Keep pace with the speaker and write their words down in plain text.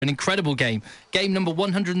An incredible game. Game number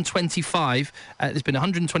 125. There's been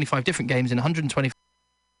 125 different games in 125.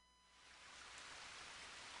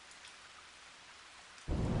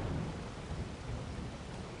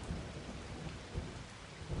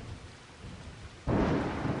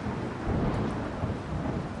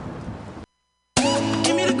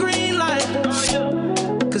 Give me the green light,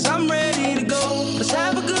 'cause I'm ready to go. Let's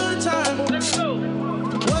have a good time. Let's go.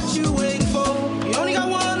 What you waiting for? You only got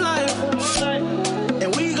one life,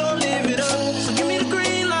 and we gon' live it up. So give me the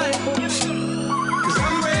green light, 'cause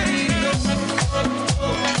I'm ready to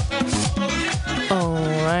go.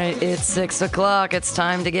 All right, it's 6 o'clock. It's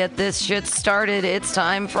time to get this shit started. It's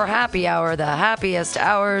time for Happy Hour, the happiest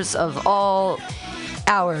hours of all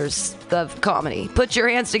hours of comedy. Put your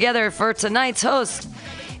hands together for tonight's host,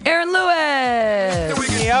 Aaron Lewis.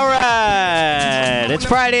 All right, it's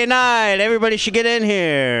Friday night. Everybody should get in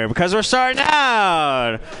here because we're starting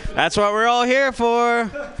out. That's what we're all here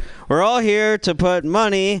for. We're all here to put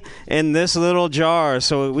money in this little jar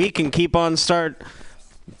so we can keep on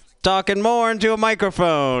talking more into a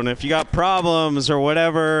microphone. If you got problems or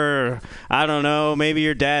whatever, I don't know, maybe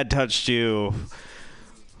your dad touched you.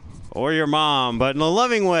 Or your mom, but in a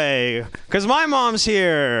loving way. Because my mom's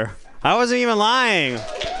here. I wasn't even lying.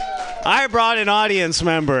 I brought an audience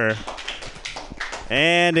member.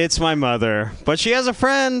 And it's my mother. But she has a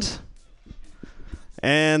friend.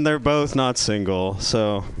 And they're both not single,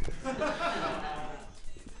 so.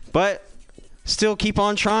 But still keep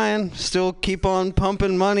on trying. Still keep on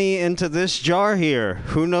pumping money into this jar here.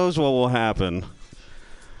 Who knows what will happen.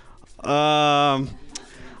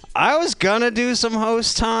 I was gonna do some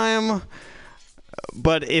host time,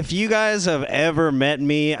 but if you guys have ever met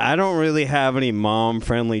me, I don't really have any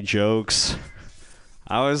mom-friendly jokes.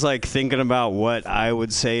 I was like thinking about what I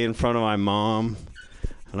would say in front of my mom,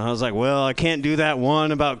 and I was like, well, I can't do that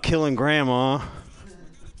one about killing grandma.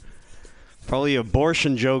 Probably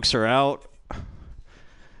abortion jokes are out,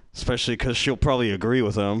 especially because she'll probably agree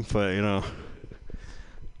with them, but you know.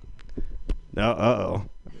 Uh-oh.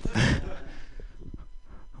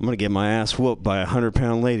 I'm going to get my ass whooped by a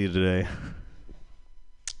 100-pound lady today.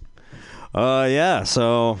 I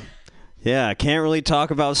can't really talk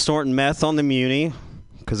about snorting meth on the Muni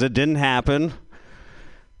because it didn't happen.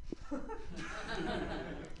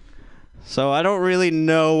 So I don't really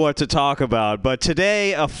know what to talk about. But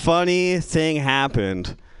today, a funny thing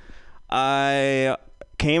happened. I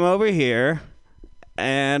came over here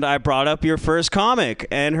and I brought up your first comic,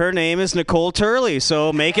 and her name is Nicole Turley,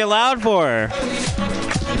 so make it loud for her.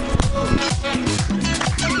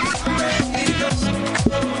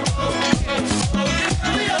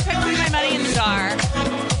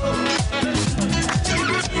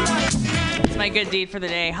 My good deed for the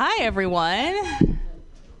day. Hi, everyone.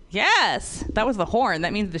 Yes, that was the horn.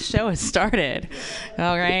 That means the show has started.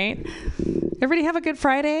 All right. Everybody have a good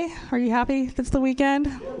Friday? Are you happy it's the weekend?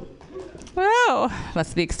 Whoa.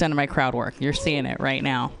 That's the extent of my crowd work. You're seeing it right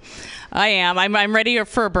now. I am. I'm ready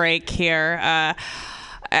for a break here.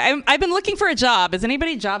 I've been looking for a job. Is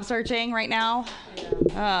anybody job searching right now?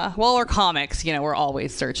 Well, we're comics. You know, we're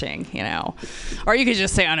always searching, you know. Or you could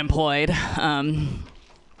just say unemployed.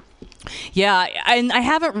 Yeah, and I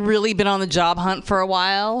haven't really been on the job hunt for a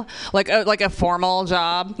while, like a formal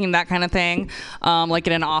job, you know, that kind of thing, like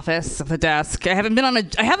in an office at a desk. I haven't been on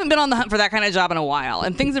the hunt for that kind of job in a while,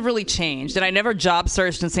 and things have really changed. And I never job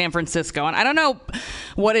searched in San Francisco, and I don't know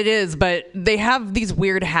what it is, but they have these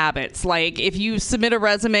weird habits. Like if you submit a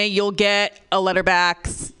resume, you'll get a letter back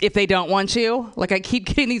if they don't want you. Like I keep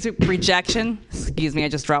getting these rejection. Excuse me, I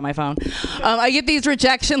just dropped my phone. I get these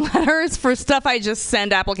rejection letters for stuff I just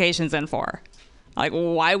send applications in for. Like,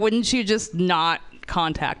 why wouldn't you just not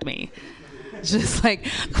contact me? Just like,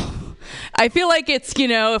 I feel like it's, you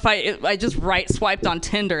know, if I just swiped on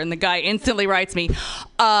Tinder and the guy instantly writes me,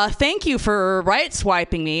 thank you for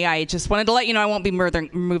swiping me. I just wanted to let you know I won't be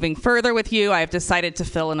moving further with you. I've decided to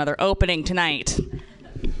fill another opening tonight.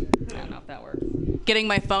 I don't know if that works. Getting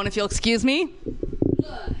my phone, if you'll excuse me.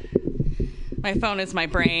 My phone is my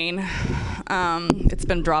brain. It's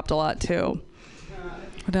been dropped a lot too.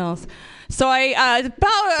 What else? So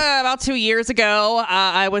about 2 years ago,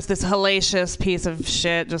 I was this hellacious piece of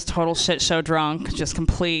shit, just total shit show drunk, just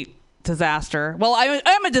complete disaster. Well,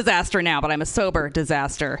 I'm a disaster now, but I'm a sober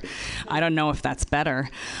disaster. I don't know if that's better.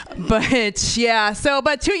 But yeah,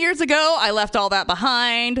 but 2 years ago, I left all that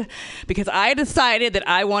behind because I decided that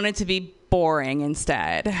I wanted to be boring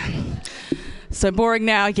instead. So boring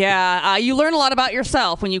now, yeah. You learn a lot about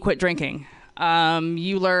yourself when you quit drinking.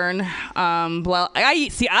 You learn. Well, I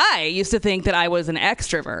used to think that I was an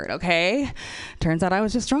extrovert. Okay, turns out I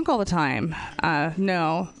was just drunk all the time.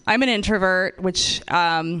 No, I'm an introvert. Which,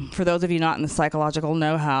 for those of you not in the psychological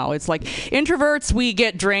know-how, it's like introverts, we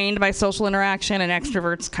get drained by social interaction, and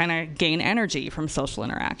extroverts kind of gain energy from social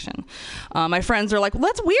interaction. My friends are like, well,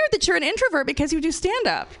 that's weird that you're an introvert because you do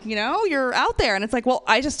stand-up. You know, you're out there, and it's like, well,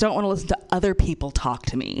 I just don't want to listen to other people talk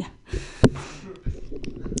to me.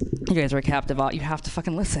 You guys are a captive audience. You have to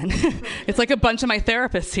fucking listen. It's like a bunch of my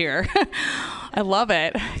therapists here. I love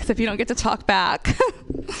it, except you don't get to talk back.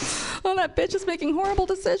 Oh, that bitch is making horrible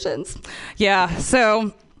decisions. Yeah,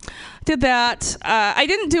 so did that. I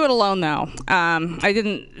didn't do it alone, though. I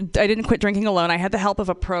didn't quit drinking alone. I had the help of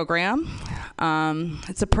a program.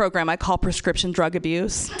 It's a program I call prescription drug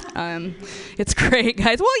abuse. It's great,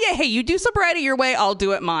 guys. Well, yeah, hey, you do sobriety your way, I'll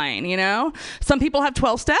do it mine, you know? Some people have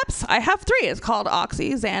 12 steps. I have 3. It's called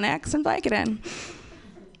Oxy, Xanax, and Vicodin.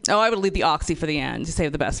 Oh, I would leave the Oxy for the end. You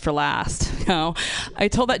save the best for last. You know? I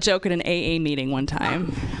told that joke at an AA meeting one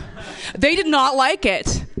time. They did not like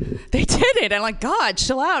it. They didn't. I'm like, God,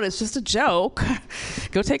 chill out. It's just a joke.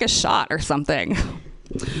 Go take a shot or something.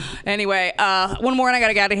 Anyway, one more and I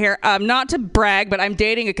gotta get out of here. Not to brag, but I'm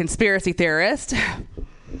dating a conspiracy theorist.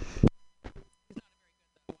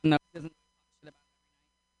 No, he doesn't. I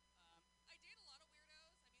date a lot of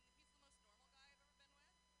weirdos. I mean,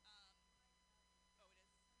 he's the most normal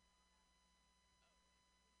guy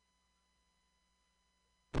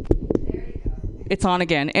I've ever been with. It's on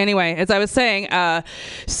again. Anyway, as I was saying,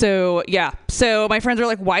 so my friends are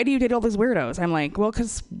like, why do you date all those weirdos? I'm like, well,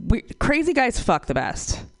 because crazy guys fuck the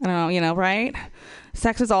best. I don't know, you know, right?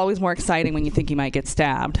 Sex is always more exciting when you think you might get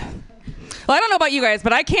stabbed. Well, I don't know about you guys,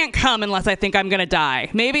 but I can't come unless I think I'm going to die.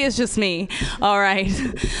 Maybe it's just me. All right.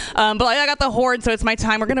 But I got the horde, so it's my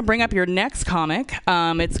time. We're going to bring up your next comic.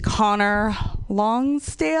 It's Connor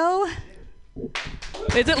Longsdale.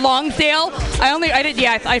 Is it Longsdale?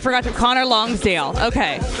 I forgot to. Connor Longsdale.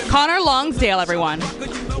 Okay. Connor Longsdale, everyone.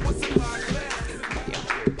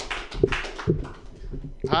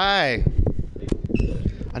 Hi.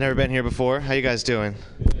 I've never been here before. How you guys doing?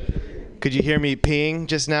 Could you hear me peeing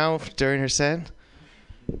just now during her set?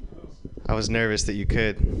 I was nervous that you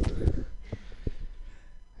could.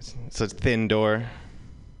 It's a thin door.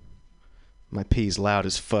 My pee's loud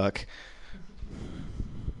as fuck.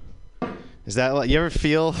 Is that like, you ever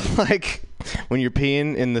feel like when you're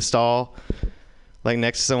peeing in the stall, like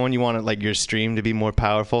next to someone, you want like your stream to be more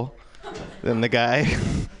powerful than the guy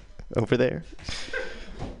over there?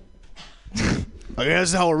 I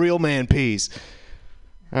guess that's how a real man pees.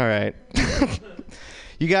 All right.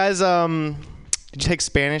 You guys, did you take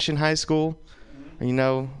Spanish in high school? You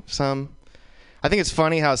know some? I think it's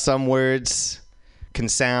funny how some words can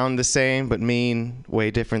sound the same but mean way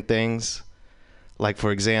different things. Like,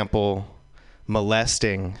 for example,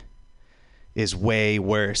 molesting is way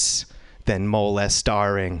worse than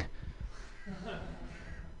molestaring.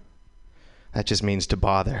 That just means to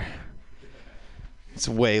bother. It's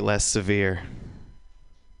way less severe.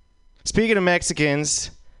 Speaking of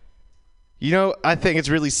Mexicans, you know, I think it's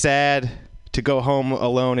really sad to go home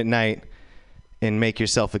alone at night and make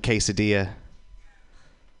yourself a quesadilla.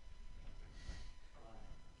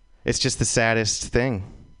 It's just the saddest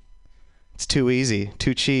thing. It's too easy,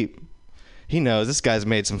 too cheap. He knows this guy's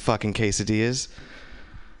made some fucking quesadillas.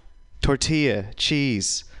 Tortilla,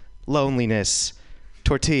 cheese, loneliness,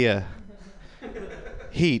 tortilla,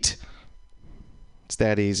 heat. It's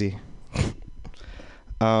that easy.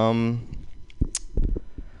 I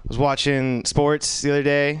was watching sports the other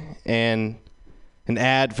day, and an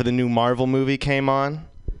ad for the new Marvel movie came on,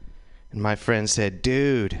 and my friend said,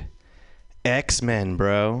 "Dude, X-Men,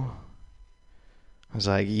 bro." I was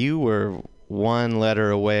like, you were one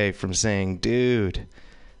letter away from saying, "Dude,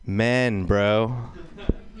 men, bro."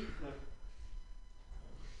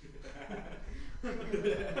 I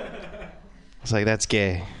was like, that's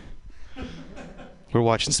gay. We're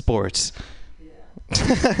watching sports.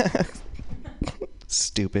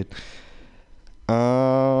 Stupid. You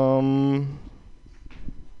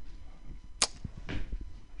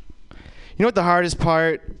know what the hardest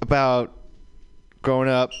part about growing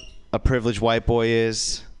up a privileged white boy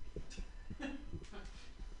is?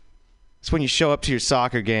 It's when you show up to your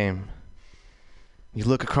soccer game. You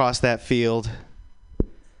look across that field.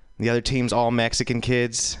 The other team's all Mexican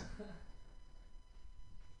kids.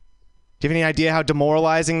 Do you have any idea how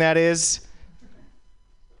demoralizing that is?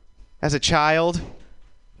 As a child,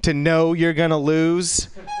 to know you're gonna lose.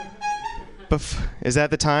 Is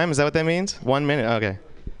that the time? Is that what that means? 1 minute? Okay.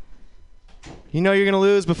 You know you're gonna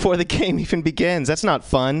lose before the game even begins. That's not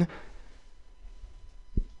fun.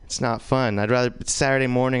 It's not fun. It's Saturday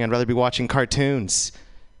morning. I'd rather be watching cartoons.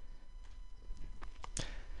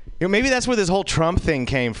 Maybe that's where this whole Trump thing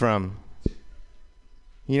came from.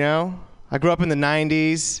 I grew up in the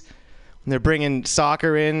 90s. And they're bringing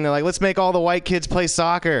soccer in. They're like, let's make all the white kids play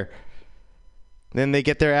soccer. Then they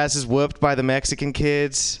get their asses whooped by the Mexican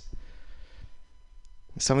kids.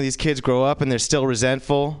 Some of these kids grow up and they're still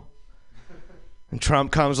resentful. And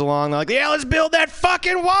Trump comes along. They're like, yeah, let's build that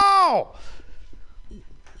fucking wall.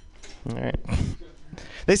 All right.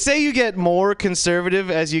 They say you get more conservative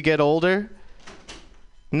as you get older.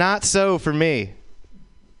 Not so for me.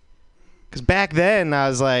 Because back then, I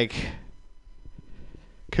was like,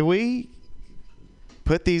 can we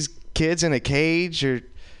put these kids in a cage? Or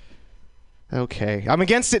okay. I'm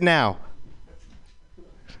against it now.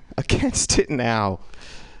 Against it now.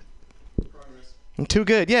 Progress. I'm too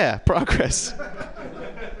good. Yeah, progress.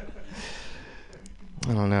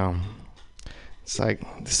 I don't know. It's like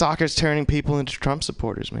soccer's turning people into Trump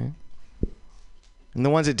supporters, man. And the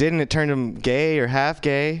ones that didn't, it turned them gay or half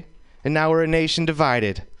gay. And now we're a nation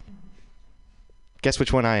divided. Guess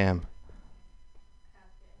which one I am?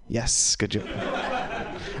 Yes, good job.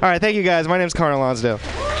 All right, thank you guys. My name's Connor Lonsdale.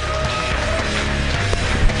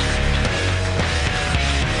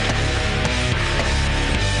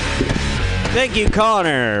 Thank you,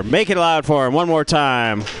 Connor. Make it loud for him one more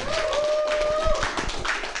time.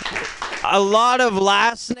 A lot of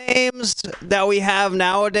last names that we have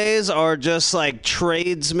nowadays are just like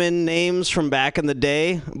tradesman names from back in the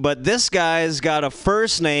day. But this guy's got a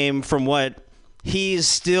first name from what he's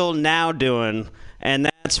still now doing. And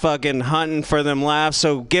that's fucking hunting for them laughs.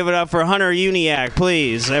 So give it up for Hunter Uniac,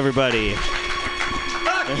 please, everybody.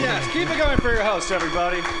 Fuck yes. Keep it going for your host,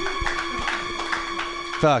 everybody.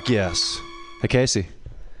 Fuck yes. Hey, Casey.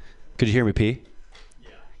 Could you hear me pee?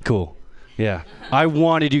 Yeah. Cool. Yeah. I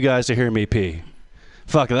wanted you guys to hear me pee.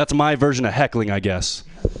 Fuck it. That's my version of heckling, I guess.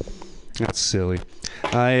 That's silly.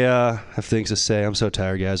 I have things to say. I'm so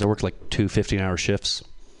tired, guys. I worked like 2 15-hour shifts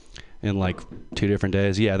in like 2 different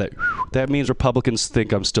days. Yeah, that means Republicans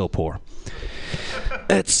think I'm still poor.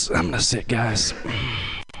 I'm gonna sit, guys.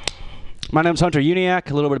 My name's Hunter Uniac.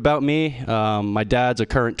 A little bit about me. My dad's a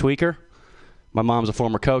current tweaker. My mom's a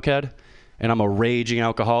former cokehead. And I'm a raging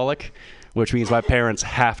alcoholic, which means my parents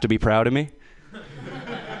have to be proud of me.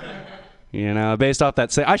 Based off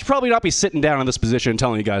that, I should probably not be sitting down in this position and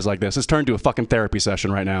telling you guys like this. It's turned to a fucking therapy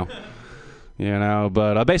session right now.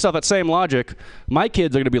 But based off that same logic, my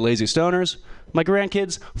kids are going to be lazy stoners. My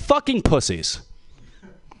grandkids, fucking pussies.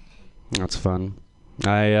 That's fun.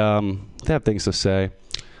 I have things to say.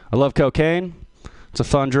 I love cocaine. It's a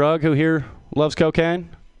fun drug. Who here loves cocaine?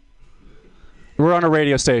 We're on a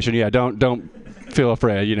radio station. Yeah, don't feel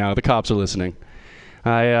afraid. The cops are listening.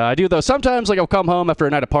 I do, though. Sometimes, I'll come home after a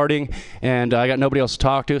night of partying, and I got nobody else to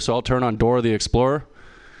talk to, so I'll turn on Dora the Explorer,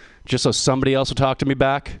 just so somebody else will talk to me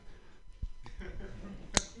back.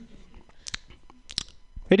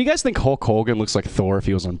 Hey, do you guys think Hulk Hogan looks like Thor if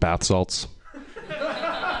he was on bath salts?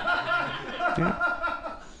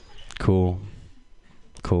 Yeah. Cool.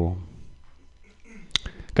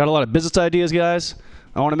 Got a lot of business ideas, guys.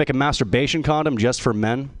 I want to make a masturbation condom just for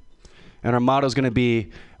men. And our motto is going to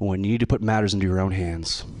be, when you need to put matters into your own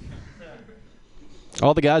hands.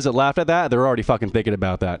 All the guys that laughed at that, they're already fucking thinking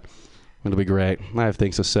about that. It'll be great. I have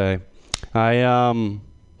things to say. I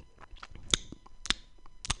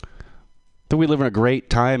think we live in a great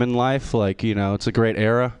time in life. It's a great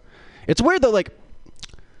era. It's weird, though,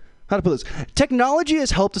 how to put this? Technology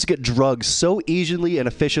has helped us get drugs so easily and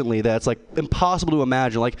efficiently that it's, impossible to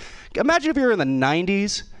imagine. Imagine if you're in the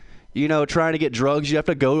 90s, trying to get drugs. You have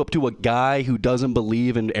to go up to a guy who doesn't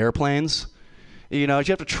believe in airplanes. You have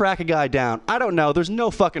to track a guy down. I don't know. There's no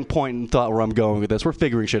fucking point in thought where I'm going with this. We're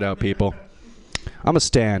figuring shit out, people. I'm a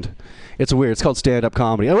stand. It's weird. It's called stand-up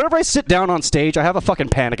comedy. And whenever I sit down on stage, I have a fucking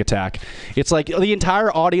panic attack. It's like the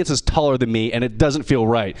entire audience is taller than me, and it doesn't feel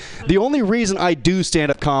right. The only reason I do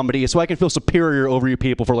stand-up comedy is so I can feel superior over you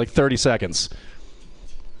people for 30 seconds.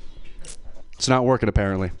 It's not working,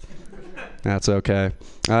 apparently. That's okay.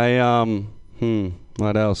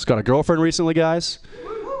 What else? Got a girlfriend recently, guys.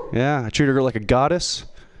 Yeah, I treated her like a goddess,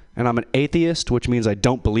 and I'm an atheist, which means I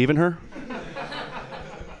don't believe in her.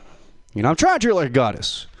 I'm trying to treat her like a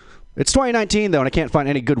goddess. It's 2019, though, and I can't find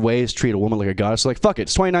any good ways to treat a woman like a goddess. So fuck it.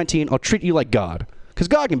 It's 2019. I'll treat you like God. Because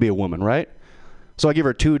God can be a woman, right? So I give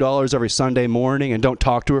her $2 every Sunday morning and don't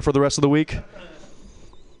talk to her for the rest of the week.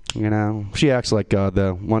 She acts like God,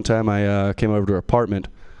 though. One time I came over to her apartment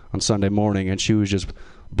on Sunday morning, and she was just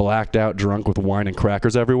blacked out drunk with wine and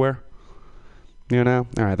crackers everywhere. All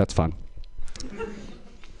right, that's fun.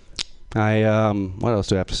 What else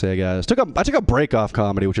do I have to say, guys? I took a break off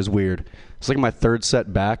comedy, which is weird. It's like my third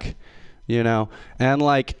set back, and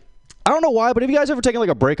like I don't know why, but have you guys ever taken like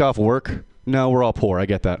a break off work? No, we're all poor. I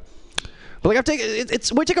get that. But like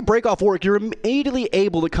it's when you take a break off work, you're immediately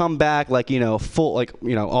able to come back like full, like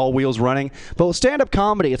all wheels running. But with stand-up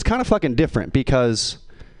comedy, it's kind of fucking different because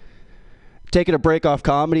taking a break off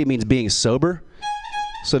comedy means being sober.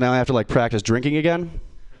 So now I have to like practice drinking again.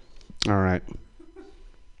 All right,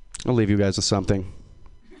 I'll leave you guys with something.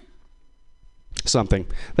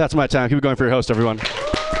 That's my time. Keep it going for your host, everyone.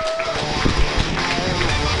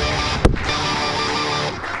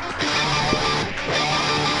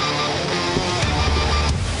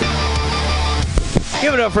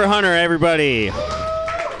 Give it up for Hunter, everybody.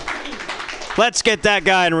 Let's get that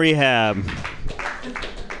guy in rehab.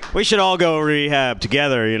 We should all go rehab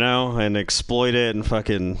together, and exploit it and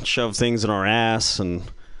fucking shove things in our ass and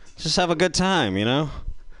just have a good time,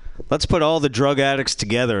 Let's put all the drug addicts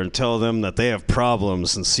together and tell them that they have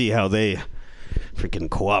problems and see how they freaking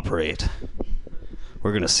cooperate.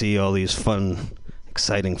 We're going to see all these fun,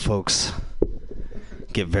 exciting folks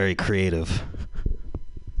get very creative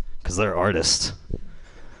because they're artists.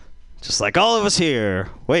 Just like all of us here.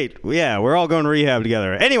 Wait, yeah, we're all going to rehab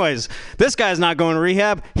together. Anyways, this guy's not going to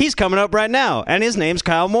rehab. He's coming up right now, and his name's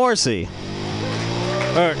Kyle Morrissey.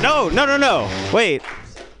 No. Wait.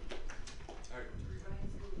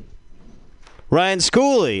 Ryan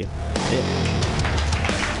Schooley.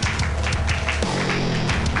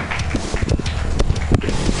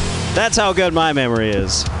 That's how good my memory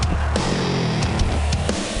is.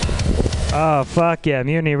 Oh, fuck yeah,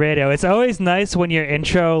 Mutiny Radio. It's always nice when your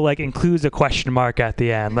intro, includes a question mark at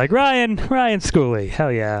the end. Like, Ryan Schooley.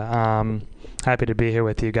 Hell yeah. Happy to be here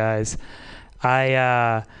with you guys.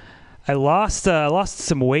 I lost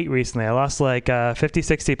some weight recently. I lost 50,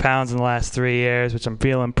 60 pounds in the last 3 years, which I'm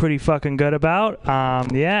feeling pretty fucking good about.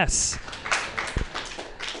 Yes.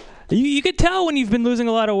 You could tell when you've been losing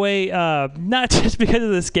a lot of weight, not just because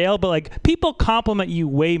of the scale, but people compliment you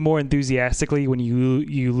way more enthusiastically when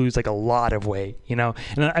you lose a lot of weight,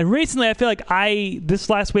 And recently, I feel like this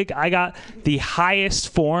last week I got the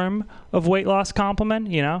highest form of weight loss compliment.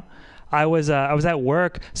 I was at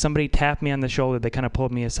work. Somebody tapped me on the shoulder. They kind of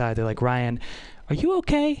pulled me aside. They're like, "Ryan, are you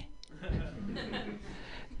okay?"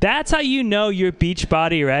 That's how you know you're beach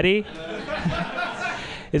body ready.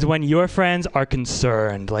 Is when your friends are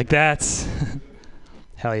concerned. That's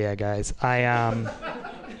hell yeah, guys. I'm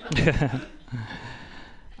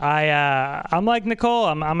like Nicole.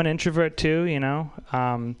 I'm an introvert too,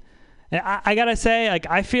 And I gotta say,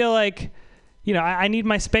 I feel like, I need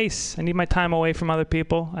my space. I need my time away from other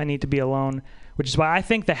people. I need to be alone, which is why I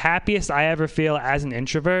think the happiest I ever feel as an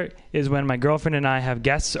introvert is when my girlfriend and I have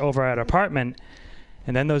guests over at our apartment,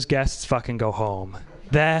 and then those guests fucking go home.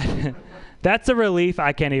 That's a relief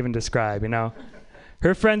I can't even describe,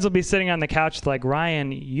 Her friends will be sitting on the couch like,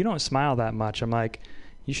 "Ryan, you don't smile that much." I'm like,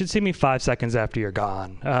 "You should see me 5 seconds after you're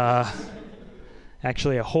gone."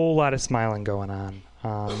 Actually, a whole lot of smiling going on.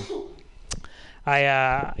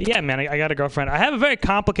 I got a girlfriend. I have a very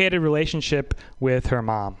complicated relationship with her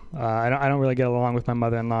mom. I don't really get along with my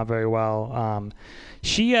mother-in-law very well.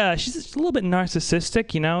 She's a little bit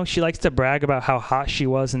narcissistic, She likes to brag about how hot she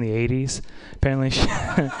was in the 80s.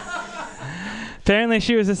 Apparently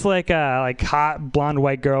she was this hot blonde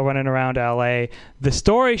white girl running around LA. The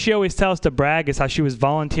story she always tells to brag is how she was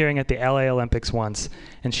volunteering at the LA Olympics once,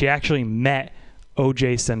 and she actually met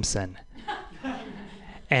O.J. Simpson.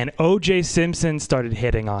 And O.J. Simpson started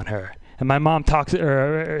hitting on her. And her mom talks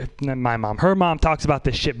about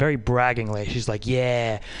this shit very braggingly. She's like,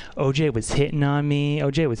 "Yeah, OJ was hitting on me.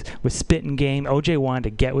 OJ was spitting game. OJ wanted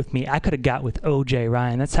to get with me. I could have got with OJ,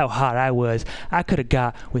 Ryan. That's how hot I was. I could have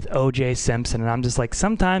got with OJ Simpson." And I'm just like,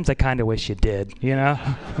 sometimes I kind of wish you did,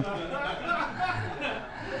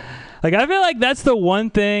 I feel like that's the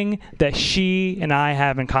one thing that she and I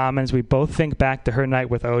have in common is we both think back to her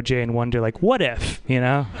night with OJ and wonder, what if,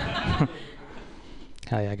 Hell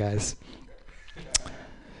yeah, guys.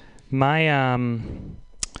 My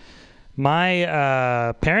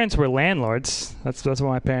parents were landlords. That's what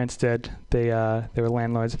my parents did. They were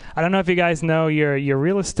landlords. I don't know if you guys know your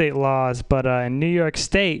real estate laws, but in New York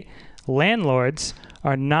State, landlords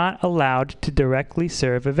are not allowed to directly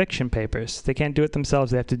serve eviction papers. They can't do it themselves.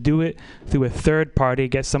 They have to do it through a third party,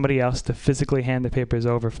 get somebody else to physically hand the papers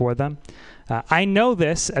over for them. I know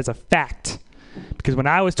this as a fact because when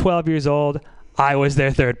I was 12 years old, I was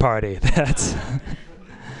their third party.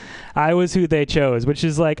 I was who they chose, which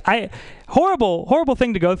is like horrible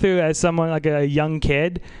thing to go through as someone like a young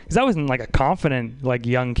kid, because I wasn't like a confident like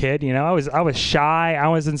young kid, you know. I was shy, I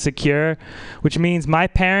was insecure, which means my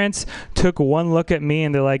parents took one look at me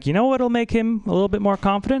and they're like, you know what'll make him a little bit more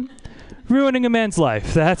confident? Ruining a man's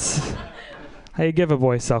life. That's how you give a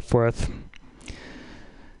boy self-worth.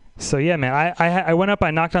 So yeah, man, I went up,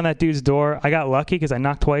 I knocked on that dude's door. I got lucky because I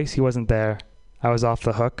knocked twice. He wasn't there. I was off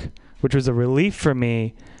the hook, which was a relief for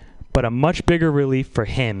me, but a much bigger relief for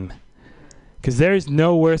him. Because there's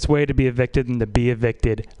no worse way to be evicted than to be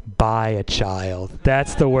evicted by a child.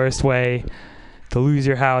 That's the worst way to lose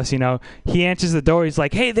your house, you know. He answers the door. He's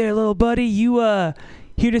like, hey there, little buddy. You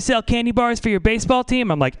here to sell candy bars for your baseball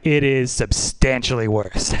team? I'm like, it is substantially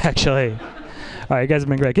worse, actually. All right, you guys have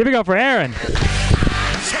been great. Give it a go for Aaron.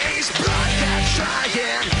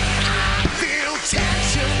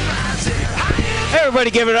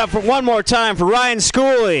 Everybody give it up for one more time for Ryan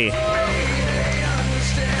Schooley.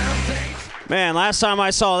 Man, last time I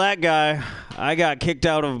saw that guy, I got kicked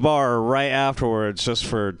out of a bar right afterwards just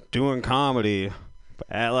for doing comedy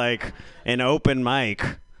at like an open mic.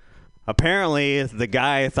 Apparently, the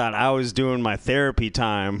guy thought I was doing my therapy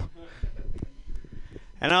time.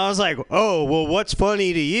 And I was like, oh, well, what's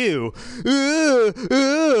funny to you?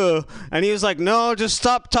 And he was like, no, just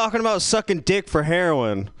stop talking about sucking dick for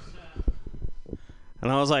heroin.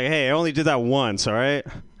 And I was like, hey, I only did that once, all right?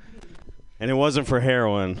 And it wasn't for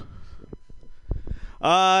heroin.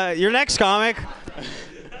 Your next comic.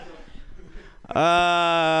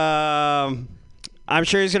 I'm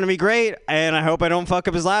sure he's going to be great, and I hope I don't fuck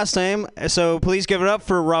up his last name. So please give it up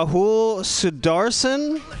for Rahul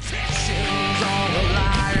Sudarsan.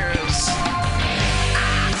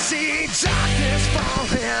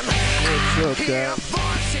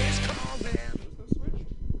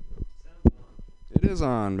 It is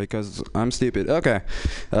on because I'm stupid. Okay.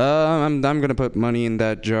 I'm gonna put money in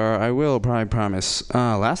that jar. I will, probably promise.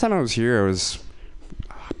 Last time I was here, I was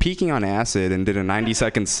peaking on acid and did a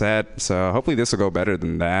 90-second set, so hopefully this will go better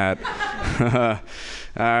than that.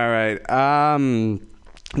 All right.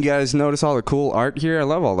 You guys notice all the cool art here? I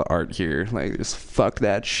love all the art here. Like, just fuck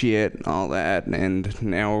that shit and all that. And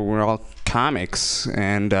now we're all comics.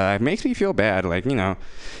 And it makes me feel bad. Like, you know,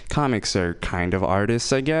 comics are kind of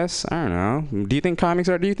artists, I guess. I don't know. Do you think comics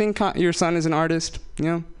are? Do you think your son is an artist? You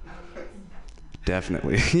know?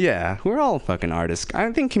 Definitely. Yeah, we're all fucking artists. I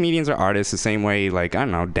think comedians are artists the same way, like, I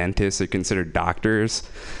don't know, dentists are considered doctors.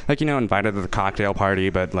 Like, you know, invited to the cocktail party,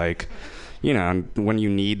 but, like, you know, when you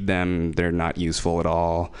need them, they're not useful at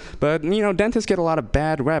all. But, you know, dentists get a lot of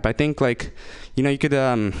bad rep. I think, like, you know, you could,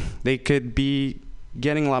 they could be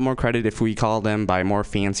getting a lot more credit if we call them by a more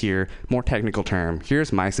fancier, more technical term.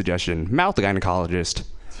 Here's my suggestion. Mouth gynecologist.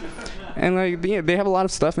 And, like, they have a lot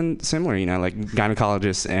of stuff in similar, you know, like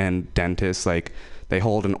gynecologists and dentists, like, they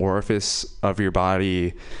hold an orifice of your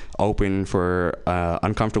body open for an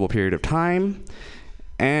uncomfortable period of time.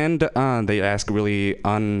 And they ask really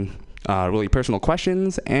personal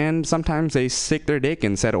questions, and sometimes they stick their dick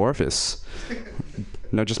in said orifice.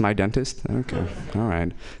 No, just my dentist? Okay. All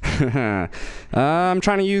right. I'm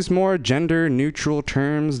trying to use more gender-neutral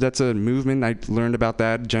terms. That's a movement. I learned about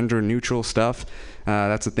that, gender-neutral stuff.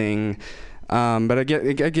 That's a thing. But I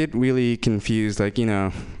get really confused. Like, you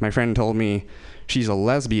know, my friend told me she's a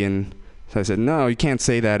lesbian. So I said, no, you can't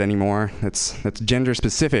say that anymore. That's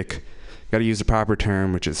gender-specific. Got to use the proper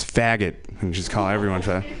term, which is faggot, and just call everyone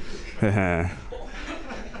faggot.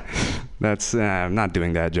 That's I'm not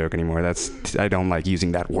doing that joke anymore. I don't like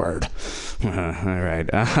using that word. All right.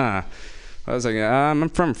 I was like, I'm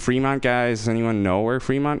from Fremont, guys. Does anyone know where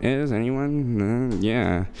Fremont is? Anyone?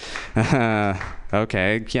 Yeah.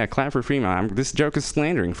 Okay. Yeah, clap for Fremont. This joke is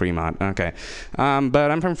slandering Fremont. Okay.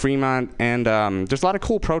 But I'm from Fremont, and there's a lot of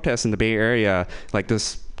cool protests in the Bay Area. Like,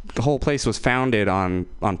 the whole place was founded on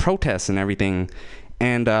protests and everything.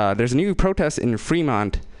 And there's a new protest in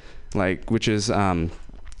Fremont, like, which is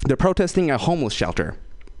they're protesting a homeless shelter,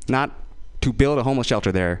 not to build a homeless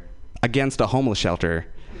shelter there, against a homeless shelter.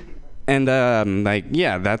 And like,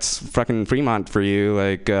 yeah, that's fucking Fremont for you.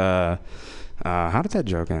 Like, how did that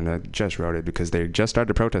joke end? I just wrote it because they just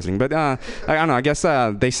started protesting. But I don't know. I guess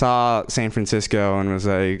they saw San Francisco and was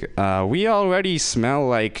like, we already smell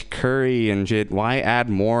like curry and shit. Why add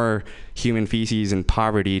more human feces and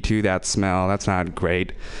poverty to that smell? That's not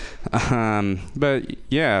great. But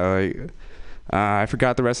yeah, like, I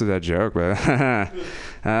forgot the rest of that joke. But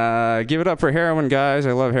give it up for heroin, guys.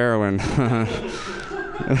 I love heroin. Did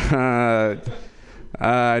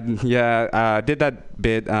that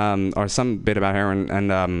bit or some bit about heroin,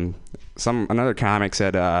 and another comic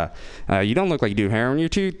said, you don't look like you do heroin. You're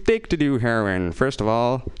too thick to do heroin. First of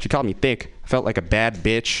all, she called me thick. I felt like a bad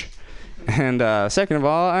bitch. And second of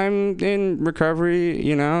all, I'm in recovery,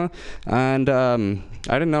 you know. And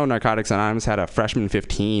I didn't know Narcotics Anonymous had a freshman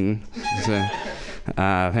 15. So,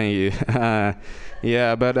 thank you.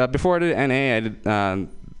 Yeah, but before I did NA,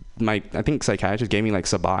 I think psychiatrist gave me like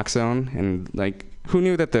Suboxone, and like, who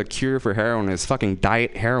knew that the cure for heroin is fucking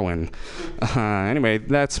diet heroin? Anyway,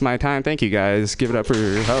 that's my time. Thank you guys. Give it up for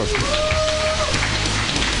your host.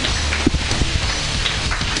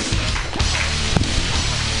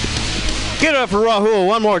 Give it up for Rahul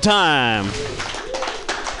one more time.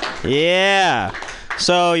 Yeah.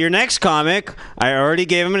 So your next comic, I already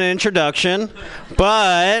gave him an introduction,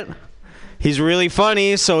 but he's really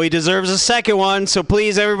funny, so he deserves a second one. So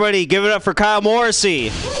please, everybody, give it up for Kyle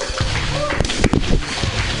Morrissey.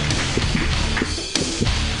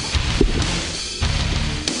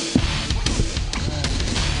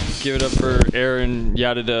 Give it up for Aaron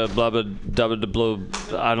Yada blah blah blah blah.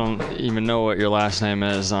 I don't even know what your last name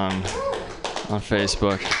is on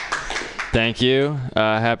Facebook. Thank you.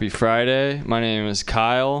 Happy Friday. My name is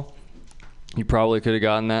Kyle. You probably could have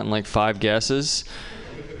gotten that in like 5 guesses.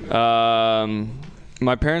 My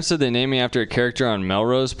parents said they named me after a character on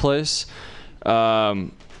Melrose Place,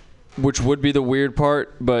 which would be the weird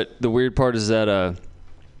part. But the weird part is that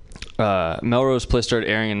Melrose Place started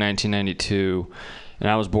airing in 1992. And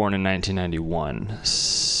I was born in 1991.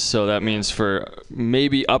 So that means for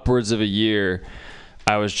maybe upwards of a year,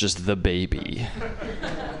 I was just the baby.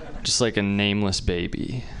 Just like a nameless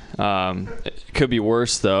baby. It could be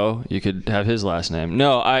worse, though. You could have his last name.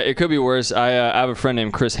 No, it could be worse. I have a friend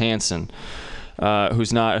named Chris Hansen,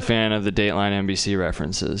 who's not a fan of the Dateline NBC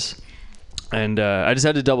references. And I just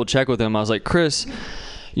had to double check with him. I was like, Chris,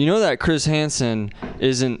 you know that Chris Hansen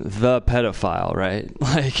isn't the pedophile, right?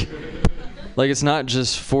 Like it's not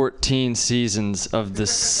just 14 seasons of the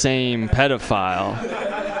same pedophile,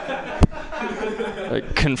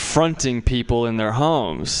 like confronting people in their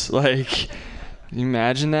homes. Like, can you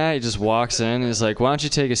imagine that? He just walks in and he's like, "Why don't you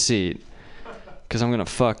take a seat? Because I'm gonna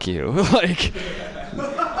fuck you." Like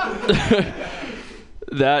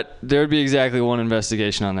that. There would be exactly one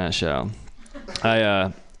investigation on that show.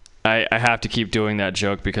 I have to keep doing that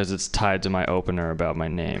joke because it's tied to my opener about my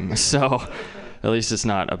name. So. At least it's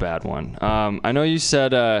not a bad one. I know you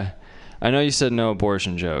said no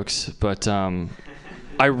abortion jokes, but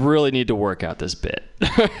I really need to work out this bit.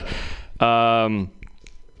 People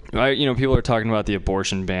are talking about the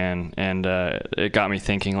abortion ban, and it got me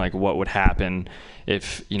thinking like what would happen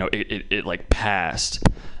if it like passed.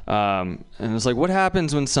 And it's like, what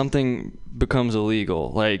happens when something becomes illegal?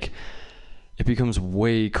 Like, it becomes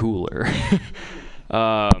way cooler.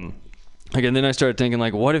 And then I started thinking,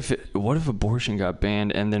 like, what if abortion got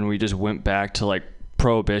banned and then we just went back to, like,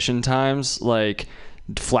 Prohibition times? Like,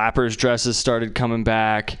 flappers' dresses started coming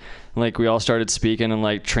back. Like, we all started speaking in,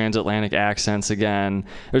 like, transatlantic accents again.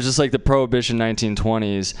 It was just like the Prohibition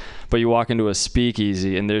 1920s, but you walk into a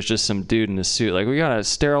speakeasy and there's just some dude in a suit. Like, we gotta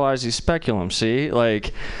sterilize these speculum, see?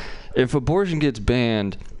 Like, if abortion gets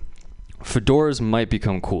banned, fedoras might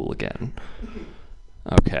become cool again.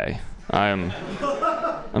 Okay.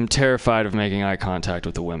 I'm terrified of making eye contact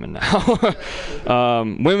with the women now.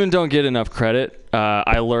 Women don't get enough credit.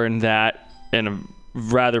 I learned that in a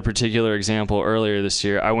rather particular example earlier this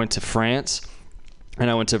year. I went to France, and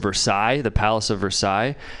I went to Versailles, the Palace of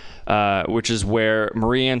Versailles, which is where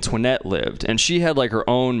Marie Antoinette lived. And she had like her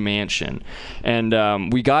own mansion.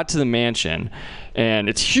 And we got to the mansion, and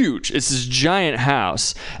it's huge. It's this giant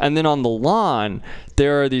house. And then on the lawn,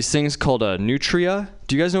 there are these things called nutria.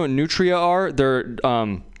 Do you guys know what nutria are? They're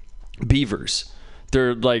beavers.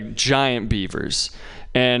 They're like giant beavers.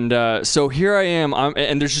 And so here I am,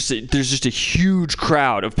 and there's just a huge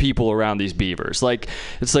crowd of people around these beavers. Like,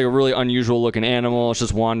 it's like a really unusual looking animal. It's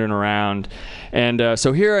just wandering around. And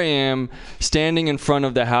so here I am, standing in front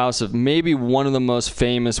of the house of maybe one of the most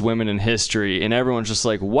famous women in history, and everyone's just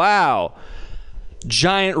like, wow,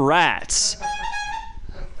 giant rats.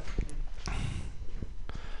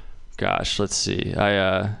 Gosh, let's see.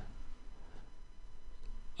 I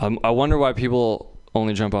wonder why people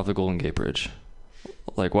only jump off the Golden Gate Bridge.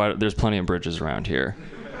 Like, why? There's plenty of bridges around here.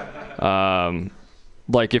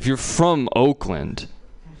 Like, if you're from Oakland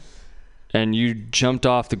and you jumped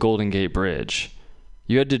off the Golden Gate Bridge,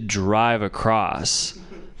 you had to drive across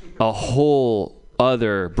a whole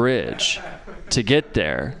other bridge to get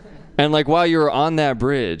there. And, like, while you were on that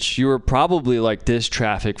bridge, you were probably like, this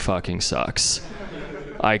traffic fucking sucks.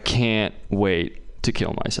 I can't wait to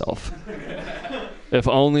kill myself. If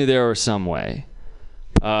only there were some way.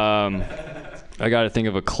 I got to think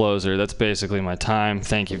of a closer. That's basically my time.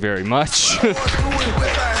 Thank you very much. Give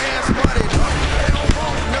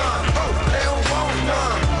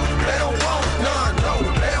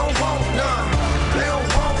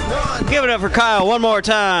it up for Kyle one more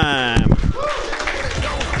time.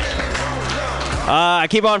 I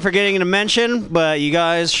keep on forgetting to mention, but you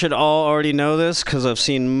guys should all already know this because I've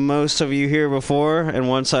seen most of you here before. And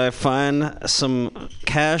once I find some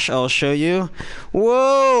cash, I'll show you.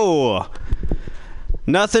 Whoa!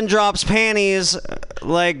 Nothing drops panties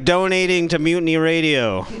like donating to Mutiny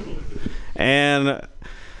Radio. And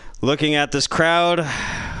looking at this crowd,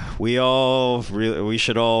 we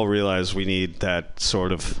should all realize we need that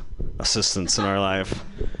sort of assistance in our life.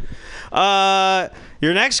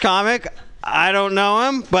 Your next comic, I don't know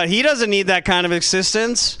him, but he doesn't need that kind of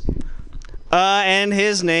assistance. And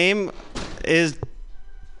his name is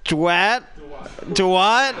Dwat.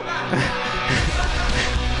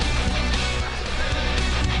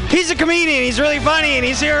 He's a comedian. He's really funny, and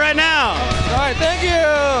he's here right now. All right, thank you.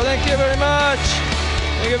 Thank you very much.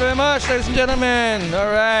 Thank you very much, ladies and gentlemen.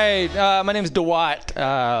 All right, my name is DeWatt.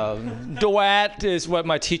 DeWatt is what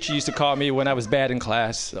my teacher used to call me when I was bad in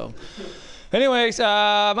class. So, anyways,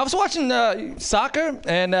 I was watching soccer,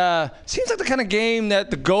 and seems like the kind of game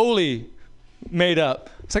that the goalie made up.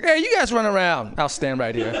 It's like, hey, you guys run around. I'll stand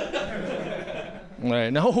right here.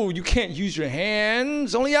 Right, no, you can't use your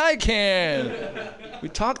hands. Only I can. We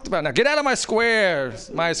talked about it. Now get out of my square.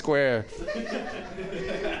 It's my square.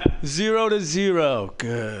 0-0.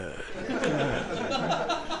 Good.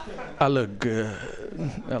 I look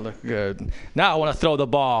good. Now I want to throw the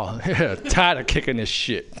ball. Tired of kicking this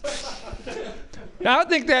shit. Now I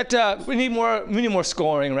think that we need more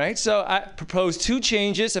scoring, right? So I propose 2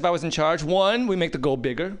 changes if I was in charge. 1, we make the goal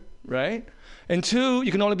bigger, right? And 2,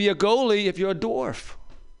 you can only be a goalie if you're a dwarf.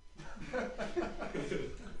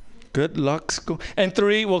 Good luck. And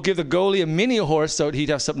 3, we'll give the goalie a mini horse so he'd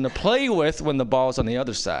have something to play with when the ball's on the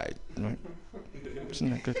other side. Right?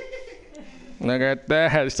 Isn't that good? Look at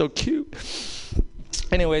that. It's so cute.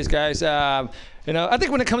 Anyways, guys, I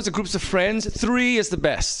think when it comes to groups of friends, 3 is the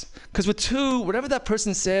best. Because with 2, whatever that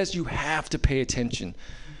person says, you have to pay attention.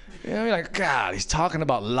 You know, you're like, God, he's talking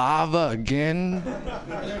about lava again?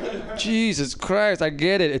 Jesus Christ, I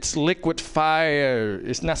get it. It's liquid fire.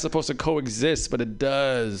 It's not supposed to coexist, but it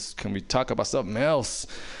does. Can we talk about something else?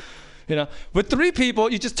 You know, with 3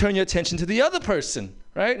 people, you just turn your attention to the other person,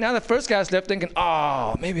 right? Now the first guy's left thinking,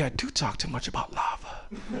 oh, maybe I do talk too much about lava.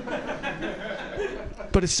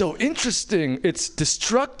 But it's so interesting. It's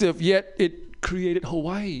destructive, yet it created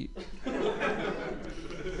Hawaii.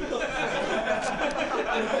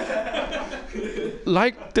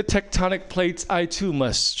 Like the tectonic plates, I too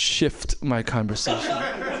must shift my conversation.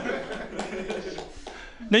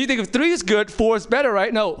 Now you think if 3 is good, 4 is better,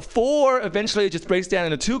 right? No, 4 eventually just breaks down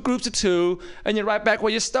into 2 groups of 2, and you're right back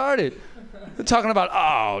where you started. They're talking about,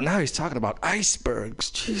 now he's talking about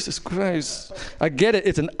icebergs. Jesus Christ. I get it,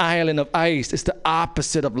 it's an island of ice. It's the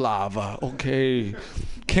opposite of lava, okay.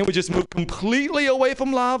 Can't we just move completely away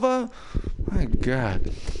from lava? My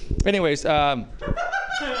God. Anyways,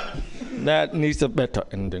 that needs a better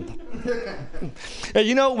ending. Hey,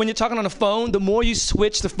 you know, when you're talking on the phone, the more you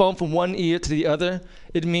switch the phone from one ear to the other,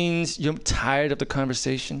 it means you're tired of the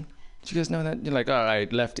conversation. Did you guys know that? You're like, all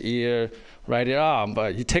right, left ear, right ear.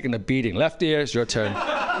 But you're taking a beating. Left ear, it's your turn.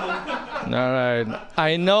 All right.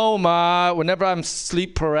 I know, Ma. Whenever I'm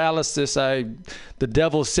sleep paralysis, the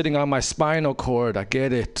devil's sitting on my spinal cord. I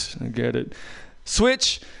get it.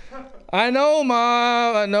 Switch. I know,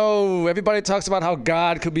 Ma. I know. Everybody talks about how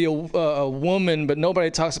God could be a woman, but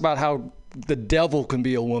nobody talks about how the devil can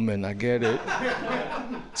be a woman. I get it.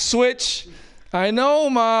 Switch. I know,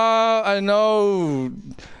 Ma. I know.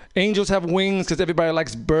 Angels have wings because everybody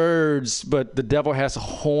likes birds, but the devil has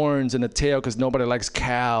horns and a tail because nobody likes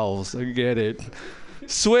cows. I get it.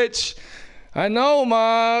 Switch. I know,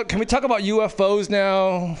 Ma. Can we talk about UFOs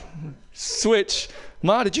now? Switch.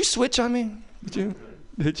 Ma, did you switch on me?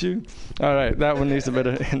 Did you? All right, that one needs a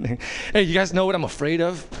better ending. Hey, you guys know what I'm afraid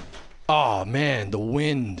of? Oh, man, the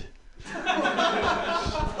wind.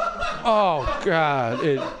 Oh, God.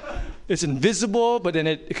 It's invisible, but then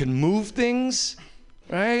it can move things,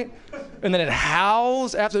 right? And then it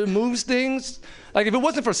howls after it moves things. Like, if it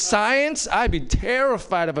wasn't for science, I'd be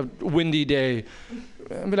terrified of a windy day.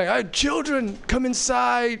 I'd be like, all right, children, come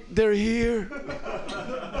inside. They're here.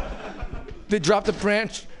 They dropped a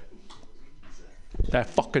branch.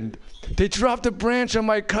 They dropped a branch on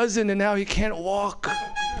my cousin, and now he can't walk.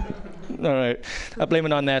 All right, I blame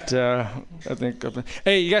it on that. I think.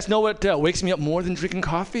 Hey, you guys know what wakes me up more than drinking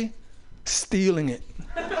coffee? Stealing it.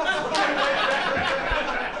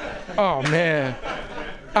 Oh man,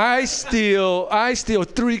 I steal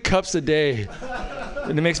 3 cups a day,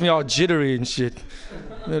 and it makes me all jittery and shit.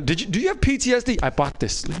 Do you have PTSD? I bought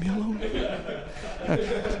this. Leave me alone.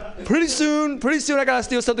 Pretty soon I gotta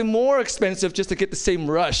steal something more expensive just to get the same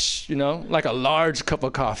rush, like a large cup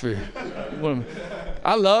of coffee.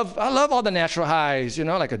 I love all the natural highs,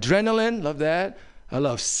 like adrenaline, love that. I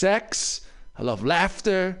love sex. I love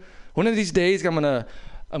laughter. One of these days I'm gonna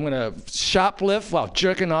shoplift while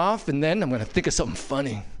jerking off, and then I'm gonna think of something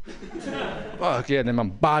funny. Fuck yeah, then my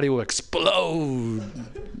body will explode,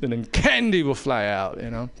 and then candy will fly out, I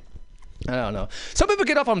don't know. Some people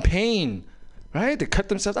get off on pain, right? They cut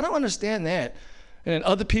themselves. I don't understand that. And then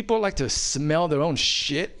other people like to smell their own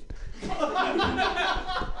shit.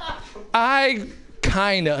 I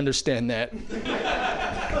kind of understand that.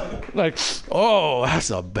 Like, oh,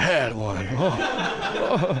 that's a bad one.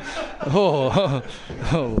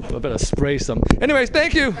 I better spray some. Anyways,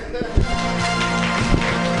 thank you.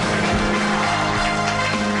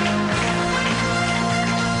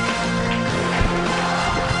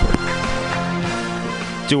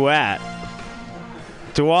 Duet.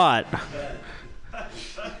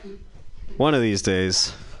 One of these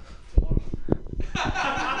days.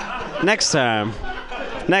 Next time.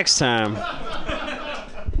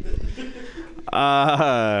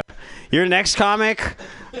 Your next comic,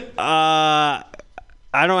 I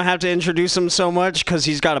don't have to introduce him so much because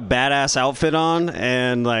he's got a badass outfit on,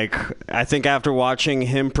 and I think after watching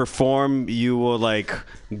him perform, you will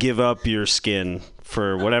give up your skin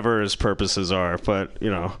for whatever his purposes are. But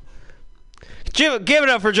give it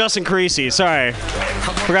up for Justin Creasy. Sorry,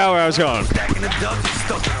 forgot where I was going.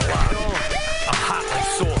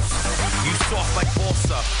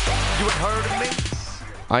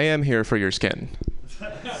 I am here for your skin.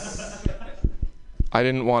 I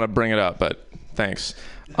didn't want to bring it up, but thanks.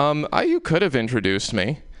 You could have introduced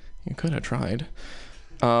me. You could have tried.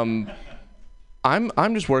 I'm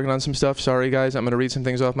just working on some stuff. Sorry, guys. I'm going to read some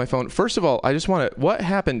things off my phone. First of all, I just want to... What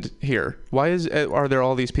happened here? Why are there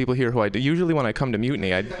all these people here who usually when I come to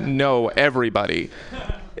Mutiny, I know everybody.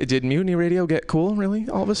 Did Mutiny Radio get cool, really,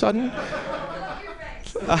 all of a sudden?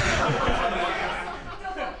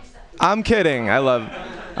 I'm kidding. I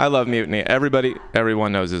love Mutiny.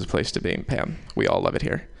 Everyone knows it's a place to be, Pam. We all love it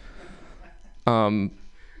here. I'm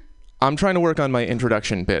trying to work on my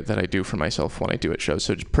introduction bit that I do for myself when I do at shows.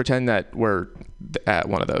 So just pretend that we're at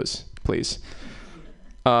one of those, please.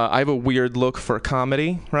 I have a weird look for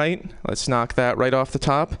comedy, right? Let's knock that right off the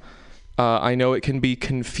top. I know it can be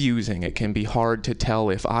confusing. It can be hard to tell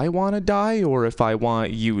if I want to die or if I want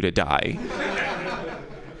you to die.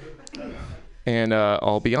 And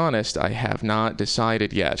I'll be honest, I have not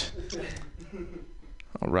decided yet.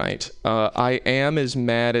 All right. I am as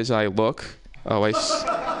mad as I look.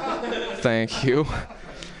 Thank you.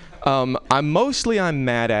 I'm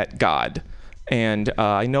mad at God. And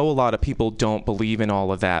I know a lot of people don't believe in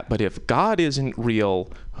all of that. But if God isn't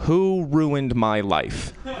real, who ruined my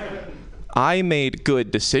life? I made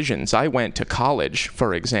good decisions. I went to college,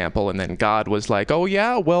 for example, and then God was like, oh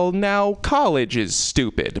yeah, well now college is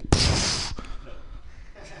stupid.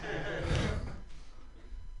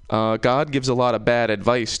 God gives a lot of bad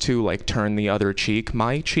advice too, like turn the other cheek.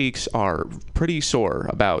 My cheeks are pretty sore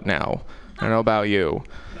about now. I don't know about you.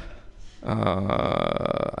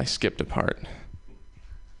 I skipped a part.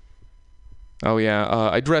 Oh yeah,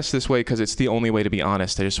 I dress this way because it's the only way to be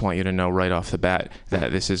honest. I just want you to know right off the bat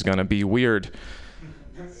that this is gonna be weird.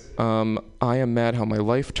 I am mad how my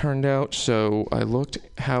life turned out, so I looked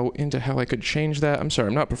into how I could change that. I'm sorry,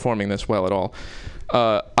 I'm not performing this well at all.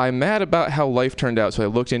 I'm mad about how life turned out, so I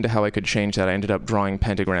looked into how I could change that. I ended up drawing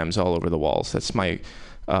pentagrams all over the walls. That's my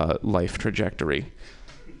life trajectory.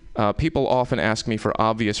 People often ask me for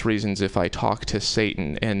obvious reasons if I talk to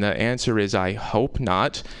Satan, and the answer is I hope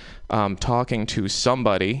not. Talking to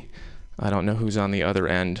somebody. I don't know who's on the other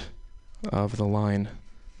end of the line.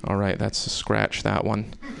 All right, that's a scratch, that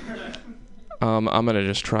one. I'm going to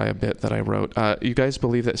just try a bit that I wrote. You guys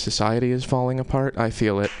believe that society is falling apart? I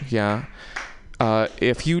feel it, yeah.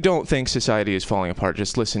 If you don't think society is falling apart,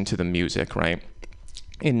 just listen to the music, right?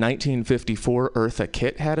 In 1954, Eartha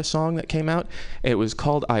Kitt had a song that came out. It was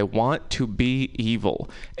called I Want to Be Evil.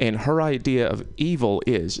 And her idea of evil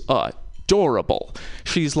is adorable.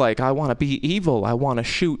 She's like, I want to be evil. I want to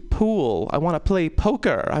shoot pool. I want to play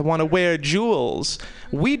poker. I want to wear jewels.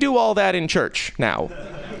 We do all that in church now.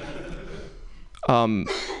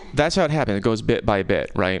 That's how it happens. It goes bit by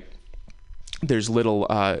bit, right? There's little,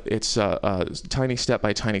 it's tiny step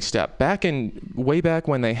by tiny step. Way back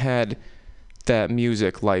when they had that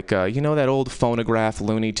music, like you know that old phonograph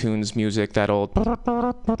Looney Tunes music, that old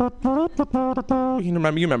you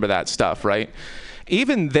remember that stuff, right?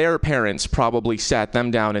 Even their parents probably sat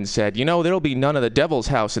them down and said, you know, there'll be none of the devil's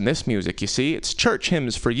house in this music, you see? It's church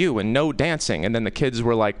hymns for you and no dancing. And then the kids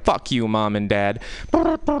were like, fuck you, Mom and Dad.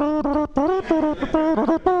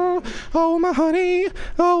 Oh, my honey.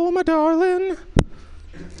 Oh, my darling.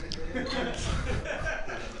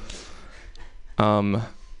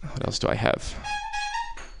 What else do I have?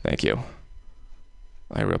 Thank you.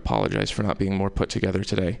 I apologize for not being more put together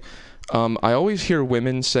today. I always hear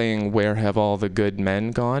women saying, where have all the good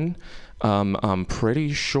men gone? I'm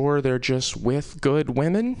pretty sure they're just with good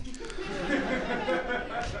women.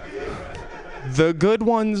 The good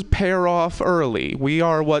ones pair off early. We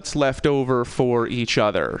are what's left over for each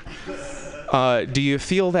other. Do you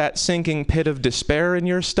feel that sinking pit of despair in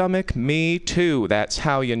your stomach? Me too. That's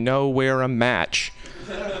how you know we're a match.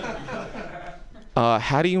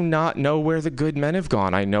 How do you not know where the good men have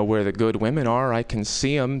gone? I know where the good women are. I can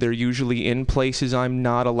see them. They're usually in places I'm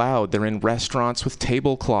not allowed. They're in restaurants with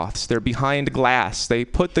tablecloths. They're behind glass. They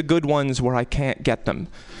put the good ones where I can't get them.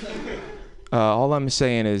 All I'm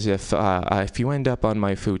saying is if you end up on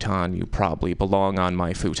my futon, you probably belong on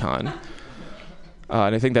my futon.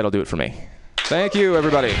 And I think that'll do it for me. Thank you,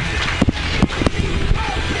 everybody.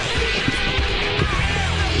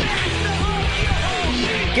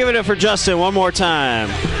 Give it up for Justin one more time.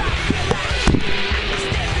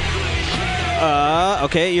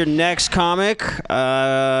 Okay, your next comic.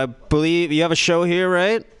 Believe you have a show here,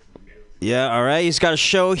 right? Yeah, all right. He's got a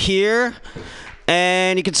show here.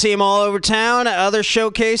 And you can see him all over town at other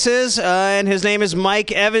showcases. And his name is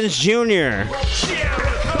Mike Evans Jr.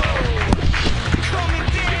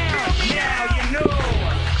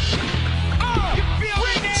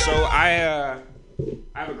 So I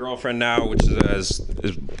have a girlfriend now, which is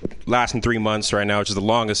lasting 3 months right now, which is the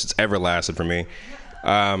longest it's ever lasted for me.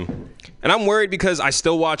 And I'm worried because I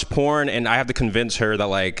still watch porn, and I have to convince her that,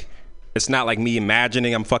 like, it's not like me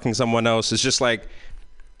imagining I'm fucking someone else. It's just like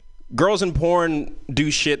girls in porn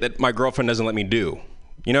do shit that my girlfriend doesn't let me do.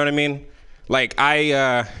 You know what I mean? Like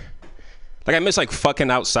I miss like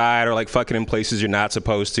fucking outside or like fucking in places you're not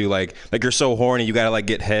supposed to. Like you're so horny you gotta like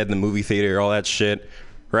get head in the movie theater, all that shit,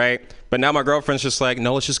 right? But now my girlfriend's just like,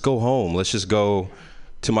 no, let's just go home. Let's just go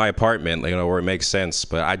to my apartment, you know, where it makes sense.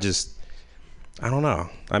 But I don't know.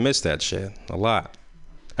 I miss that shit a lot.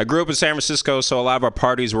 I grew up in San Francisco, so a lot of our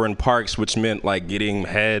parties were in parks, which meant like getting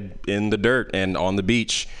head in the dirt and on the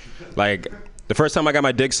beach. Like the first time I got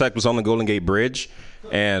my dick sucked was on the Golden Gate Bridge,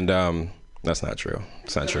 and that's not true.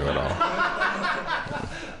 It's not true at all.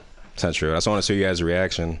 It's not true. I just want to see you guys'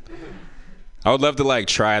 reaction. I would love to like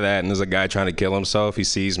try that, and there's a guy trying to kill himself. He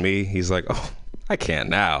sees me. He's like, oh, I can't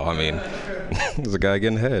now. I mean, there's a guy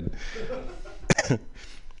getting head.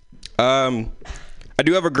 I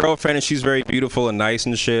do have a girlfriend, and she's very beautiful and nice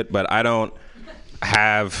and shit, but I don't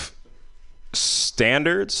have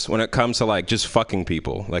standards when it comes to like just fucking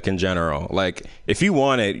people, like in general. Like if you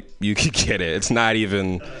want it, you can get it. It's not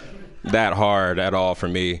even that hard at all for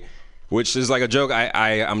me, which is like a joke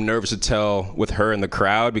I'm nervous to tell with her in the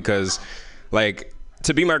crowd, because like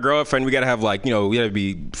to be my girlfriend, we gotta have like, you know, we gotta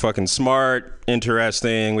be fucking smart,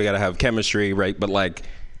 interesting, we gotta have chemistry, right? But like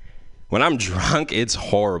when I'm drunk, it's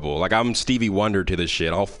horrible. Like I'm Stevie Wonder to this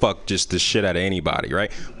shit. I'll fuck just the shit out of anybody,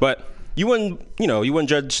 right? But you wouldn't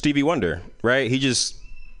judge Stevie Wonder, right?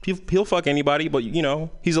 He'll fuck anybody, but you know,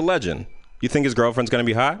 he's a legend. You think his girlfriend's gonna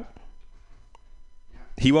be hot?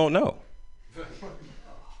 He won't know.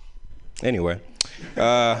 Anyway,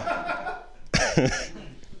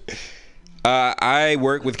 I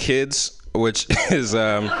work with kids, which is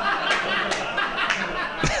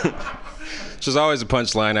which is always a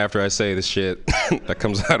punchline after I say the shit that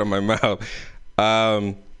comes out of my mouth.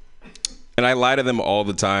 And I lie to them all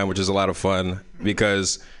the time, which is a lot of fun,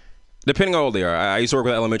 because depending on how old they are, I used to work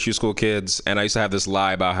with elementary school kids, and I used to have this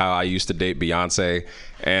lie about how I used to date Beyonce.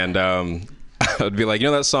 And I'd be like, you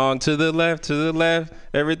know that song, to the left,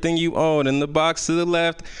 everything you own in the box to the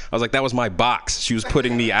left? I was like, that was my box. She was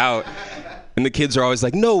putting me out. And the kids are always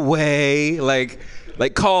like, no way. Like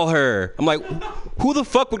call her. I'm like, who the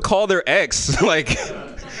fuck would call their ex? like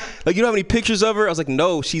you don't have any pictures of her? I was like,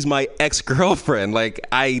 no, she's my ex-girlfriend. Like,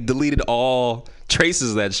 I deleted all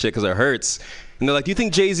traces of that shit because it hurts. And they're like, do you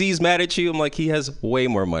think Jay-Z's mad at you? I'm like, he has way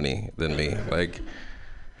more money than me. Like,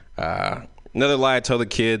 another lie I tell the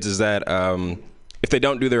kids is that if they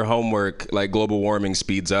don't do their homework, like global warming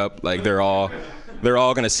speeds up. Like they're all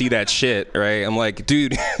gonna see that shit, right? I'm like,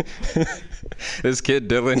 dude, This kid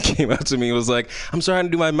Dylan came up to me and was like, "I'm starting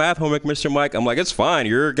to do my math homework, Mr. Mike." I'm like, "It's fine.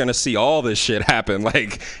 You're gonna see all this shit happen.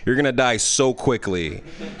 Like, you're gonna die so quickly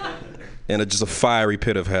in just a fiery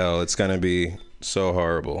pit of hell. It's gonna be so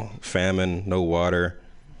horrible. Famine, no water.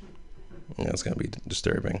 Yeah, it's gonna be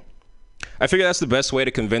disturbing." I figure that's the best way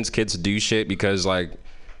to convince kids to do shit because like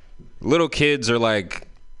little kids are like,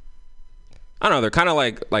 I don't know, they're kind of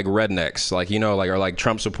like rednecks, like, you know, like, or like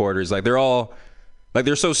Trump supporters. Like they're all like,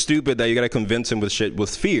 they're so stupid that you gotta convince them with shit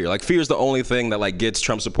with fear. Like fear is the only thing that like gets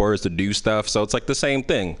Trump supporters to do stuff. So it's like the same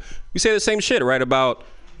thing. We say the same shit, right, about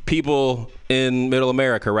people in middle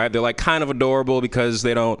America, right? They're like kind of adorable because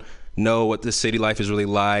they don't know what the city life is really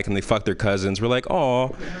like and they fuck their cousins. We're like,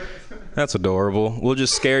 "Oh, that's adorable. We'll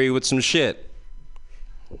just scare you with some shit."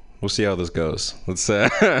 We'll see how this goes. Let's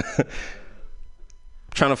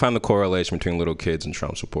trying to find the correlation between little kids and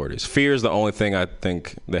Trump supporters. Fear is the only thing I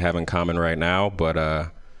think they have in common right now,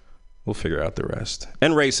 but we'll figure out the rest.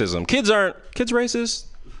 And racism. Kids racist?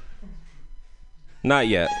 Not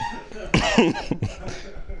yet.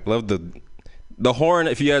 Love the horn.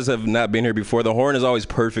 If you guys have not been here before, the horn is always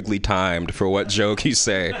perfectly timed for what joke you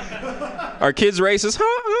say. Are kids racist?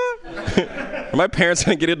 Huh? Are my parents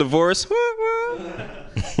gonna get a divorce?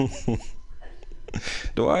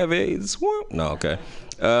 Do I have AIDS? No, okay.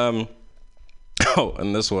 Oh,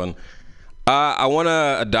 and this one. I want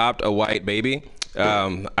to adopt a white baby.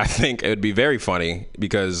 I think it would be very funny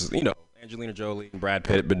because, you know, Angelina Jolie and Brad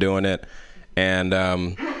Pitt have been doing it. And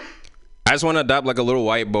I just want to adopt like a little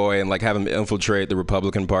white boy and like have him infiltrate the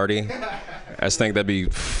Republican Party. I just think that'd be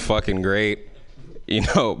fucking great. You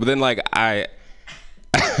know, but then like I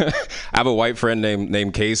have a white friend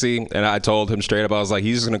named Casey, and I told him straight up, I was like,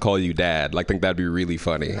 he's just gonna call you Dad. Like, I think that'd be really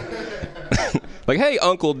funny. Like, "Hey,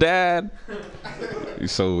 Uncle Dad."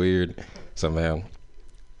 He's so weird. So man,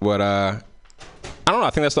 what I don't know. I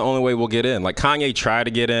think that's the only way we'll get in. Like Kanye tried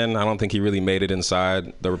to get in. I don't think he really made it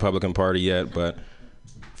inside the Republican Party yet. But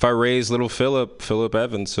if I raise little Philip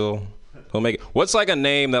Evans, he'll make it. What's like a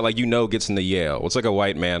name that like you know gets into Yale? What's like a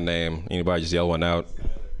white man name? Anybody just yell one out?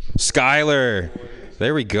 Skylar.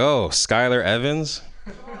 There we go. Skylar Evans.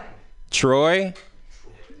 Troy.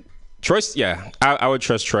 Yeah, I would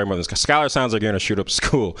trust Troy more than Skylar. Sounds like you're gonna shoot up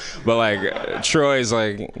school, but like Troy's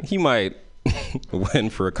like he might win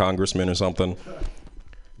for a congressman or something.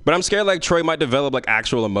 But I'm scared like Troy might develop like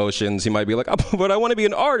actual emotions. He might be like, "Oh, but I want to be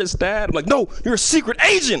an artist, Dad." I'm like, "No, you're a secret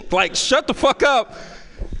agent. Like, shut the fuck up.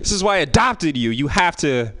 This is why I adopted you. You have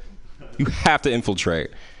to infiltrate."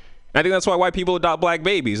 And I think that's why white people adopt black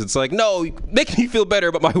babies. It's like, no, make me feel better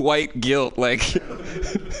about my white guilt. Like,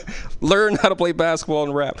 learn how to play basketball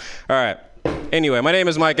and rap. All right. Anyway, my name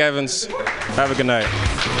is Mike Evans. Have a good night.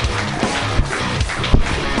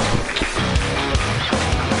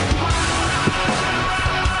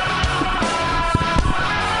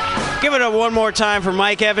 Give it up one more time for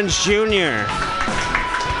Mike Evans Jr.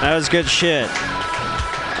 That was good shit.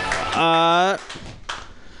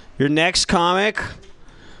 Your next comic,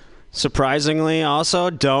 surprisingly, also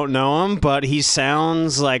don't know him, but he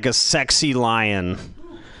sounds like a sexy lion.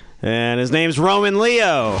 And his name's Roman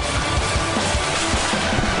Leo.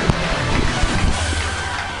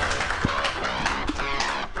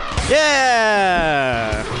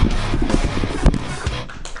 Yeah!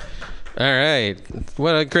 All right.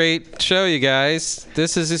 What a great show, you guys.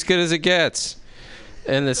 This is as good as it gets.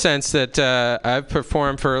 In the sense that I've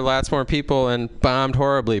performed for lots more people and bombed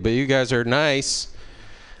horribly, but you guys are nice.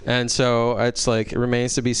 And so it's like, it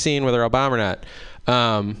remains to be seen whether I'll bomb or not.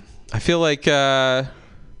 I feel like I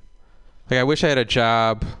wish I had a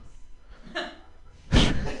job.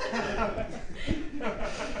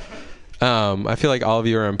 I feel like all of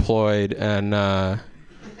you are employed and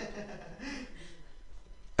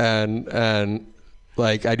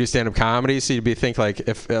like I do stand-up comedy, so you'd think like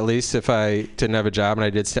if I didn't have a job and I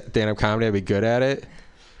did stand-up comedy, I'd be good at it.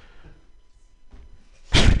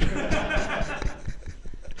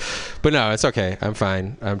 But no, it's okay. I'm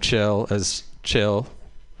fine. I'm chill.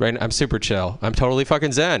 Right? I'm super chill. I'm totally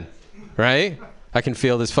fucking zen. Right? I can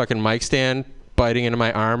feel this fucking mic stand biting into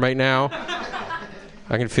my arm right now.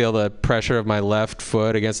 I can feel the pressure of my left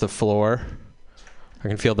foot against the floor. I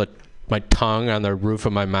can feel my tongue on the roof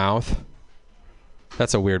of my mouth.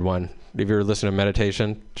 That's a weird one. If you ever listen to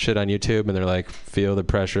meditation shit on YouTube and they're like, feel the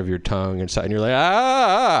pressure of your tongue inside, and you're like,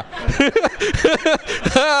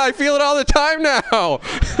 I feel it all the time now.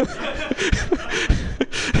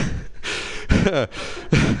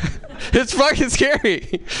 It's fucking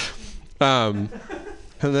scary. And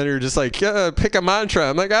then you're just like, pick a mantra.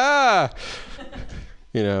 I'm like,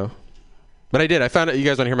 you know. But I did. I found it. You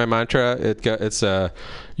guys want to hear my mantra? It's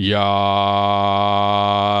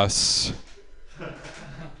yas.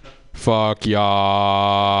 Fuck yas.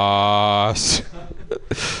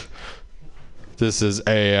 This is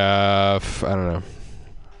AF. I don't know.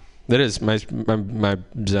 It is my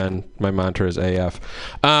Zen. My mantra is AF.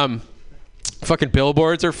 Fucking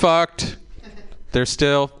billboards are fucked. They're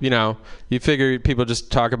still, you figure people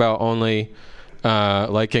just talk about only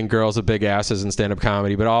liking girls with big asses and stand-up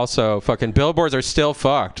comedy, but also fucking billboards are still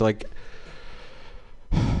fucked. Like,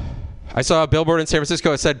 I saw a billboard in San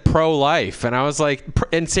Francisco that said pro-life, and I was like,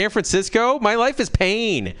 in San Francisco? My life is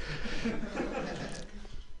pain.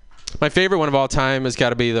 My favorite one of all time has got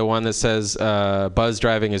to be the one that says buzz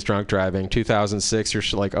driving is drunk driving. 2006, you're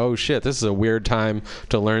like, oh shit, this is a weird time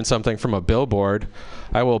to learn something from a billboard.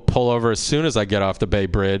 I will pull over as soon as I get off the Bay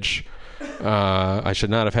Bridge. I should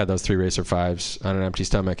not have had those 3 Racer 5s on an empty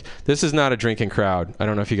stomach. This is not a drinking crowd. I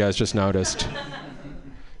don't know if you guys just noticed.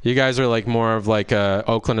 You guys are like more of like a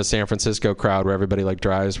Oakland to San Francisco crowd where everybody like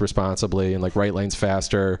drives responsibly and like right lane's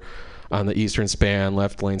faster on the eastern span,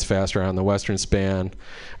 left lane's faster on the western span.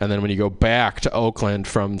 And then when you go back to Oakland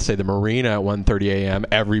from, say, the marina at 1:30 a.m.,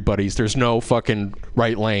 there's no fucking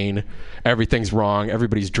right lane. Everything's wrong.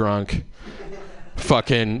 Everybody's drunk.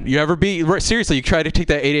 Fucking, seriously, you try to take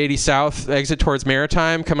that 880 South exit towards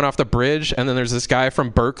Maritime coming off the bridge, and then there's this guy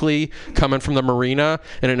from Berkeley coming from the marina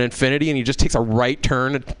in an Infinity, and he just takes a right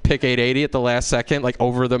turn to pick 880 at the last second, like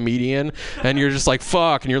over the median, and you're just like,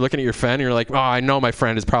 fuck, and you're looking at your friend, and you're like, oh, I know my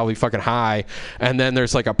friend is probably fucking high, and then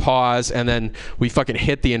there's like a pause, and then we fucking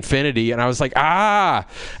hit the Infinity, and I was like, and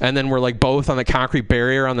then we're like both on the concrete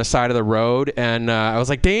barrier on the side of the road, and I was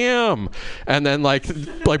like, damn, and then like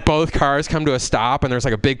both cars come to a stop, and there's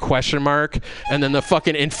like a big question mark, and then the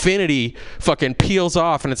fucking Infinity fucking peels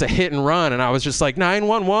off, and it's a hit and run, and I was just like,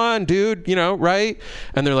 911, dude, right?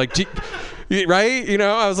 And they're like, right?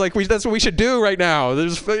 I was like, that's what we should do right now.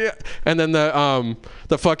 And then the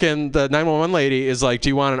 911 lady is like, do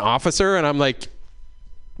you want an officer? And I'm like,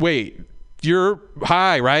 wait, you're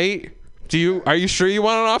high, right? Are you sure you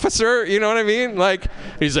want an officer? You know what I mean? Like,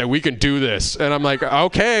 he's like, we can do this. And I'm like,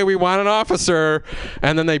 okay, we want an officer.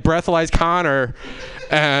 And then they breathalyze Connor,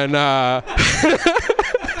 and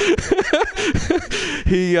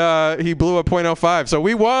he blew a .05, so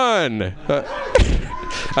we won. I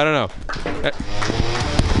don't know.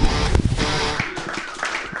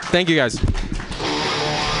 Thank you guys.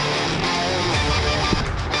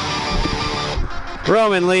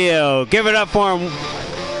 Roman Leo, give it up for him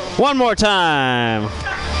one more time.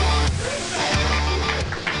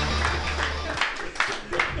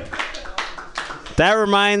 That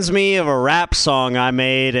reminds me of a rap song I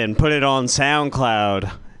made and put it on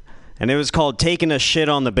SoundCloud. And it was called Taking a Shit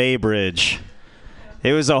on the Bay Bridge.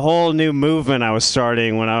 It was a whole new movement I was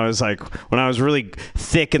starting when I was really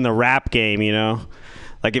thick in the rap game,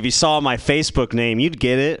 Like if you saw my Facebook name, you'd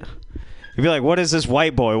get it. You'd be like, what is this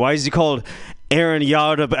white boy? Why is he called Aaron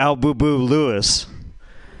Yardab Al-Boo-Boo Lewis?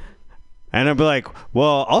 And I'd be like,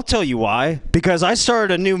 well, I'll tell you why. Because I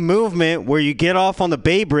started a new movement where you get off on the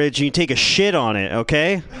Bay Bridge and you take a shit on it,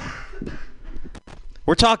 okay?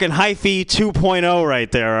 We're talking hyphy 2.0 right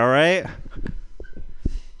there, all right?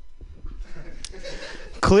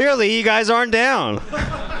 Clearly, you guys aren't down.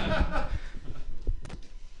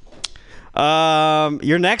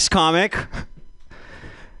 Your next comic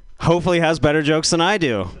hopefully has better jokes than I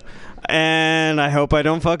do. And I hope I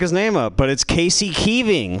don't fuck his name up, but it's Casey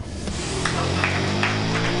Keeving.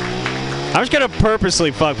 I'm just going to purposely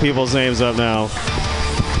fuck people's names up now.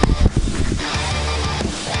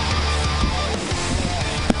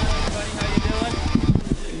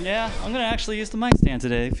 Yeah, I'm going to actually use the mic stand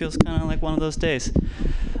today. It feels kind of like one of those days.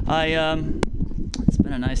 It's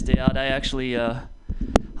been a nice day out. I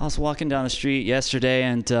was walking down the street yesterday,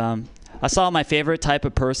 and I saw my favorite type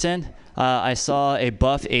of person. I saw a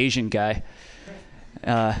buff Asian guy.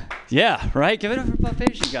 Yeah, right? Give it up for buff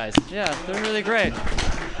Asian guys. Yeah, they're really great.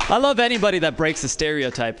 I love anybody that breaks the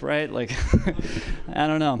stereotype, right? Like, I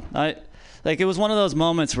don't know. It was one of those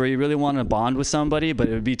moments where you really wanted to bond with somebody, but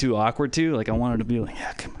it would be too awkward too. Like, I wanted to be like,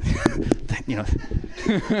 yeah, come on.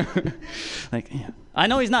 I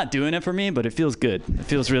know he's not doing it for me, but it feels good. It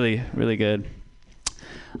feels really, really good.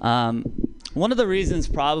 One of the reasons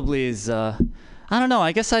probably is, I don't know.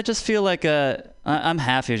 I guess I just feel like I'm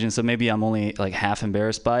half Asian, so maybe I'm only like half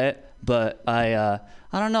embarrassed by it. But I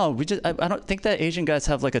don't know. I don't think that Asian guys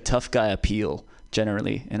have like a tough guy appeal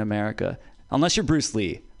generally in America, unless you're Bruce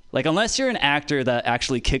Lee. Like, unless you're an actor that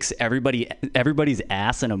actually kicks everybody's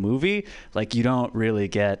ass in a movie, like, you don't really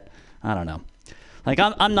get, I don't know. Like,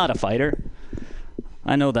 I'm not a fighter.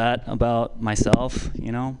 I know that about myself,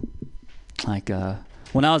 Like,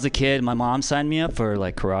 when I was a kid, my mom signed me up for,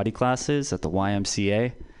 like, karate classes at the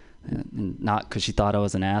YMCA. And not because she thought I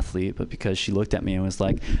was an athlete, but because she looked at me and was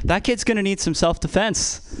like, that kid's going to need some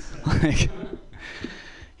self-defense. Like,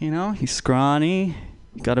 you know, he's scrawny,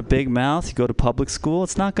 you got a big mouth, you go to public school,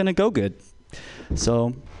 it's not going to go good.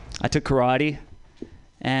 So I took karate.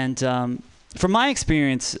 And from my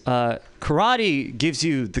experience, karate gives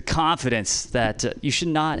you the confidence that you should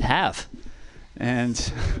not have.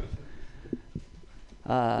 And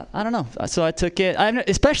I don't know. So I took it.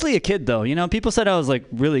 Especially a kid, though. You know, people said I was like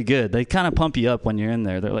really good. They kind of pump you up when you're in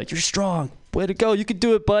there. They're like, "You're strong. Way to go. You can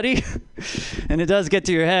do it, buddy." And it does get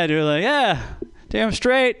to your head. You're like, "Yeah, damn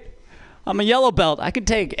straight. I'm a yellow belt. I could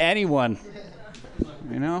take anyone."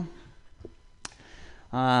 You know.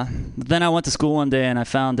 Then I went to school one day and I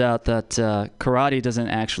found out that karate doesn't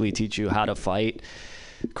actually teach you how to fight.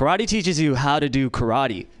 Karate teaches you how to do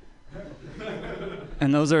karate.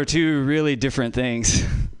 And those are two really different things.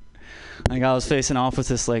 Like I was facing off with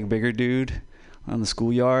this like bigger dude on the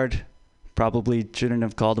schoolyard. Probably shouldn't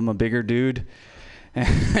have called him a bigger dude.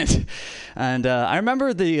 And I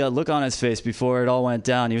remember the look on his face before it all went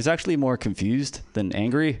down. He was actually more confused than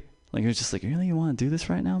angry. Like he was just like, "Really, you want to do this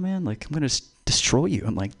right now, man? Like I'm gonna destroy you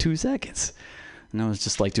in like 2 seconds." And I was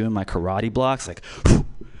just like doing my karate blocks, like,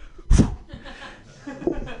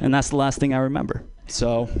 and that's the last thing I remember.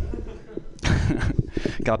 So.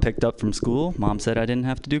 Got picked up from school. Mom said I didn't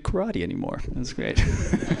have to do karate anymore. It was great.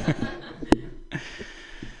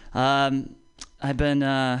 I've been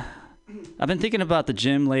thinking about the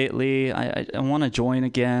gym lately. I want to join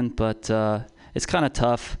again, but it's kind of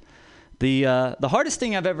tough. The hardest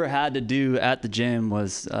thing I've ever had to do at the gym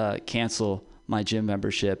was cancel my gym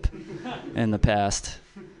membership in the past.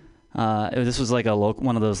 This was like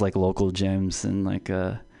one of those like local gyms, and like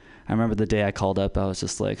I remember the day I called up, I was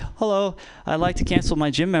just like, "Hello, I'd like to cancel my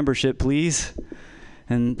gym membership, please."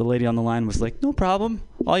 And the lady on the line was like, "No problem.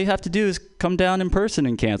 All you have to do is come down in person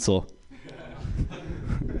and cancel." I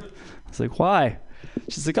was like, "Why?"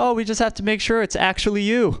 She's like, "Oh, we just have to make sure it's actually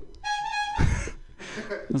you." I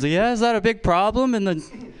was like, "Yeah, is that a big problem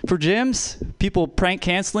for gyms? People prank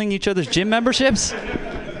canceling each other's gym memberships?"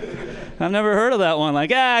 I've never heard of that one.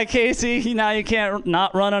 Like, Casey, now you can't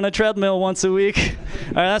not run on a treadmill once a week.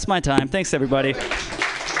 All right, that's my time. Thanks, everybody.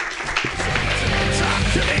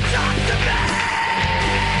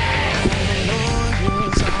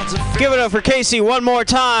 Give it up for Casey one more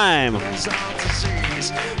time.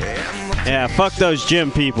 Yeah, fuck those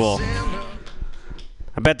gym people.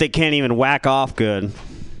 I bet they can't even whack off good.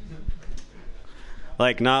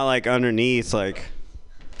 Like, not like underneath, like...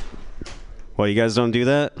 Well, you guys don't do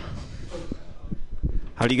that?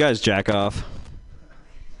 How do you guys jack off?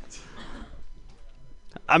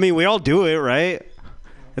 I mean, we all do it, right?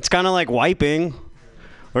 It's kind of like wiping.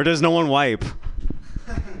 Or does no one wipe?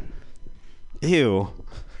 Ew.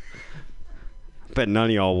 I bet none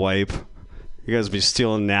of y'all wipe. You guys be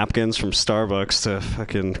stealing napkins from Starbucks to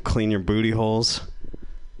fucking clean your booty holes.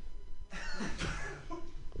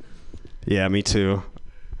 Yeah, me too.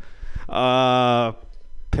 Pam,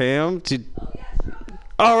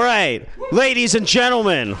 all right, ladies and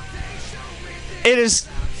gentlemen, it is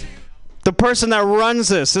the person that runs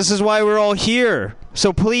this. This is why we're all here.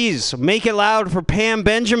 So please make it loud for Pam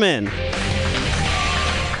Benjamin.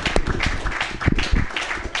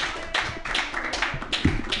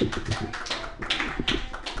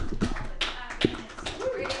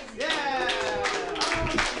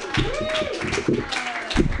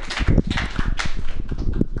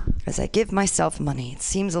 As I give myself money, it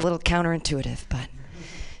seems a little counterintuitive, but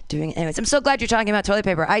doing it anyways. I'm so glad you're talking about toilet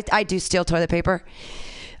paper. I do steal toilet paper.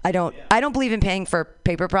 I don't believe in paying for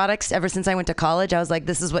paper products. Ever since I went to college, I was like,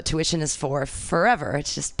 this is what tuition is for forever.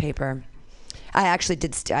 It's just paper. I actually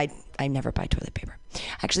did. I never buy toilet paper. I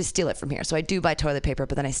actually steal it from here. So I do buy toilet paper,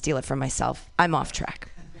 but then I steal it from myself. I'm off track.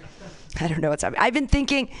 I don't know what's happening. I've been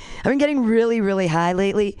getting really, really high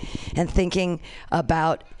lately and thinking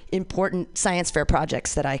about important science fair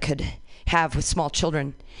projects that I could have with small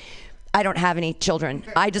children. I don't have any children.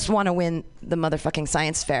 I just want to win the motherfucking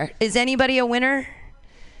science fair. Is anybody a winner?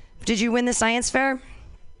 Did you win the science fair?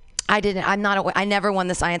 I didn't. I never won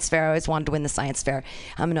the science fair. I always wanted to win the science fair.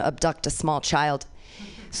 I'm going to abduct a small child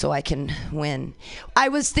so I can win. I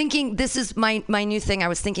was thinking, this is my new thing. I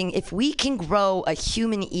was thinking, if we can grow a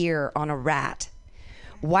human ear on a rat,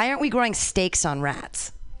 why aren't we growing steaks on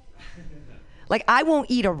rats? Like, I won't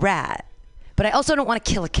eat a rat, but I also don't want to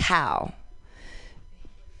kill a cow.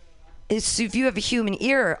 So if you have a human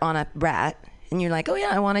ear on a rat, and you're like, oh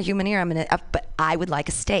yeah, I want a human ear, but I would like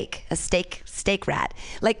a steak rat.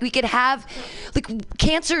 Like, we could have, like,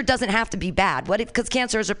 cancer doesn't have to be bad. What if, because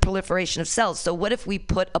cancer is a proliferation of cells, so what if we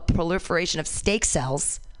put a proliferation of steak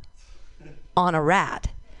cells on a rat?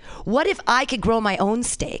 What if I could grow my own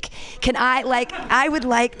steak? Can I would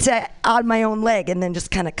like to on my own leg and then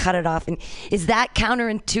just kind of cut it off. And is that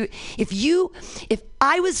counterintuitive? If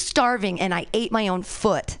I was starving and I ate my own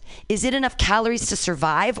foot, is it enough calories to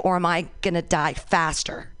survive, or am I gonna die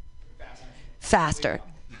faster? Faster.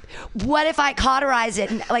 What if I cauterize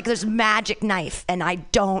it and like there's a magic knife and I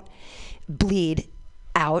don't bleed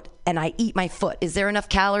out and I eat my foot? Is there enough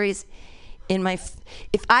calories in my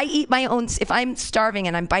if I eat my own, if I'm starving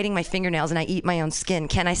and I'm biting my fingernails and I eat my own skin,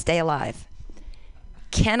 can I stay alive?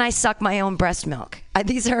 Can I suck my own breast milk?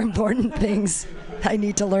 These are important things I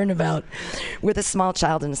need to learn about with a small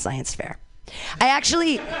child in a science fair. I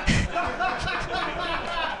actually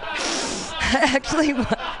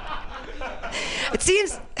it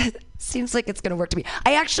seems like it's going to work to me.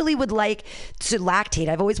 I actually would like to lactate.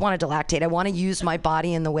 I've always wanted to lactate. I want to use my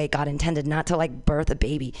body in the way God intended, not to like birth a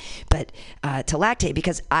baby, but to lactate,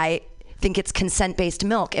 because I think it's consent-based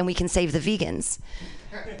milk and we can save the vegans.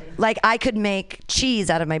 Like, I could make cheese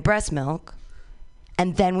out of my breast milk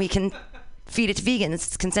and then we can feed it to vegans.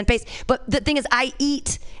 It's consent-based. But the thing is, I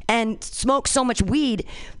eat and smoke so much weed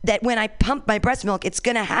that when I pump my breast milk, it's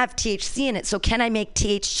going to have THC in it. So can I make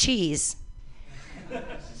TH cheese?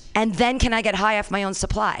 And then can I get high off my own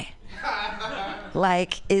supply?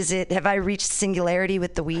 Like, have I reached singularity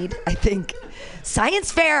with the weed? I think.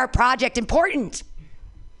 Science fair project important.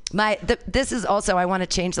 This is also, I want to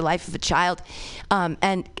change the life of a child.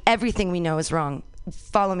 And everything we know is wrong.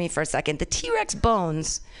 Follow me for a second. The T-Rex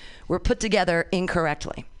bones were put together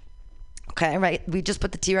incorrectly. Okay, right? We just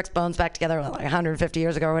put the T-Rex bones back together like 150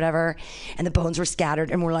 years ago or whatever, and the bones were scattered,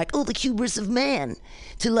 and we're like, oh, the hubris of man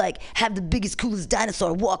to like have the biggest, coolest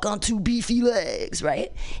dinosaur walk on two beefy legs,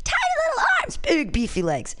 right? Tiny little arms, big beefy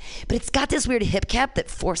legs. But it's got this weird hip cap that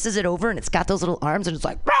forces it over, and it's got those little arms, and it's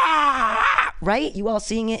like, rah! Right? You all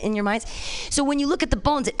seeing it in your minds? So when you look at the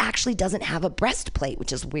bones, it actually doesn't have a breastplate,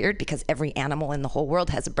 which is weird because every animal in the whole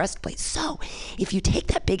world has a breastplate. So if you take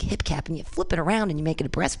that big hip cap and you flip it around and you make it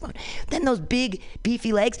a breastbone, then those big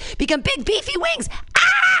beefy legs become big beefy wings.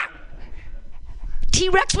 Ah!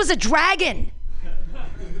 T-Rex was a dragon.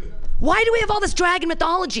 Why do we have all this dragon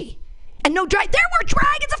mythology? And no dragon? There were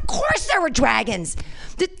dragons. Of course there were dragons.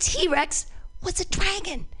 The T-Rex was a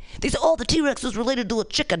dragon. They said, oh, the T-Rex was related to a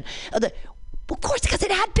chicken. Of course, because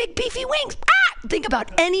it had big beefy wings. Ah! Think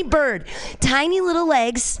about any bird. Tiny little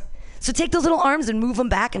legs. So take those little arms and move them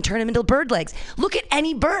back and turn them into bird legs. Look at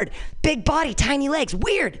any bird. Big body, tiny legs.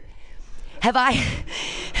 Weird. I've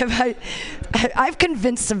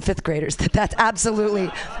convinced some fifth graders that that's absolutely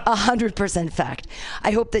 100% fact.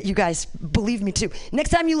 I hope that you guys believe me too.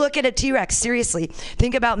 Next time you look at a T-Rex, seriously,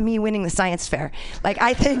 think about me winning the science fair. Like,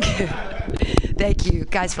 I think, thank you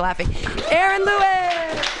guys for laughing. Aaron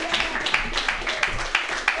Lewis!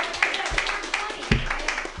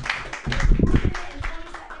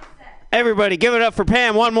 Everybody, give it up for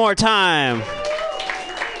Pam one more time.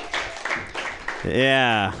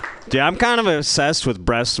 Yeah. Dude, I'm kind of obsessed with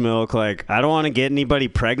breast milk. Like, I don't want to get anybody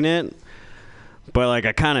pregnant, but, like,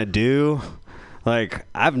 I kind of do. Like,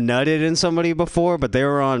 I've nutted in somebody before, but they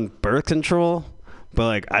were on birth control. But,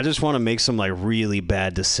 like, I just want to make some, like, really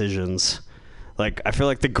bad decisions. Like, I feel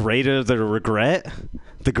like the greater the regret,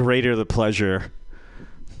 the greater the pleasure.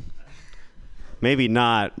 Maybe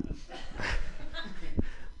not.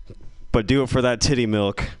 But do it for that titty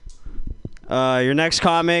milk. Your next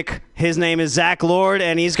comic, his name is Zach Lord,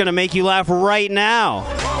 and he's going to make you laugh right now.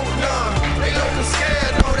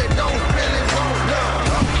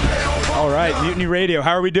 All right, Mutiny Radio,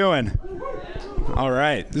 how are we doing? All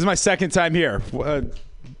right, this is my second time here.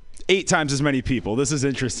 8 times as many people. This is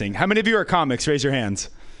interesting. How many of you are comics? Raise your hands.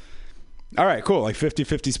 All right, cool. Like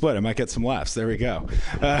 50-50 split. I might get some laughs. There we go.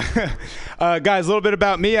 Guys, a little bit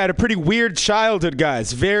about me. I had a pretty weird childhood,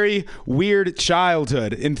 guys. Very weird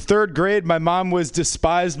childhood. In 3rd grade, my mom was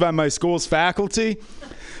despised by my school's faculty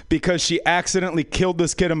because she accidentally killed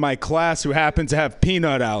this kid in my class who happened to have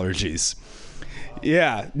peanut allergies.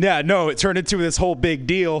 No, it turned into this whole big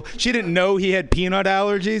deal. She didn't know he had peanut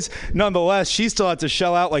allergies. Nonetheless, she still had to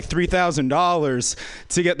shell out like $3,000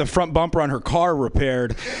 to get the front bumper on her car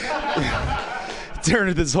repaired. It turned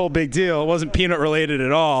into this whole big deal. It wasn't peanut related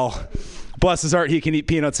at all. Bless his heart, he can eat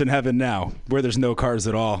peanuts in heaven now, where there's no cars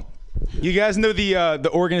at all. You guys know the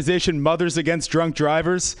organization Mothers Against Drunk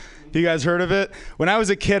Drivers? You guys heard of it? When I was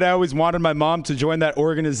a kid, I always wanted my mom to join that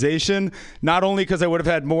organization, not only because I would have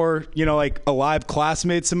had more, like alive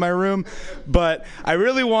classmates in my room, but I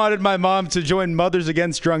really wanted my mom to join Mothers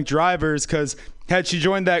Against Drunk Drivers because had she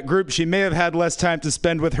joined that group, she may have had less time to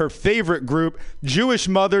spend with her favorite group, Jewish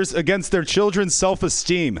mothers against their children's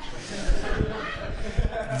self-esteem.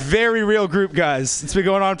 very real group, guys. It's been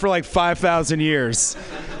going on for like 5,000 years.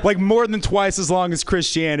 Like more than twice as long as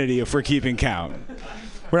Christianity, if we're keeping count.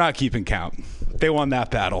 We're not keeping count. They won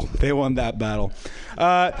that battle.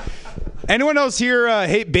 Anyone else here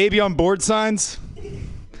hate baby on board signs?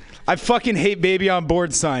 I fucking hate baby on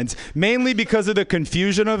board signs, mainly because of the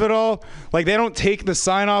confusion of it all. Like, they don't take the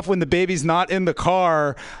sign off when the baby's not in the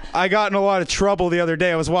car. I got in a lot of trouble the other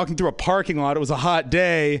day. I was walking through a parking lot. It was a hot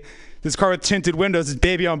day. This car with tinted windows, this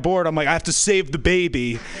baby on board. I'm like, I have to save the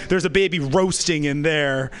baby. There's a baby roasting in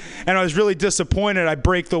there. And I was really disappointed. I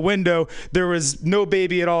break the window. There was no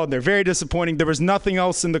baby at all in there. Very disappointing. There was nothing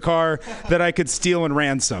else in the car that I could steal and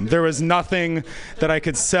ransom. There was nothing that I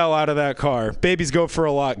could sell out of that car. Babies go for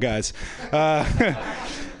a lot, guys.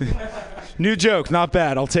 New joke, not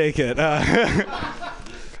bad. I'll take it.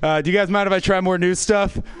 Do you guys mind if I try more new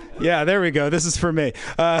stuff? Yeah, there we go. This is for me.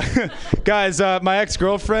 Guys, my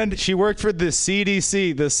ex-girlfriend, she worked for the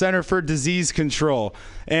CDC, the Center for Disease Control.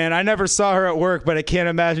 And I never saw her at work, but I can't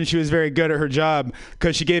imagine she was very good at her job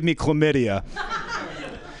because she gave me chlamydia.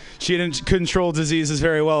 She didn't control diseases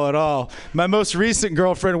very well at all. My most recent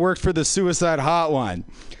girlfriend worked for the suicide hotline.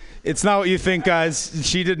 It's not what you think, guys.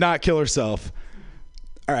 She did not kill herself.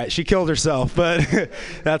 All right, she killed herself, but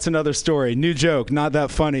that's another story. New joke, not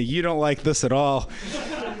that funny. You don't like this at all.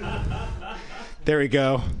 There we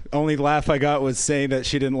go. Only laugh I got was saying that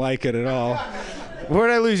she didn't like it at all. Where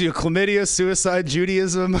did I lose you? Chlamydia, suicide,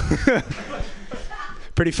 Judaism?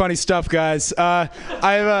 Pretty funny stuff, guys. I've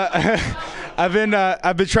been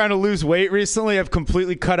trying to lose weight recently. I've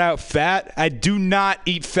completely cut out fat. I do not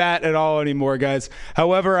eat fat at all anymore, guys.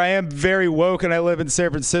 However, I am very woke and I live in San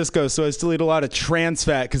Francisco, so I still eat a lot of trans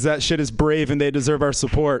fat because that shit is brave and they deserve our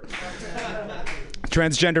support.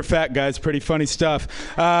 Transgender fat, guys. Pretty funny stuff.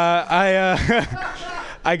 I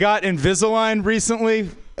got Invisalign recently,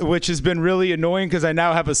 which has been really annoying because I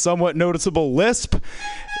now have a somewhat noticeable lisp.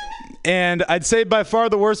 And I'd say by far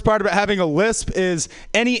the worst part about having a lisp is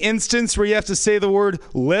any instance where you have to say the word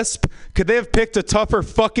lisp. Could they have picked a tougher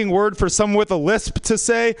fucking word for someone with a lisp to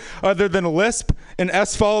say other than a lisp? An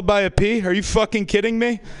S followed by a P? Are you fucking kidding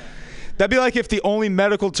me? That'd be like if the only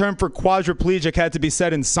medical term for quadriplegic had to be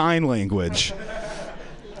said in sign language.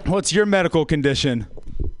 What's your medical condition?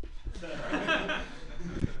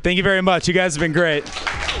 Thank you very much. You guys have been great.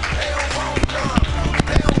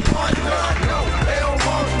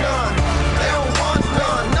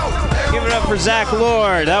 Give it up for Zach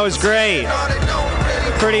Lord. That was great.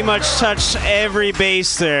 Pretty much touched every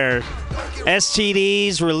base there.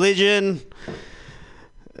 STDs, religion,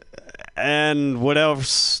 and what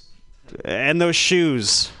else? And those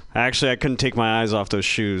shoes. Actually, I couldn't take my eyes off those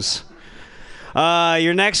shoes.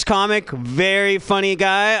 Your next comic, very funny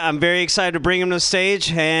guy. I'm very excited to bring him to the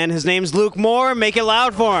stage, and his name's Luke Moore. Make it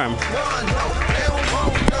loud for him.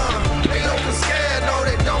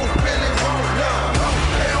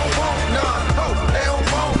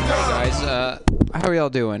 How are y'all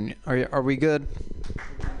doing? Are we good?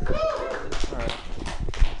 Right.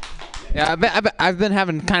 Yeah, I've been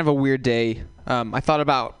having kind of a weird day. I thought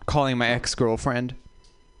about calling my ex-girlfriend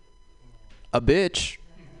a bitch.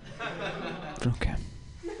 Okay.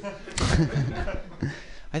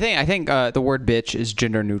 I think the word bitch is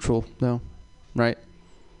gender neutral, though, right?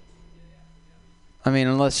 I mean,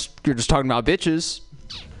 unless you're just talking about bitches.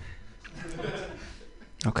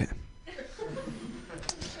 Okay.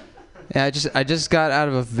 Yeah, I just got out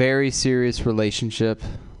of a very serious relationship.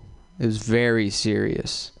 It was very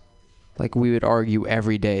serious. Like, we would argue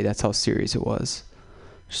every day. That's how serious it was.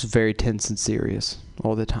 Just very tense and serious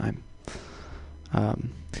all the time.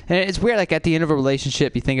 And it's weird, like, at the end of a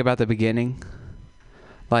relationship, you think about the beginning.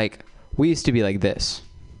 Like, we used to be like this,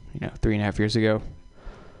 3.5 years ago.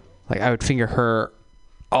 Like, I would finger her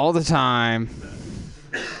all the time,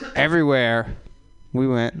 everywhere we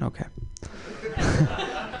went. Okay.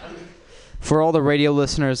 For all the radio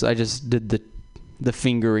listeners, I just did the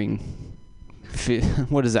fingering.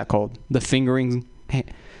 What is that called? The fingering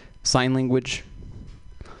sign language.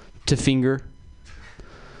 To finger.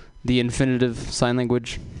 The infinitive sign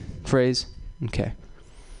language phrase. Okay.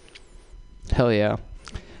 Hell yeah.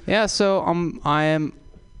 Yeah. So I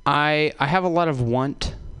have a lot of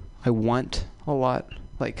want. I want a lot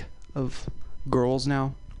of girls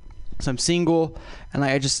now. So I'm single, and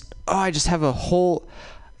I just have a whole.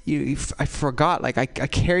 I forgot. I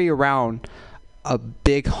carry around a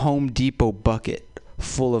big Home Depot bucket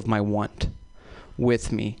full of my want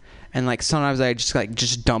with me, and sometimes I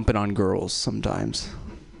just dump it on girls. Sometimes,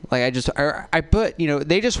 I put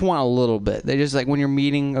they just want a little bit. They just when you're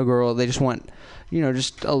meeting a girl, they just want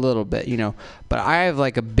just a little bit. But I have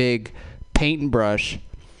a big paintbrush,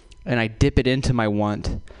 and I dip it into my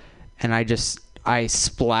want, and I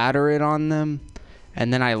splatter it on them,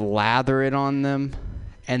 and then I lather it on them,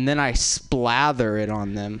 and then I splather it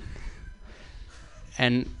on them,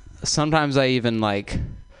 and sometimes I even like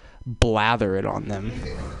blather it on them.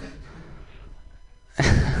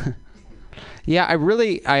 Yeah, I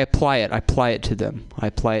apply it. I apply it to them. I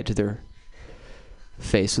apply it to their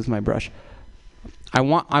face with my brush. I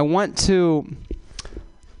want to.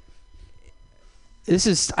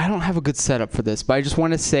 I don't have a good setup for this, but I just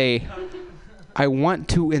want to say I want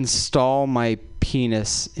to install my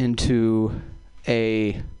penis into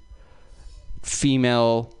a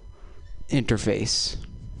female interface.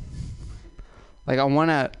 Like, I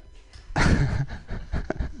want to.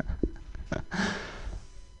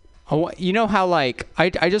 You know how, like,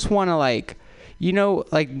 I just want to, like, you know,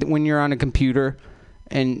 like when you're on a computer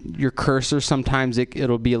and your cursor, sometimes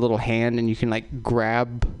it'll be a little hand and you can, like,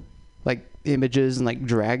 grab, like, images and, like,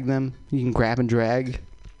 drag them. You can grab and drag.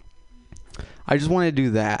 I just want to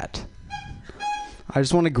do that. I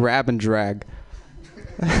just want to grab and drag.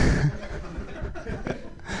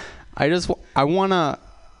 I just want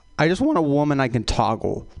a woman I can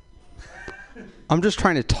toggle. I'm just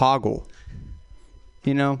trying to toggle.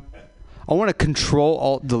 You know? I want to Control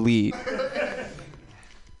Alt Delete.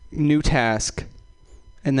 New task.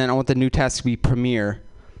 And then I want the new task to be premiere.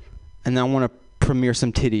 And then I want to premiere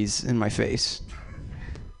some titties in my face.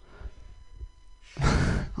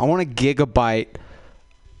 I want to gigabyte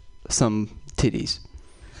some titties.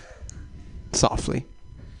 Softly.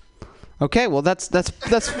 Okay, well let's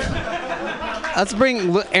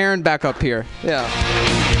bring Aaron back up here. Yeah.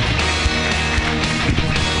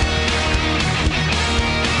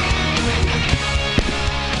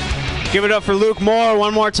 Give it up for Luke Moore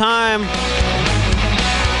one more time.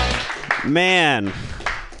 Man,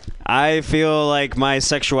 I feel like my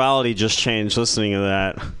sexuality just changed listening to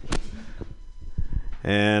that.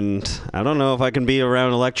 And I don't know if I can be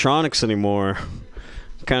around electronics anymore.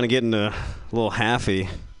 I'm kind of getting a little happy.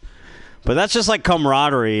 But that's just like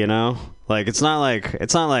camaraderie, you know? Like it's not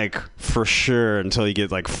like for sure until you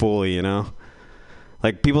get like fully, you know?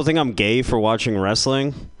 Like people think I'm gay for watching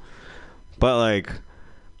wrestling, but like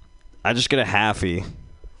I just get a halfie.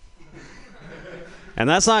 And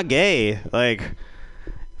that's not gay. Like,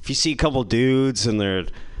 if you see a couple dudes and they're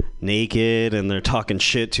naked and they're talking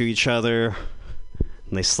shit to each other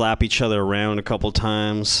and they slap each other around a couple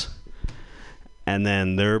times and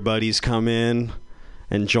then their buddies come in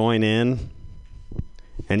and join in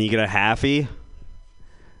and you get a halfie,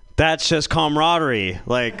 that's just camaraderie.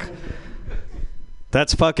 Like,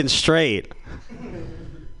 that's fucking straight.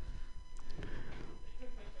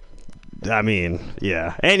 I mean,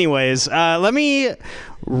 yeah. Anyways, let me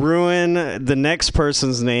ruin the next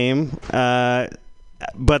person's name, but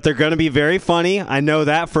they're going to be very funny. I know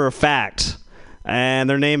that for a fact. And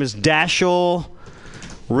their name is Dashiell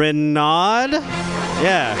Renaud.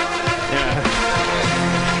 Yeah.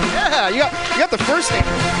 Yeah, you got the first name.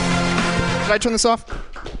 Did I turn this off?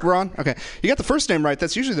 We're on? Okay. You got the first name right.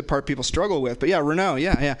 That's usually the part people struggle with. But yeah, Renaud,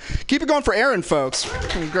 yeah. Keep it going for Aaron, folks.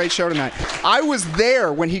 Great show tonight. I was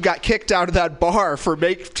there when he got kicked out of that bar for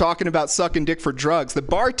talking about sucking dick for drugs. The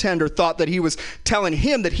bartender thought that he was telling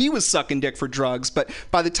him that he was sucking dick for drugs, but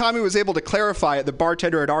by the time he was able to clarify it, the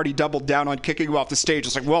bartender had already doubled down on kicking him off the stage.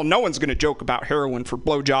 It's like, well, no one's going to joke about heroin for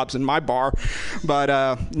blowjobs in my bar. But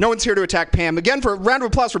no one's here to attack Pam. Again, for a round of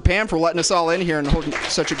applause for Pam for letting us all in here and holding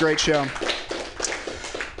such a great show.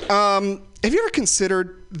 Have you ever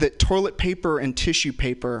considered that toilet paper and tissue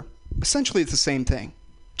paper, essentially it's the same thing?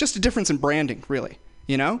 Just a difference in branding, really,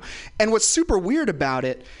 you know? And what's super weird about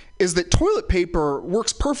it is that toilet paper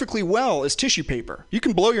works perfectly well as tissue paper. You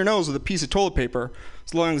can blow your nose with a piece of toilet paper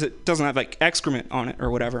as long as it doesn't have like excrement on it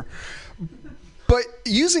or whatever. But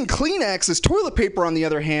using Kleenex as toilet paper, on the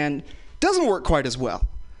other hand, doesn't work quite as well.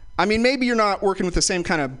 I mean, maybe you're not working with the same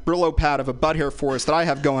kind of Brillo pad of a butt hair forest that I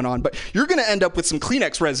have going on, but you're going to end up with some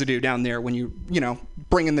Kleenex residue down there when you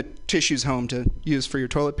bring in the tissues home to use for your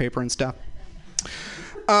toilet paper and stuff.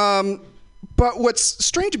 But what's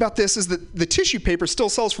strange about this is that the tissue paper still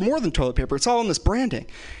sells for more than toilet paper. It's all in this branding.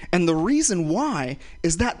 And the reason why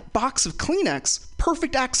is that box of Kleenex,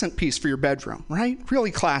 perfect accent piece for your bedroom, right?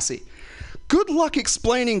 Really classy. Good luck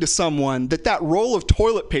explaining to someone that roll of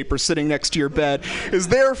toilet paper sitting next to your bed is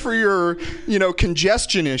there for your,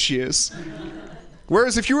 congestion issues.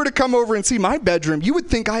 Whereas if you were to come over and see my bedroom, you would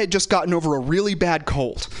think I had just gotten over a really bad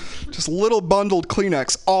cold. Just little bundled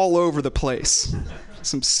Kleenex all over the place.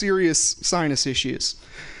 Some serious sinus issues.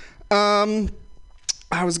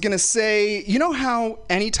 I was going to say, you know how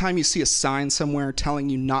anytime you see a sign somewhere telling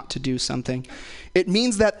you not to do something, it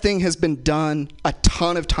means that thing has been done a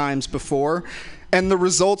ton of times before, and the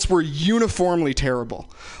results were uniformly terrible.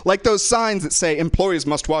 Like those signs that say employees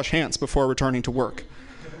must wash hands before returning to work.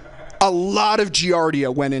 A lot of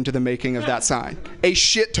giardia went into the making of that sign. A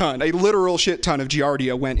literal shit ton of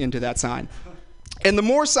giardia went into that sign. And the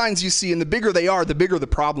more signs you see and the bigger they are, the bigger the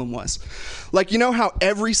problem was. Like, you know how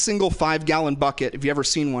every single 5-gallon bucket, if you ever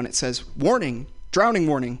seen one, it says, warning, drowning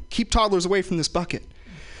warning, keep toddlers away from this bucket.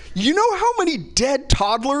 You know how many dead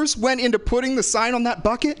toddlers went into putting the sign on that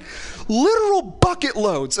bucket? Literal bucket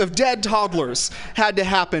loads of dead toddlers had to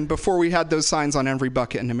happen before we had those signs on every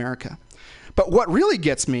bucket in America. But what really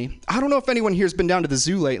gets me, I don't know if anyone here has been down to the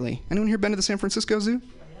zoo lately. Anyone here been to the San Francisco Zoo?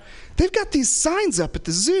 They've got these signs up at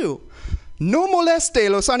the zoo. No moleste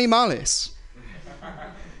los animales.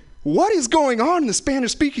 What is going on in the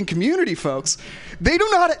Spanish-speaking community, folks? They're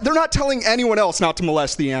not telling anyone else not to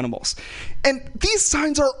molest the animals. And these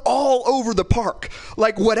signs are all over the park.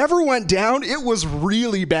 Like, whatever went down, it was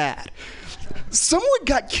really bad. Someone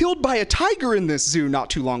got killed by a tiger in this zoo not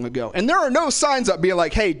too long ago. And there are no signs up being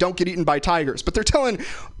like, hey, don't get eaten by tigers. But they're telling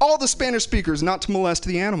all the Spanish speakers not to molest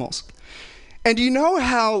the animals. And do you know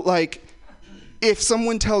how, like, if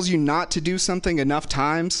someone tells you not to do something enough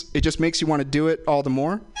times, it just makes you want to do it all the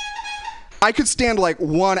more? I could stand like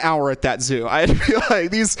 1 hour at that zoo. I feel like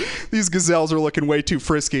these gazelles are looking way too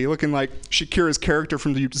frisky, looking like Shakira's character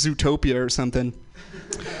from Zootopia or something.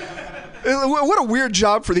 What a weird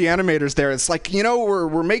job for the animators there. It's like, you know,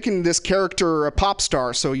 we're making this character a pop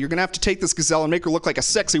star, so you're going to have to take this gazelle and make her look like a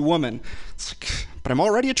sexy woman. It's like, but I'm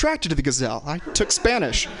already attracted to the gazelle. I took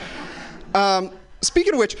Spanish.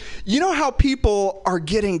 Speaking of which, you know how people are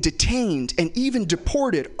getting detained and even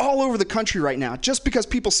deported all over the country right now just because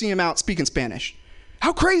people see them out speaking Spanish?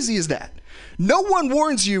 How crazy is that? No one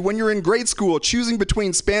warns you when you're in grade school choosing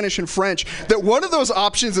between Spanish and French that one of those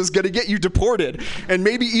options is going to get you deported and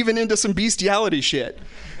maybe even into some bestiality shit.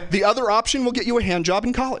 The other option will get you a hand job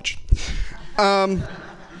in college.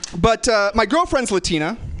 But my girlfriend's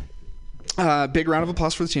Latina. Big round of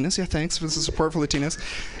applause for Latinas. Yeah, thanks for the support for Latinas.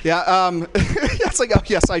 Yeah, it's like, oh,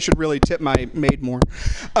 yes, I should really tip my maid more.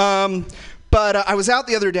 But I was out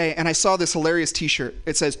the other day, and I saw this hilarious T-shirt.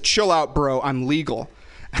 It says, chill out, bro, I'm legal.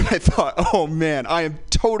 And I thought, oh, man, I am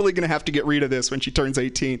totally going to have to get Rita this when she turns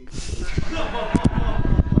 18.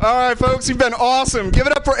 All right, folks, you've been awesome. Give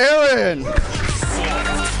it up for Aaron.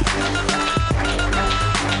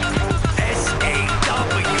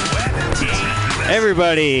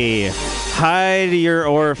 Everybody, hide your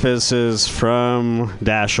orifices from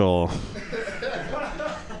Dashel.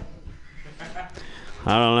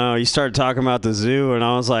 I don't know. You started talking about the zoo, and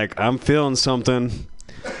I was like, I'm feeling something.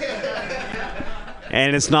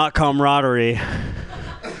 And it's not camaraderie.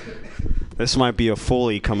 This might be a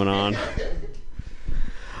Foley coming on.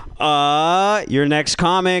 Your next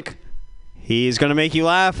comic, he's going to make you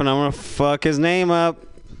laugh, and I'm going to fuck his name up.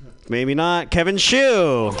 Maybe not. Kevin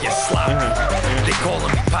Shue. They calling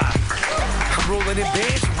me Pop. I'm rolling in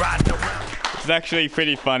bands, riding around. It's actually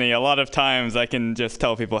pretty funny. A lot of times I can just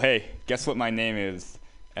tell people, hey, guess what my name is?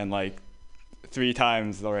 And like 3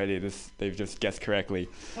 times already they've just guessed correctly.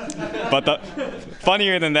 But the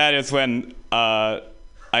funnier than that is when I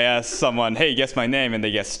ask someone, hey, guess my name, and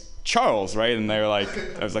they guess Charles, right? And they're like,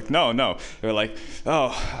 I was like, no. They were like,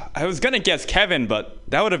 oh, I was gonna guess Kevin, but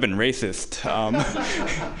that would have been racist.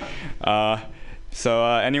 So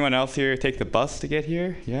anyone else here take the bus to get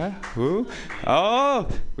here? Yeah? Who? Oh,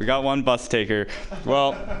 we got one bus taker.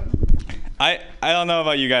 Well, I don't know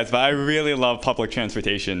about you guys, but I really love public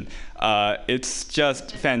transportation. It's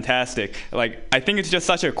just fantastic. Like, I think it's just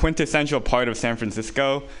such a quintessential part of San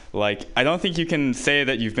Francisco. Like, I don't think you can say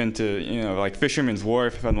that you've been to, you know, like Fisherman's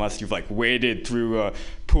Wharf unless you've like waded through a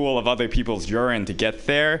pool of other people's urine to get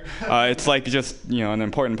there. It's like just, you know, an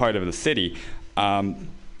important part of the city.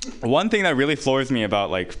 One thing that really floors me about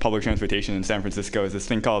like public transportation in San Francisco is this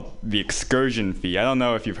thing called the excursion fee. I don't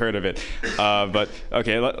know if you've heard of it, but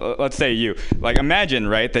okay, let's say you. Like, imagine,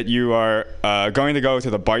 right, that you are going to go to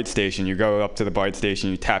the BART station. You go up to the BART station,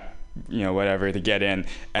 you tap, you know, whatever to get in,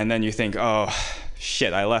 and then you think, oh,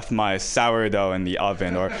 shit, I left my sourdough in the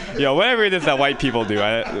oven, or, you know, whatever it is that white people do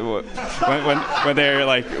when they're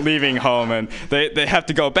like leaving home and they have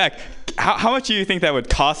to go back. How much do you think that would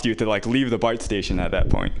cost you to like leave the BART station at that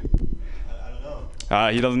point? I don't know.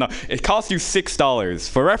 He doesn't know. It costs you $6.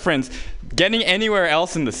 For reference, getting anywhere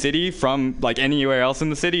else in the city from like anywhere else in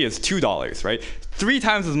the city is $2, right? 3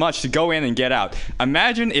 times as much to go in and get out.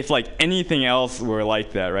 Imagine if like anything else were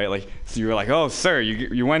like that, right? Like, so you were like, oh, sir,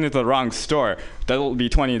 you went into the wrong store. That'll be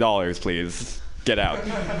 $20, please. get out.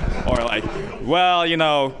 Or like, well, you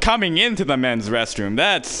know, coming into the men's restroom,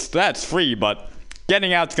 that's free, but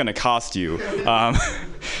getting out's gonna cost you.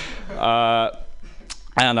 I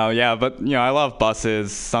don't know, yeah, but you know, I love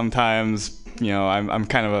buses. Sometimes, you know, I'm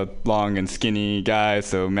kind of a long and skinny guy,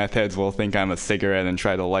 so meth heads will think I'm a cigarette and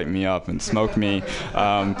try to light me up and smoke me.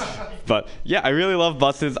 But yeah, I really love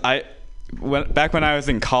buses. Back when I was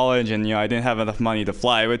in college and, you know, I didn't have enough money to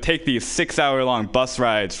fly, I would take these 6-hour-long bus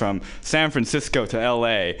rides from San Francisco to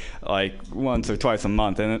LA like once or twice a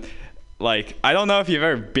month. And like, I don't know if you've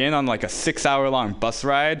ever been on like a 6-hour-long bus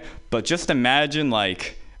ride, but just imagine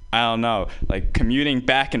like, I don't know, like commuting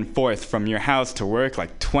back and forth from your house to work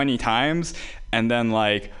like 20 times, and then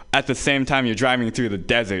like at the same time you're driving through the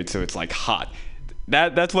desert, so it's like hot.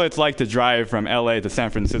 That's what it's like to drive from LA to San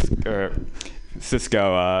Francisco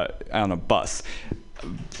on a bus.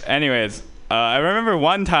 Anyways, I remember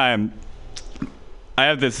one time, I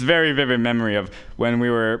have this very vivid memory of when we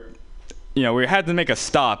were, you know, we had to make a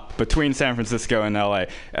stop between San Francisco and LA,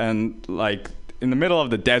 and like in the middle of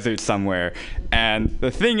the desert somewhere. And the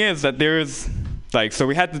thing is that there's like, so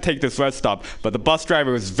we had to take this rest stop, but the bus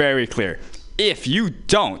driver was very clear. If you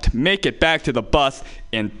don't make it back to the bus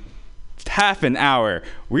in half an hour,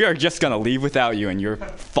 we are just gonna leave without you and you're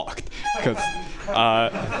fucked.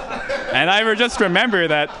 And I just remember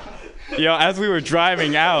that, you know, as we were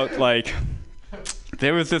driving out, like,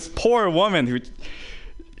 there was this poor woman who,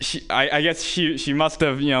 I guess she must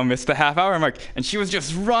have, you know, missed the half-hour mark, and she was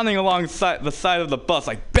just running along the side of the bus,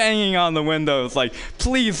 like banging on the windows, like,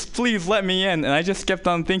 please let me in. And I just kept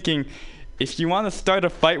on thinking, if you want to start a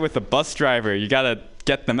fight with a bus driver, you gotta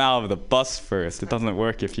get them out of the bus first. It doesn't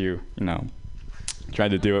work if you know, try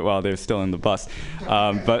to do it while they're still in the bus.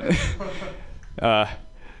 But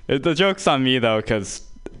the joke's on me though, because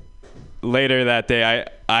later that day,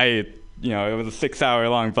 I you know, it was a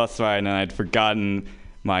 6-hour-long bus ride, and I'd forgotten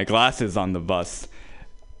my glasses on the bus.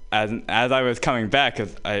 As I was coming back,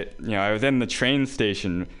 cause I was in the train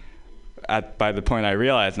station by the point I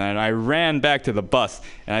realized, and I ran back to the bus,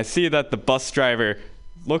 and I see that the bus driver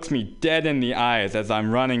looks me dead in the eyes as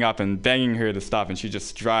I'm running up and begging her to stop, and she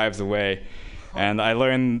just drives away. And I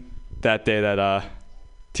learned that day that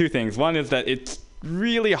two things. One is that it's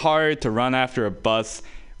really hard to run after a bus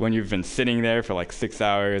when you've been sitting there for like 6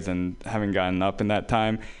 hours and haven't gotten up in that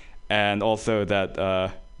time. And also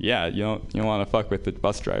that, yeah, you don't want to fuck with the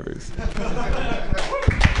bus drivers.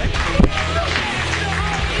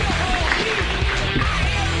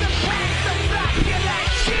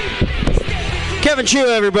 Kevin Chu,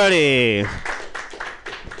 everybody.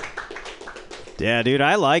 Yeah, dude,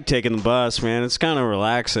 I like taking the bus, man. It's kind of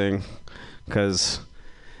relaxing because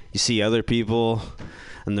you see other people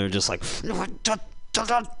and they're just like, you're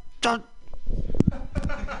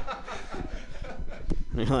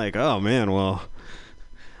like, oh man, well,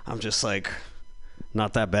 I'm just like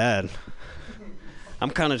not that bad. I'm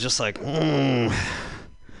kind of just like,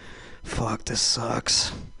 fuck, this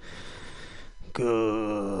sucks.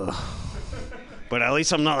 Good. But at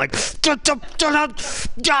least I'm not like,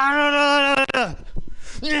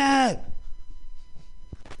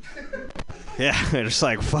 yeah, just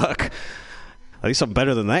like, fuck. At least I'm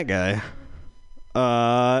better than that guy.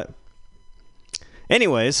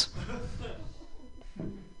 Anyways,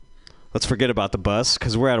 let's forget about the bus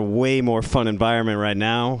because we're at a way more fun environment right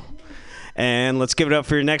now. And let's give it up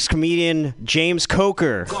for your next comedian, James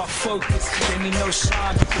Coker.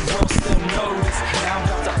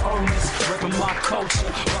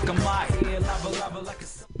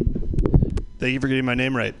 Thank you for getting my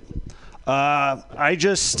name right. I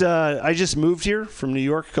just moved here from New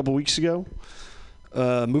York a couple weeks ago.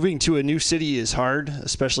 Moving to a new city is hard,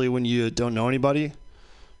 especially when you don't know anybody.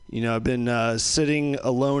 You know, I've been sitting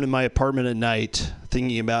alone in my apartment at night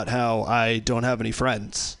thinking about how I don't have any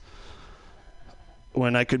friends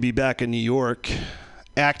when I could be back in New York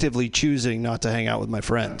actively choosing not to hang out with my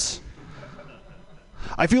friends.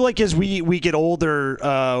 I feel like as we get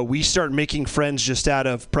older, we start making friends just out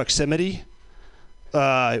of proximity.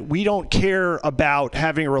 We don't care about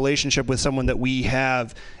having a relationship with someone that we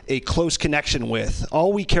have a close connection with.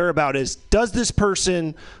 All we care about is, does this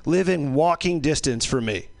person live in walking distance from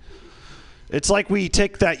me? It's like we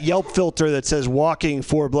take that Yelp filter that says walking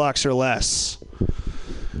 4 blocks or less.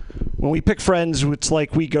 When we pick friends, it's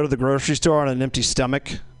like we go to the grocery store on an empty stomach.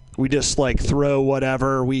 We just like throw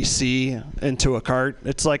whatever we see into a cart.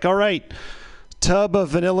 It's like, all right, tub of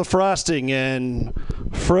vanilla frosting and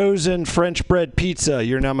frozen French bread pizza.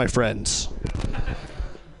 You're now my friends.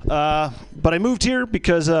 But I moved here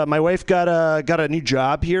because my wife got a new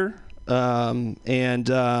job here, and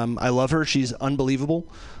I love her. She's unbelievable.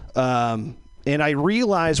 And I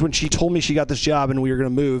realized when she told me she got this job and we were going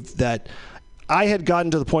to move that I had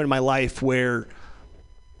gotten to the point in my life where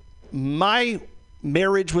my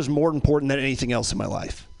marriage was more important than anything else in my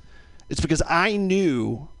life. It's because I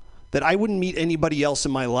knew that I wouldn't meet anybody else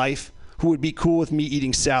in my life who would be cool with me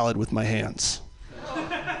eating salad with my hands.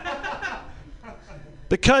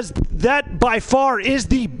 Because that by far is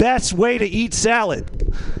the best way to eat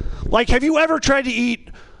salad. Like, have you ever tried to eat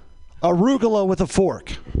arugula with a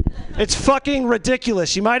fork? It's fucking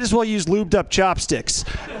ridiculous. You might as well use lubed up chopsticks.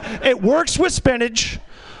 It works with spinach,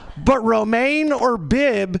 but romaine or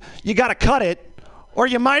bib, you gotta cut it, or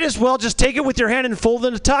you might as well just take it with your hand and fold it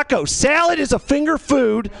in a taco. Salad is a finger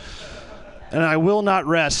food, and I will not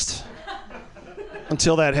rest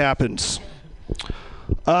until that happens.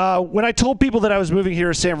 When I told people that I was moving here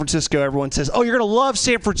to San Francisco, everyone says, "Oh, you're going to love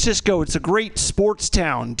San Francisco. It's a great sports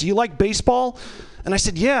town. Do you like baseball?" And I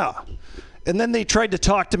said, "Yeah." And then they tried to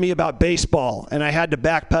talk to me about baseball, and I had to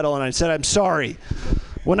backpedal, and I said, "I'm sorry.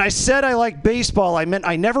 When I said I like baseball, I meant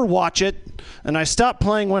I never watch it, and I stopped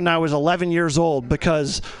playing when I was 11 years old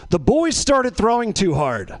because the boys started throwing too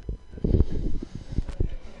hard."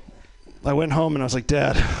 I went home, and I was like,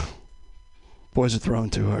 "Dad, boys are throwing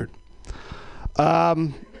too hard."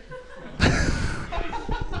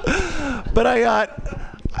 But I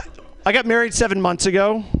got married 7 months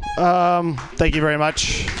ago. Thank you very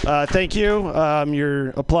much. Thank you. Your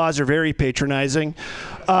applause are very patronizing.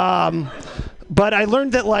 But I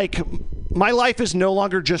learned that, like, my life is no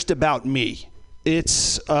longer just about me.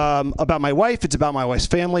 It's about my wife. It's about my wife's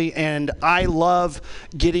family. And I love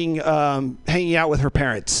hanging out with her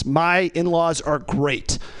parents. My in-laws are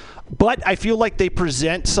great. But I feel like they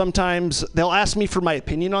present sometimes, they'll ask me for my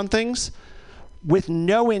opinion on things with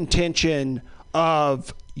no intention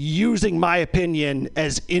of using my opinion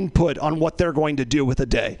as input on what they're going to do with a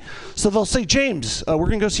day. So they'll say, "James, we're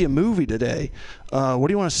going to go see a movie today. What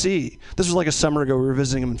do you want to see?" This was like a summer ago. We were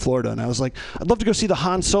visiting them in Florida, and I was like, "I'd love to go see the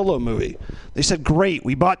Han Solo movie." They said, "Great.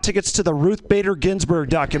 We bought tickets to the Ruth Bader Ginsburg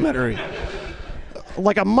documentary."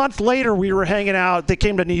 Like a month later, we were hanging out. They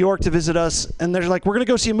came to New York to visit us, and they're like, "We're going to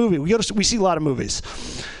go see a movie." We see a lot of movies.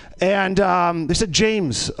 And they said,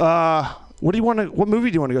 "James, what movie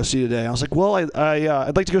do you want to go see today?" I was like, "Well,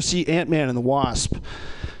 I'd like to go see Ant-Man and the Wasp."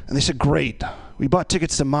 And they said, "Great. We bought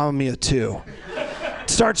tickets to Mamma Mia 2. It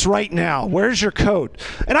starts right now. Where's your coat?"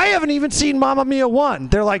 And I haven't even seen Mamma Mia 1.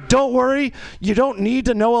 They're like, "Don't worry. You don't need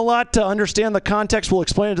to know a lot to understand the context. We'll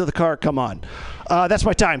explain it to the car. Come on." That's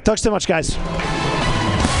my time. Thanks so much, guys.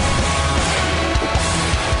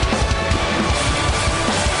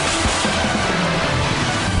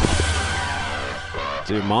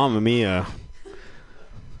 Dude, Mamma Mia.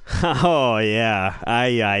 Oh, yeah.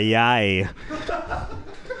 Ay, ay, ay.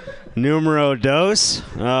 Numero dos.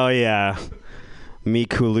 Oh, yeah. Mi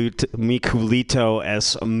culito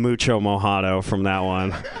es mucho mojado from that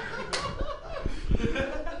one.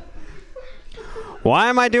 Why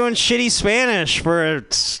am I doing shitty Spanish for a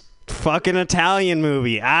fucking Italian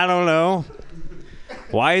movie? I don't know.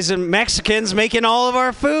 Why isn't Mexicans making all of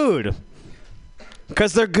our food?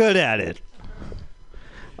 Because they're good at it.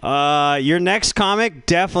 Your next comic,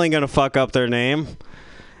 definitely going to fuck up their name.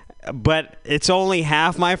 But it's only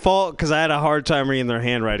half my fault because I had a hard time reading their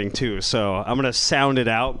handwriting too. So I'm going to sound it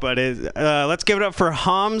out. But let's give it up for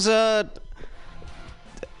Hamza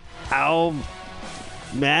Al-Madi.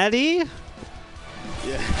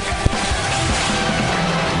 Yeah.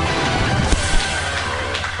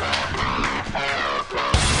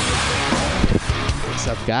 What's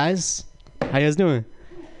up, guys? How you guys doing?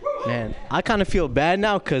 Man, I kind of feel bad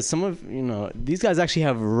now because some of, these guys actually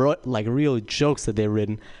have real jokes that they've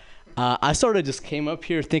written. I sort of just came up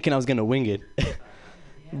here thinking I was going to wing it.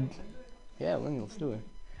 Yeah, let's do it.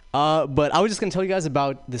 But I was just going to tell you guys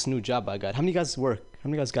about this new job I got. How many guys work? How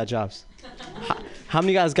many guys got jobs? How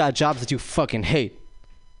many guys got jobs that you fucking hate?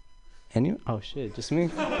 Any? Oh, shit, just me?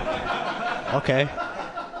 Okay.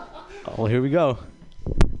 Well, here we go.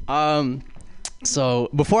 So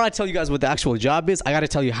before I tell you guys what the actual job is, I got to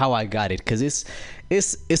tell you how I got it, because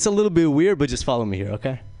it's a little bit weird, but just follow me here,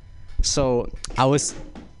 okay? So I was...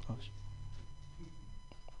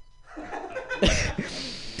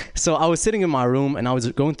 So I was sitting in my room, and I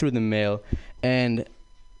was going through the mail, and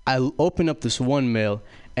I opened up this one mail,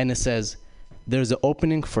 and it says, "There's an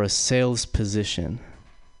opening for a sales position."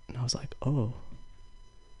 And I was like, oh.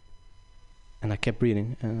 And I kept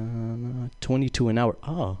reading. 22 an hour.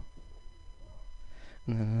 Oh.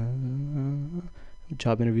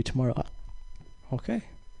 Job interview tomorrow. Okay.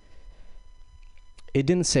 It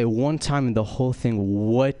didn't say one time in the whole thing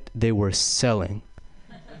what they were selling.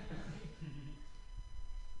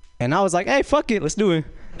 And I was like, hey, fuck it, let's do it.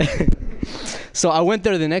 So I went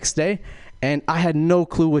there the next day, and I had no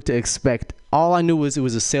clue what to expect. All I knew was it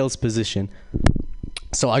was a sales position.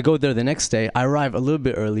 So I go there the next day. I arrive a little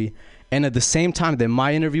bit early, and at the same time that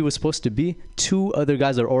my interview was supposed to be, 2 other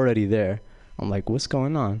guys are already there. I'm like, what's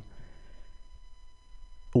going on?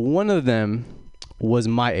 One of them was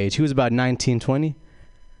my age. He was about 19, 20.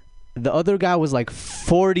 The other guy was like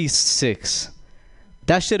 46.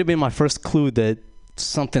 That should have been my first clue that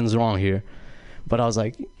something's wrong here. But I was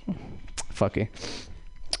like, fuck it.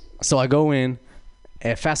 So I go in,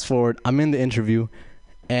 and fast forward, I'm in the interview,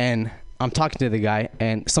 and I'm talking to the guy,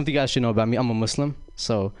 and something you guys should know about me, I'm a Muslim.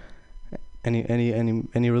 So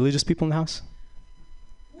any religious people in the house?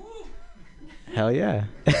 Hell yeah.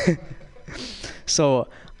 So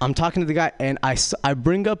I'm talking to the guy, and I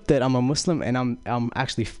bring up that I'm a Muslim, and I'm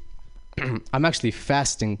actually I'm actually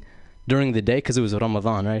fasting during the day because it was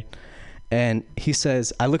Ramadan, right? And he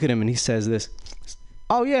says, I look at him and he says this,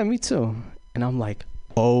 oh yeah, me too. And I'm like,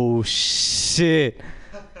 oh shit.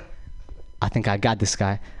 I think I got this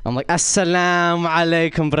guy. I'm like, Assalamu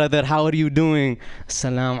alaikum, brother. How are you doing?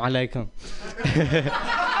 Assalamu alaikum.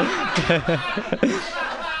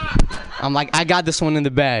 I'm like, I got this one in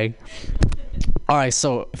the bag. All right,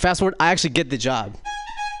 so fast forward, I actually get the job.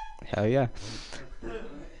 Hell yeah.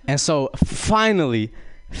 And so finally,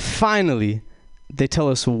 they tell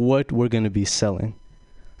us what we're going to be selling.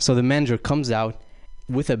 So the manager comes out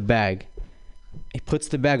with a bag. He puts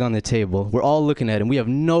the bag on the table. We're all looking at him. We have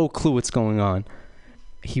no clue what's going on.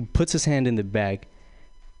 He puts his hand in the bag,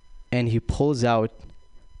 and he pulls out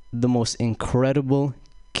the most incredible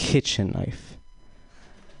kitchen knife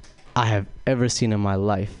I have ever seen in my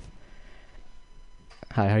life.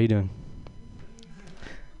 Hi, how you doing?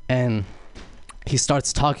 And he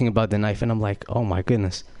starts talking about the knife, and I'm like, oh my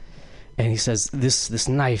goodness. And he says, this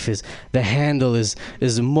knife the handle is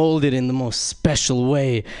molded in the most special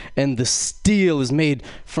way, and the steel is made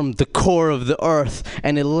from the core of the earth,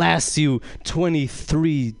 and it lasts you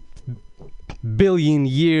 23 billion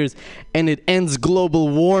years, and it ends global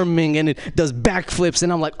warming, and it does backflips.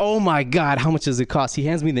 And I'm like, oh my God, how much does it cost? He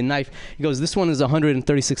hands me the knife. He goes, this one is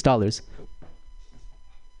 $136.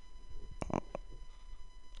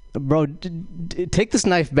 Bro, take this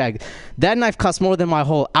knife back. That knife costs more than my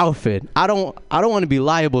whole outfit. I don't want to be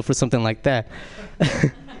liable for something like that.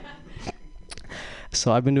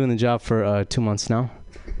 So I've been doing the job for 2 months now,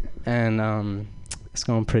 and it's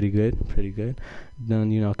going pretty good.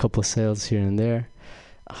 Done, a couple of sales here and there.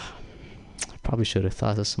 I probably should have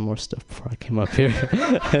thought of some more stuff before I came up here.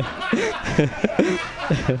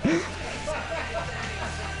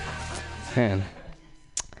 Man.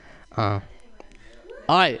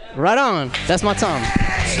 All right, right on. That's my time.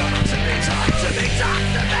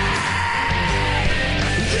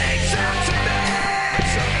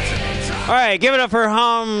 All right, give it up for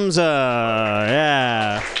Hamza.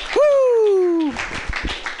 Yeah. Woo!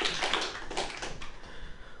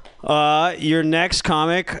 Your next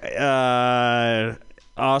comic,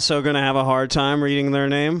 also going to have a hard time reading their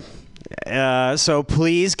name. So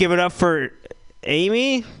please give it up for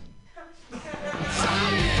Amy.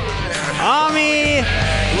 Ami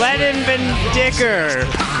Ledenbendicker.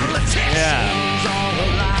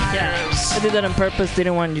 Yeah, I did that on purpose.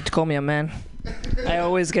 Didn't want you to call me a man. I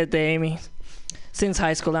always get the Amy. Since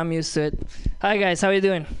high school, I'm used to it. Hi guys, how are you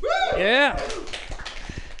doing? Yeah.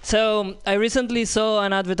 So I recently saw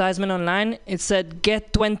an advertisement online. It said,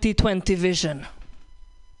 "Get 20/20 vision."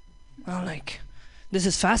 I'm like, this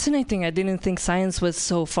is fascinating. I didn't think science was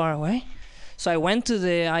so far away. So I went to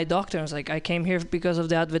the eye doctor. I was like, I came here because of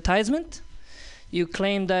the advertisement. You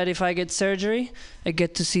claim that if I get surgery, I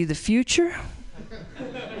get to see the future.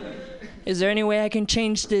 Is there any way I can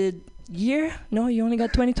change the year? No, you only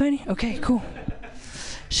got 20/20? Okay, cool.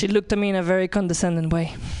 She looked at me in a very condescending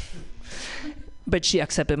way. But she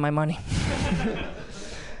accepted my money.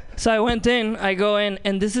 So I go in,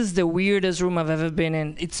 and this is the weirdest room I've ever been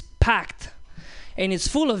in. It's packed. And it's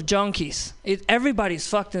full of junkies. Everybody's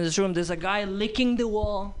fucked in this room. There's a guy licking the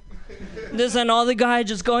wall. There's another guy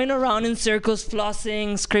just going around in circles,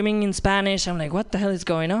 flossing, screaming in Spanish. I'm like, what the hell is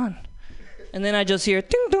going on? And then I just hear,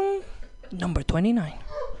 ding dong, number 29.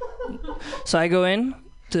 So I go in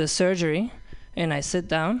to the surgery, and I sit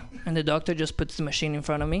down, and the doctor just puts the machine in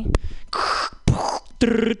front of me.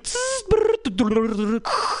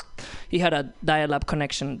 He had a dial-up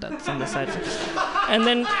connection that's on the side. And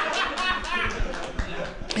then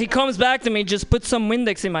he comes back to me, just puts some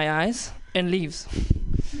Windex in my eyes, and leaves.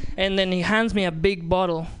 And then he hands me a big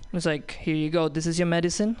bottle. He's like, here you go. This is your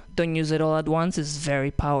medicine. Don't use it all at once. It's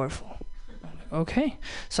very powerful. Okay.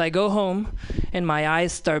 So I go home, and my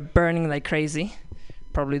eyes start burning like crazy.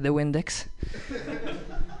 Probably the Windex.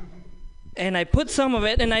 And I put some of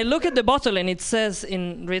it, and I look at the bottle, and it says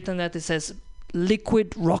it says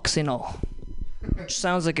liquid Roxinol, which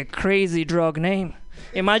sounds like a crazy drug name.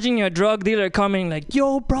 Imagine your drug dealer coming like,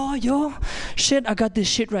 yo, bro, shit, I got this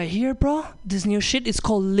shit right here, bro. This new shit is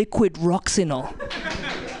called liquid Roxinol.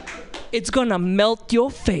 It's gonna melt your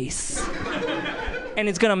face, and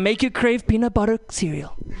it's gonna make you crave peanut butter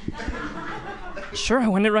cereal. Sure, I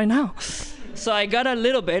want it right now. So I got a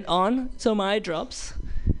little bit on some eye drops.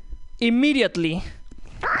 Immediately,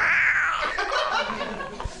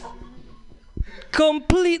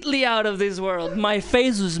 completely out of this world. My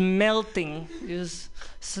face was melting, just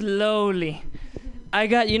slowly.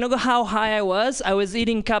 You know how high I was? I was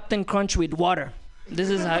eating Captain Crunch with water. This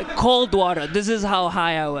is cold water. This is how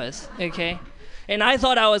high I was, okay? And I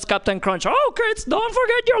thought I was Captain Crunch. Oh, kids, don't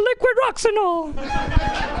forget your liquid Roxinol.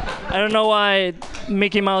 I don't know why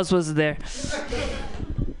Mickey Mouse was there.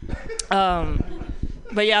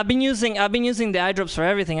 But yeah, I've been using the eye drops for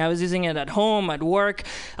everything. I was using it at home, at work.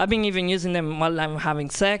 I've been even using them while I'm having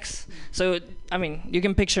sex. So, I mean, you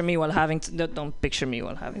can picture me while having don't picture me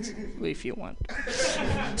while having sex if you want.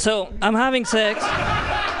 So, I'm having sex.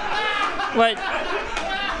 What?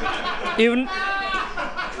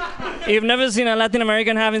 You've never seen a Latin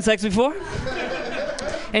American having sex before?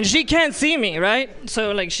 And she can't see me, right?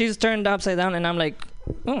 So, like, she's turned upside down, and I'm like,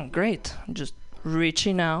 oh, great. I'm just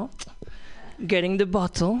reaching out, getting the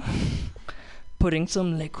bottle, putting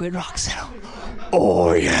some liquid Roxanne.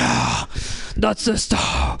 Oh, yeah. That's the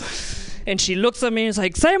stuff. And she looks at me and is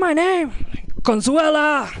like, say my name,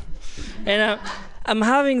 Consuela. And I'm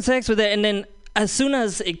having sex with it, and then as soon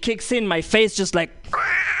as it kicks in, my face just like,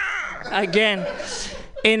 again.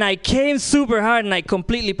 And I came super hard, and I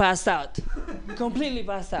completely passed out. Completely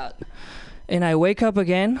passed out. And I wake up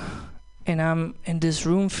again, and I'm in this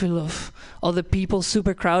room full of other people,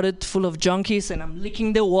 super crowded, full of junkies, and I'm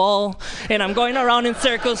licking the wall, and I'm going around in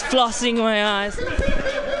circles, flossing my eyes.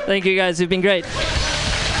 Thank you guys, you've been great.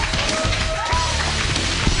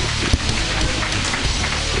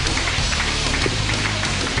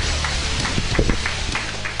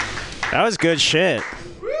 That was good shit.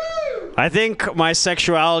 I think my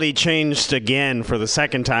sexuality changed again for the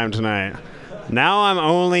second time tonight. Now I'm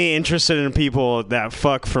only interested in people that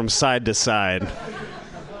fuck from side to side.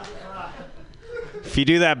 If you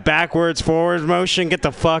do that backwards, forward motion, get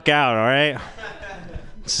the fuck out, all right?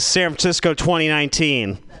 This is San Francisco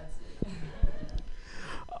 2019.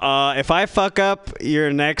 If I fuck up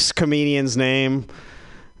your next comedian's name,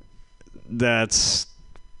 that's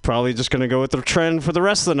probably just going to go with the trend for the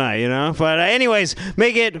rest of the night, you know? But anyways,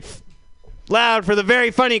 make it loud for the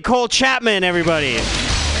very funny Cole Chapman, everybody.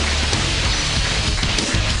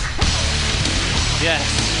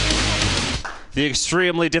 Yes. The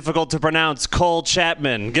extremely difficult to pronounce Cole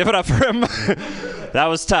Chapman. Give it up for him. That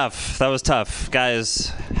was tough. That was tough. Guys,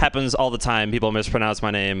 happens all the time. People mispronounce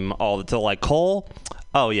my name all the time. Like, Cole?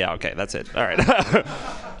 Oh, yeah, okay, that's it. All right.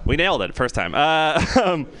 We nailed it first time.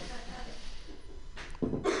 A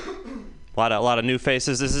lot of new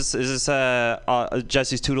faces. Is this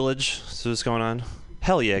Jesse's tutelage? So what's going on?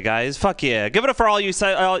 Hell yeah, guys. Fuck yeah. Give it up for all you. Is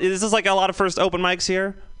this like a lot of first open mics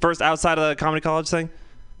here? First outside of the comedy college thing?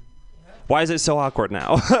 Why is it so awkward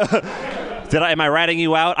now? Am I ratting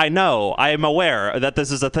you out? I know. I am aware that this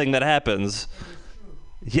is a thing that happens.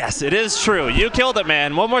 Yes, it is true. You killed it,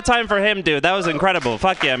 man. One more time for him, dude. That was incredible.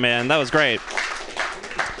 Fuck yeah, man. That was great.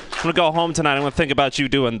 I'm going to go home tonight. I'm going to think about you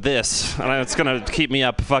doing this. And it's going to keep me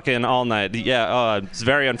up fucking all night. Yeah, it's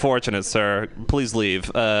very unfortunate, sir. Please leave.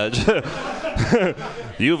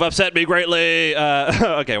 You've upset me greatly.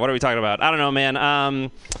 Okay, what are we talking about? I don't know, man.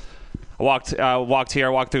 I walked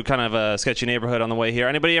through kind of a sketchy neighborhood on the way here.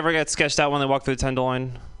 Anybody ever get sketched out when they walk through the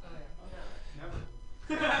Tenderloin?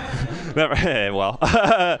 Never. Well,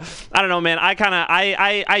 I don't know, man.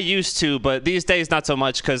 I used to, but these days not so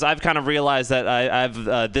much because I've kind of realized that I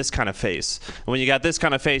have this kind of face. And when you got this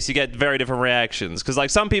kind of face, you get very different reactions. Because like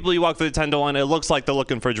some people, you walk through the Tenderloin, it looks like they're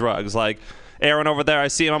looking for drugs. Like Aaron over there, I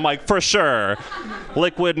see him, I'm like, for sure,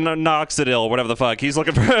 liquid Noxidil, whatever the fuck. He's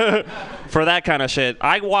looking for that kind of shit.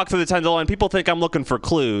 I walk through the Tenderloin, people think I'm looking for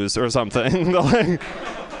clues or something.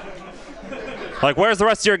 Like, where's the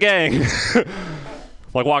rest of your gang?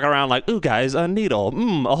 Like walking around like, ooh, guys, a needle.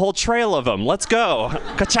 A whole trail of them. Let's go.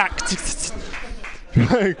 Ka-chak.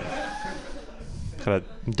 Got a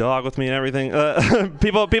dog with me and everything.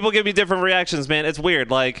 People give me different reactions, man. It's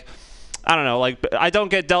weird. Like, I don't know. Like, I don't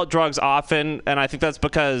get dealt drugs often, and I think that's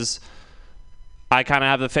because I kind of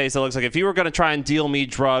have the face that looks like if you were going to try and deal me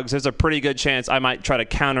drugs, there's a pretty good chance I might try to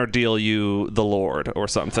counter deal you the Lord or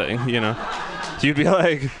something, you know? You'd be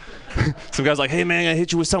like, Some guy's like, hey man, I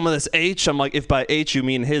hit you with some of this H. I'm like, if by H you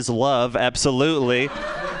mean his love, absolutely.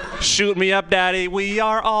 Shoot me up, daddy, we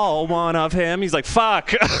are all one of him. He's like,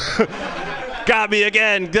 fuck. Got me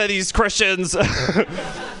again, these Christians.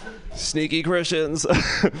 Sneaky Christians.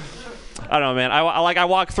 I don't know, man. I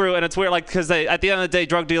walk through and it's weird, like, because at the end of the day,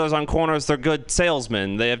 drug dealers on corners, they're good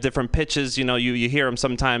salesmen. They have different pitches. You know, you hear them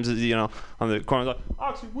sometimes, you know, on the corner, like,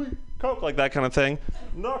 oxy, weed, coke, like that kind of thing.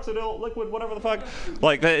 Noxidil, liquid, whatever the fuck.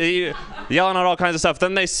 Like, they yelling out all kinds of stuff.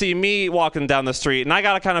 Then they see me walking down the street, and I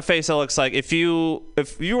got a kind of face that looks like, if you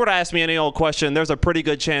were to ask me any old question, there's a pretty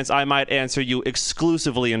good chance I might answer you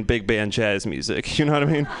exclusively in big band jazz music. You know what I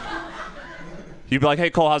mean? You'd be like, hey,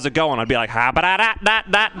 Cole, how's it going? I'd be like,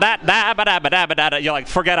 ha-ba-da-da-da-da-da-da-ba-da-ba-da-ba-da. You're like,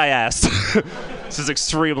 forget I asked. This is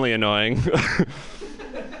extremely annoying.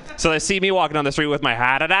 So they see me walking down the street with my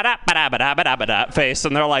ha-da-da-da-ba-da-ba-da-ba-da face,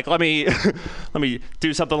 and they're like, let me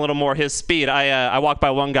do something a little more his speed. I walked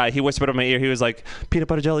by one guy. He whispered in my ear. He was like, peanut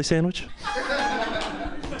butter jelly sandwich?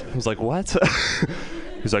 I was like, what?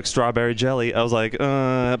 He was like, strawberry jelly. I was like,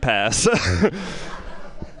 pass.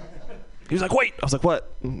 He was like, wait. I was like,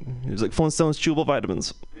 what? He was like, Flintstones chewable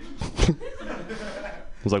vitamins. I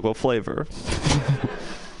was like, what flavor?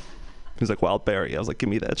 He was like, wild berry. I was like, give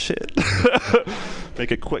me that shit.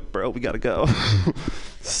 Make it quick, bro. We gotta go.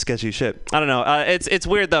 Sketchy shit. I don't know. It's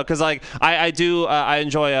weird though, because like I enjoy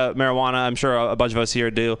marijuana. I'm sure a bunch of us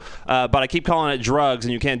here do. But I keep calling it drugs,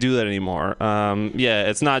 and you can't do that anymore. Yeah,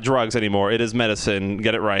 it's not drugs anymore. It is medicine.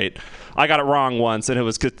 Get it right. I got it wrong once, and it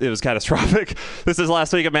was catastrophic. This is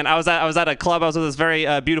last week, man. I was at a club. I was with this very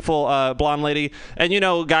beautiful blonde lady, and you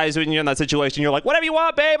know, guys, when you're in that situation, you're like, whatever you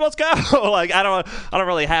want, babe, let's go. Like I don't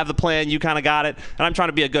really have the plan. You kind of got it, and I'm trying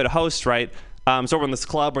to be a good host, right? So we're in this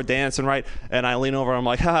club, we're dancing, right? And I lean over, I'm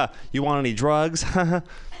like, haha, you want any drugs?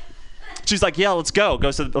 She's like, yeah, let's go.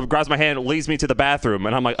 Grabs my hand, leads me to the bathroom,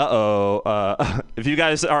 and I'm like, uh-oh. If you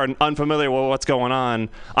guys are unfamiliar with what's going on,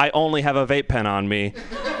 I only have a vape pen on me.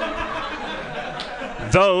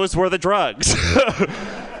 Those were the drugs.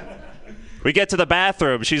 We get to the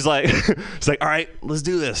bathroom. She's like, all right, let's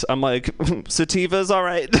do this. I'm like, sativas, all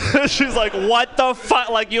right. She's like, what the fuck?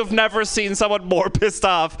 Like, you've never seen someone more pissed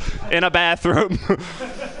off in a bathroom. I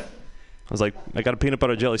was like, I got a peanut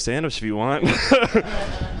butter jelly sandwich if you want. Maybe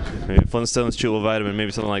Flintstones chewable vitamin,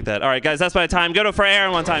 maybe something like that. All right, guys, that's my time. Go to For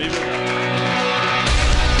Aaron one time.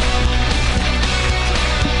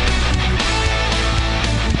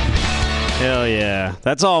 Hell yeah.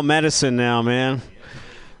 That's all medicine now, man.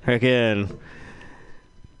 Freaking.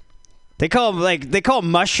 They call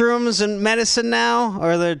mushrooms in medicine now,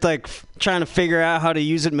 or they're like trying to figure out how to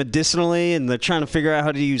use it medicinally, and they're trying to figure out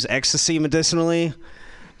how to use ecstasy medicinally.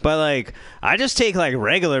 But like, I just take like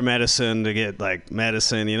regular medicine to get like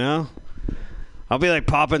medicine, you know? I'll be like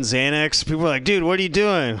popping Xanax. People are like, dude, what are you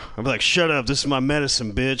doing? I'll be like, shut up, this is my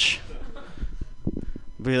medicine, bitch.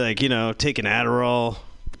 I'll be like, you know, taking Adderall.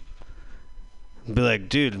 I'll be like,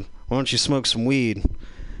 dude, why don't you smoke some weed?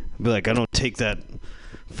 I'll be like, I don't take that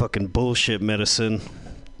fucking bullshit medicine.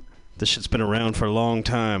 This shit's been around for a long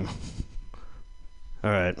time.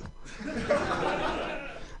 All right.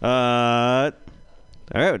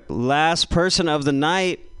 All right, last person of the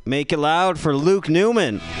night. Make it loud for Luke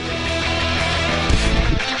Newman.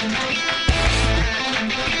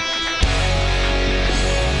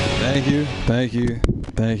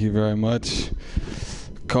 Thank you very much.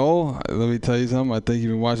 Cole, let me tell you something. I think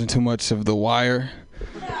you've been watching too much of The Wire.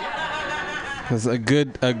 Because a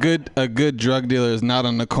good drug dealer is not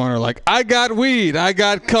on the corner like, I got weed, I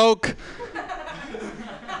got coke,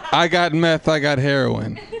 I got meth, I got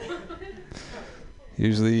heroin.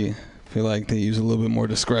 Usually, I feel like they use a little bit more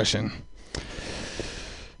discretion.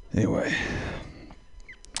 Anyway,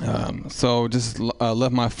 so just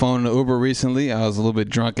left my phone in the Uber recently. I was a little bit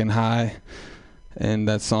drunk and high, and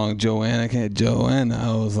that song Joanna,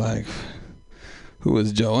 I was like, who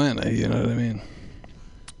is Joanna? You know what I mean?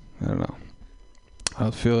 I don't know. I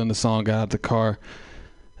was feeling the song, got out the car,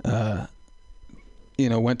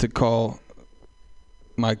 went to call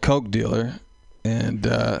my coke dealer, and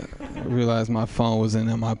realized my phone was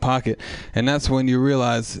in my pocket. And that's when you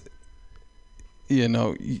realize,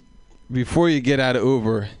 before you get out of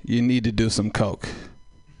Uber, you need to do some coke.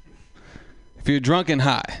 If you're drunk and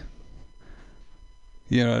high,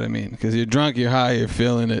 you know what I mean? Because you're drunk, you're high, you're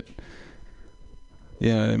feeling it.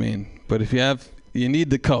 You know what I mean? But if you need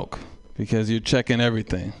the coke, because you're checking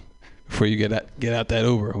everything before you get out that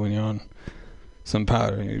Uber when you're on some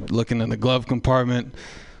powder. You're looking in the glove compartment.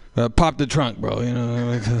 Pop the trunk, bro.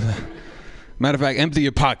 Matter of fact, empty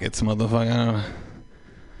your pockets, motherfucker. I don't know.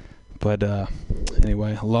 But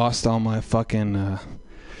anyway, lost all my fucking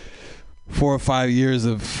 4 or 5 years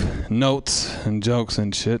of notes and jokes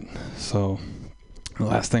and shit. So the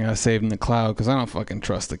last thing I saved in the cloud, because I don't fucking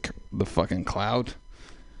trust the fucking cloud.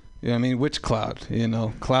 You know what I mean? Which cloud? You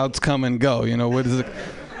know, clouds come and go. You know, what is it?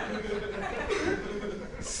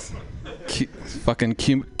 Fucking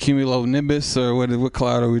cumulonimbus, or what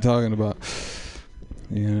cloud are we talking about?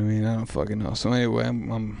 You know what I mean? I don't fucking know. So anyway,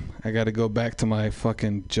 I got to go back to my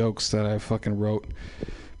fucking jokes that I fucking wrote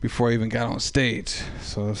before I even got on stage.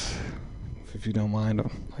 So if you don't mind,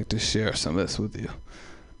 I'd like to share some of this with you.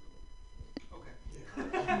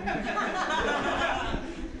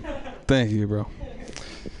 Thank you, bro.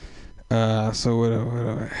 So what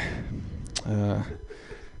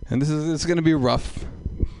and it's gonna be rough.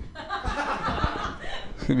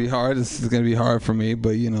 It's gonna be hard. This is gonna be hard for me,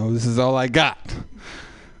 but you know, this is all I got.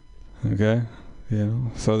 Okay, you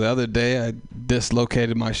know. So the other day I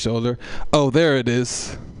dislocated my shoulder. Oh, there it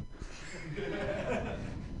is.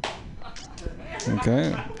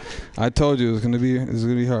 Okay, I told you it was gonna be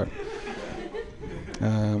hard.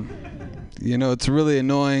 You know, it's really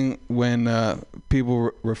annoying when people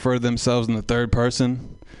refer to themselves in the third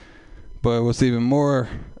person. But what's even more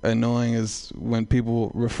annoying is when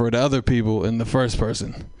people refer to other people in the first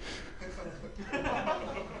person.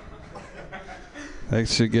 That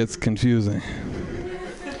shit gets confusing.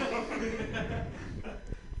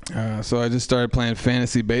 So I just started playing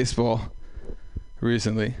fantasy baseball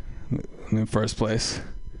recently. I'm in first place.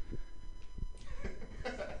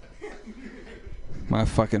 My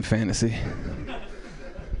fucking fantasy.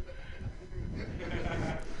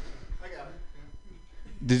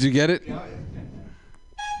 Did you get it?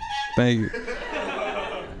 Thank you.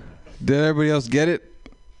 Did everybody else get it?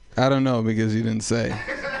 I don't know because you didn't say.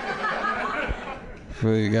 But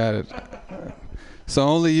you got it. So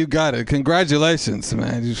only you got it. Congratulations,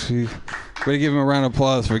 man. Better give him a round of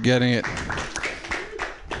applause for getting it.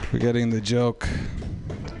 For getting the joke.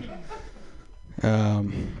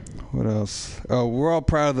 What else? Oh, we're all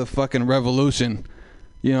proud of the fucking revolution.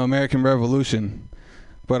 You know, American Revolution.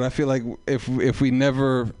 But I feel like if we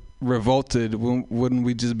never revolted, wouldn't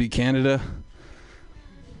we just be Canada?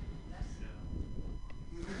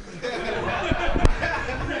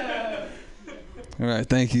 All right,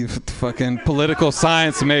 thank you, fucking political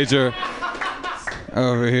science major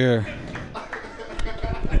over here.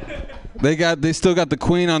 They still got the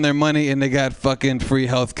Queen on their money, and they got fucking free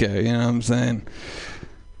healthcare. You know what I'm saying?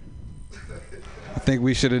 I think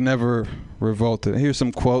we should have never revolted. Here's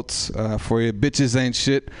some quotes for you. Bitches ain't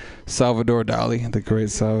shit. Salvador Dali, the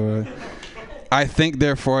great Salvador. I think,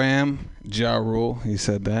 therefore I am. Ja Rule, he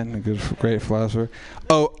said that. A great philosopher.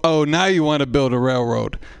 Oh, now you want to build a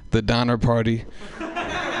railroad. The Donner Party.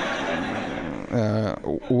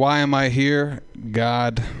 Why am I here?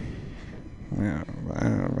 God. Yeah, I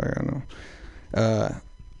don't know.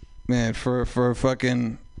 Man, for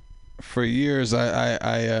years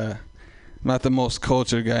I'm not the most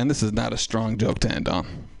cultured guy, and this is not a strong joke to end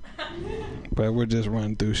on. But we're just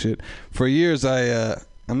running through shit. For years I'm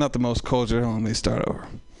not the most cultured. Let me start over.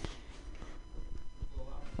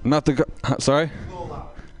 I'm not the sorry?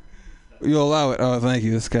 You'll allow it. Oh, thank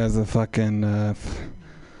you. This guy's a fucking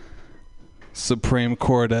Supreme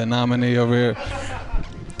Court nominee over here.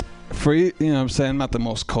 For you know what I'm saying, I'm not the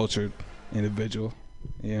most cultured individual.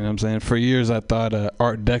 You know what I'm saying? For years I thought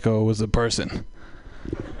Art Deco was a person.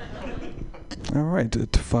 All right, that's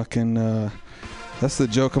the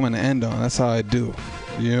joke I'm gonna end on. That's how I do.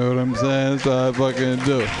 You know what I'm saying? That's how I fucking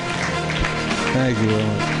do. Thank you very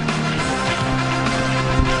much.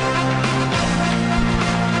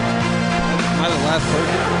 Am I the last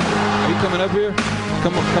person? Are you coming up here?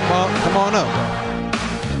 Come on up.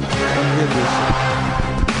 Come get this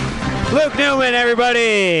shit. Luke Newman,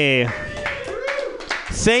 everybody.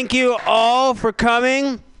 Thank you all for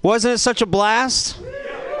coming. Wasn't it such a blast?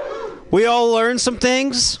 We all learned some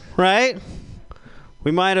things, right?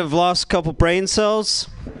 We might have lost a couple brain cells,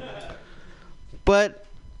 but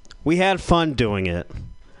we had fun doing it.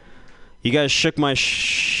 You guys shook my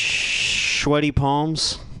sweaty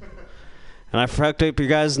palms, and I fucked up your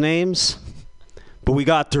guys' names, but we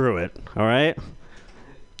got through it, all right?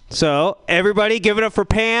 So, everybody give it up for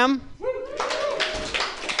Pam,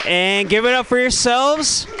 and give it up for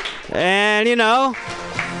yourselves, and, you know,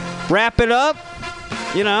 wrap it up,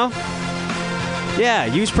 you know. Yeah,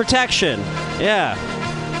 use protection. Yeah.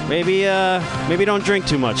 Maybe don't drink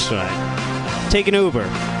too much tonight. Take an Uber.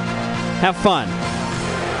 Have fun.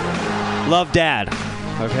 Love Dad.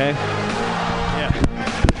 Okay? Yeah.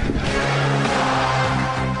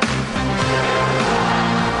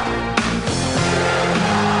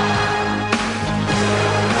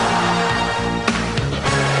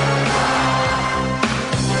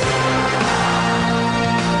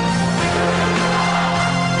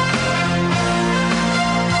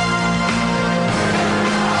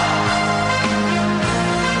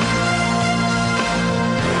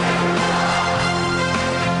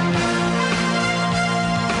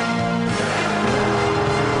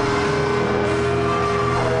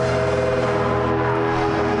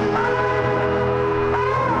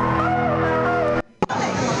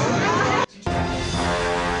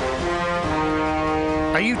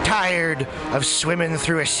 Are you tired of swimming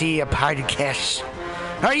through a sea of podcasts?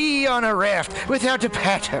 Are ye on a raft without a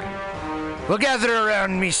paddle? Well, gather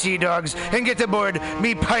around me, sea dogs, and get aboard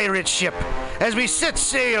me pirate ship as we set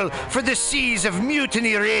sail for the seas of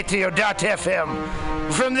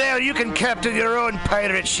MutinyRadio.fm. From there, you can captain your own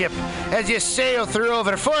pirate ship as you sail through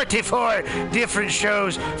over 44 different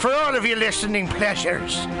shows for all of your listening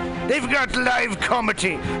pleasures. They've got live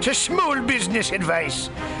comedy to small business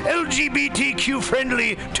advice,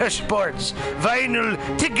 LGBTQ-friendly to sports, vinyl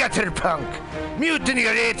to gutter punk.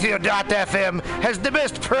 MutinyRadio.fm has the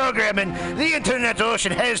best programming the internet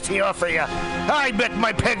ocean has to offer you. I bet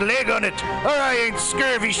my peg leg on it, or I ain't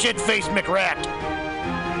scurvy shit-faced McRat.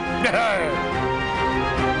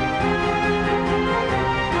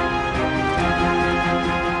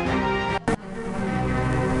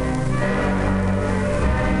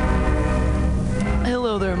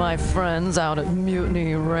 Hello there, my friends out at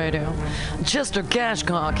Mutiny Radio. Chester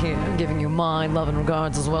Cashcock here, giving you my love and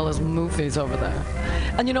regards as well as Moofy's over there.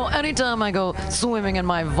 And you know, anytime I go swimming in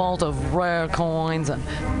my vault of rare coins and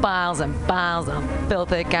piles of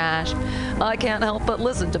filthy cash, I can't help but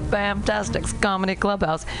listen to Bamtastic's Comedy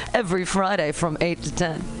Clubhouse every Friday from 8 to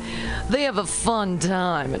 10. They have a fun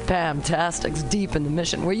time at Bamtastic's deep in the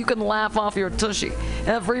Mission, where you can laugh off your tushy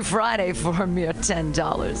every Friday for a mere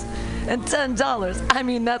 $10. And $10, I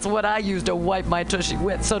mean, that's what I use to wipe my tushy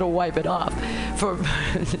with, so to wipe it off. For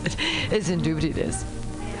it's indubitious.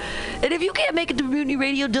 And if you can't make it to Mutiny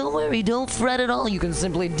Radio, don't worry, don't fret at all. You can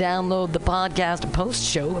simply download the podcast and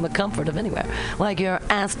post-show in the comfort of anywhere, like your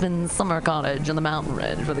Aspen summer cottage on the mountain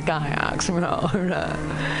ridge with the kayaks.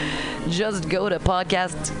 Just go to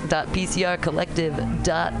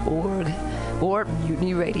podcast.pcrcollective.org or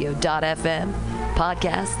mutinyradio.fm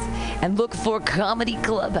podcasts and look for Comedy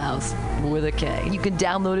Clubhouse with a K. You can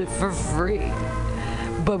download it for free.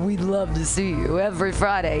 But we'd love to see you every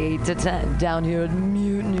Friday, 8 to 10, down here at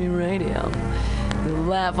Mutiny Radio.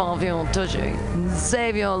 Laugh off your tushy and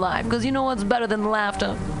save your life, because you know what's better than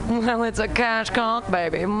laughter? Well, it's a cash cock,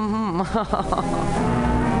 baby.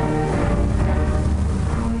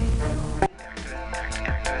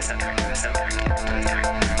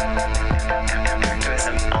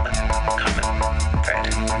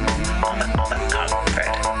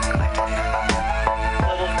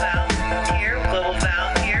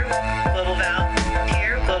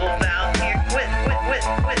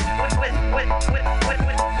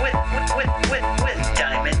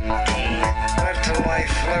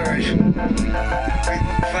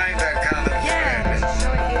 Find that common thread.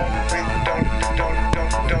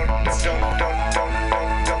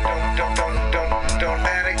 Don't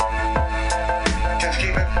panic. Just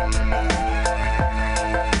keep it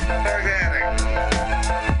organic.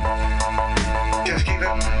 Just keep it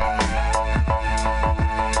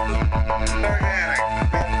organic.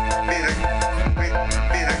 Be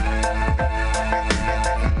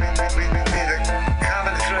the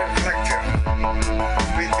common thread reflective.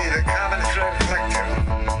 Be the common thread reflective.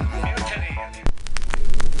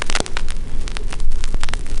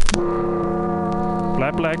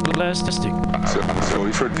 Black plastic. So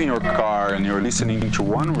if you're in your car and you're listening to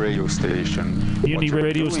one radio station, Mutiny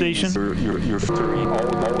Radio station, you're filtering all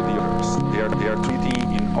the others. They are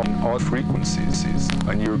treating in all frequencies,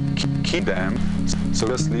 and you keep them. So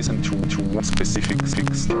just listen to one specific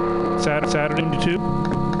Saturday to 2.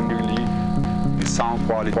 Really, the sound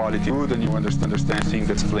quality good, and you understand things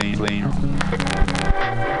that's playing.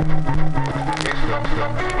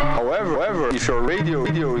 However, if your radio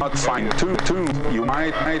is not fine-tuned, you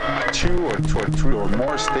might two or three or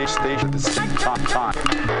more stations at the same time.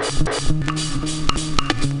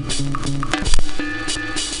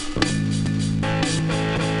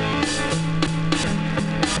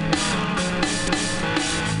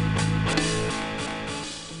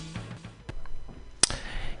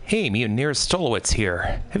 Hey, Mutineer Stolowitz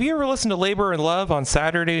here. Have you ever listened to Labor and Love on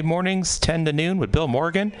Saturday mornings, 10 to noon with Bill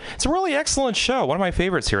Morgan? It's a really excellent show, one of my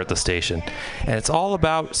favorites here at the station. And it's all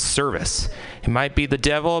about service. It might be the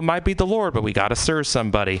devil, it might be the Lord, but we got to serve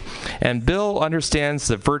somebody. And Bill understands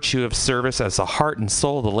the virtue of service as the heart and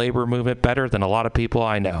soul of the labor movement better than a lot of people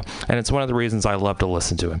I know. And it's one of the reasons I love to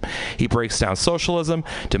listen to him. He breaks down socialism,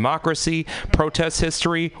 democracy, protest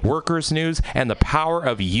history, workers' news, and the power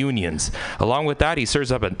of unions. Along with that, he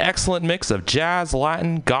serves up an excellent mix of jazz,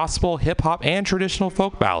 Latin, gospel, hip-hop, and traditional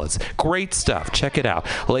folk ballads. Great stuff. Check it out.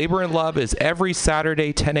 Labor and Love is every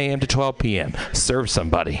Saturday, 10 a.m. to 12 p.m. Serve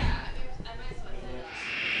somebody.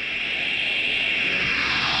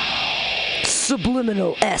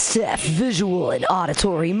 Subliminal SF, visual and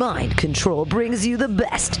auditory mind control brings you the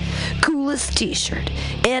best cool coolest t-shirt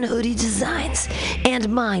and hoodie designs and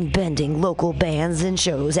mind-bending local bands and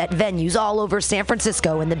shows at venues all over San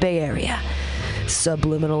Francisco and the Bay Area.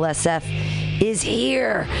 Subliminal SF is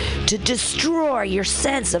here to destroy your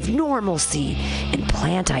sense of normalcy and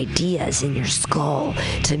plant ideas in your skull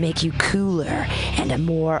to make you cooler and a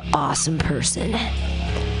more awesome person.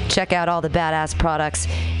 Check out all the badass products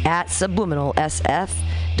at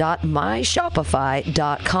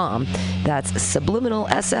subliminalsf.myshopify.com. That's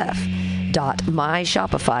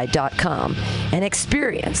subliminalsf.myshopify.com and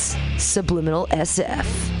experience Subliminal SF.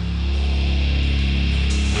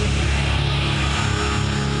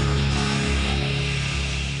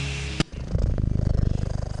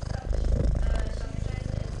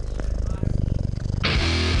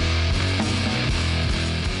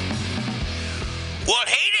 Well,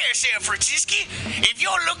 hey there, San Francisco. If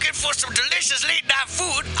you're looking for some delicious late-night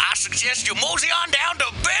food, I suggest you mosey on down to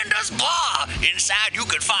Bender's Bar. Inside, you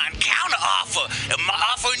can find counter offer,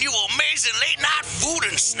 offering you amazing late-night food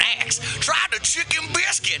and snacks. Try the chicken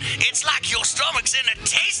biscuit. It's like your stomach's in a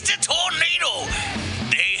tasty tornado.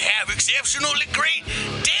 They have exceptionally great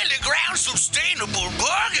daily ground sustainable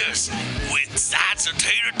burgers with sides of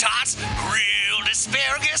tater tots, grilled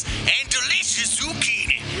asparagus, and delicious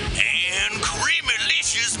zucchini, and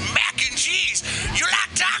creamy-licious mac and cheese. You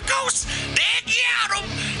like tacos? They got them.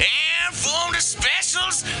 And from the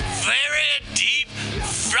specials, very deep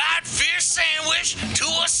fried fish sandwich to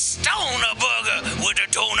a stoner burger with a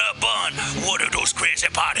donut bun. What are those crazy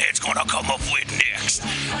potheads gonna come up with next?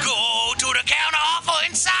 Go to the counter offer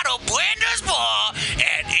inside of Bender's Bar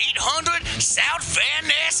at 800 South Van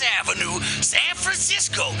Ness Avenue, San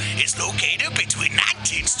Francisco. It's located between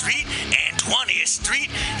 19th Street and 20th Street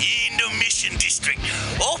in the Mission District.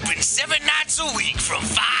 Open 7 nights a week from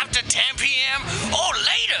 5 to 10 p.m. or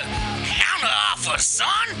later. Counter offer,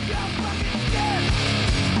 son.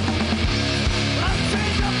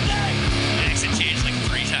 Accent changed like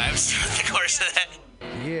 3 times throughout the course of that.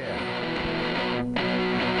 Yeah.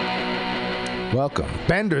 Welcome,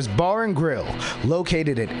 Bender's Bar and Grill,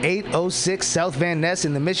 located at 806 South Van Ness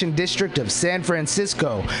in the Mission District of San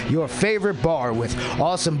Francisco. Your favorite bar with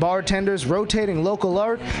awesome bartenders, rotating local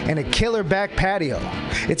art, and a killer back patio.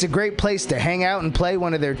 It's a great place to hang out and play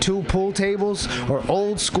one of their 2 pool tables or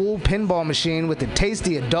old school pinball machine with a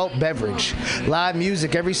tasty adult beverage. Live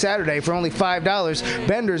music every Saturday for only $5.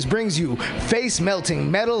 Bender's brings you face-melting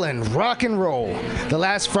metal and rock and roll. The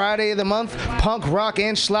last Friday of the month, punk, rock,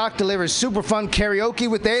 and schlock delivers super fun karaoke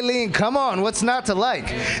with Aileen. Come on, what's not to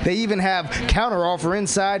like? They even have counter offer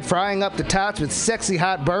inside, frying up the tots with sexy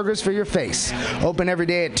hot burgers for your face. Open every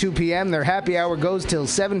day at 2 p.m. Their happy hour goes till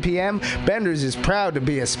 7 p.m. Bender's is proud to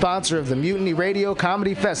be a sponsor of the Mutiny Radio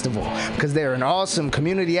Comedy Festival because they're an awesome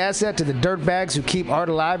community asset to the dirtbags who keep art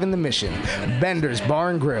alive in the Mission. Bender's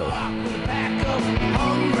Bar and Grill.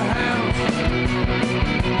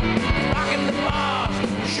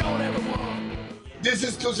 This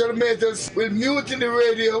is Tushar Matters with Mutiny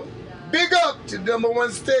Radio. Big up to the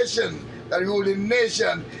 #1 station that rules the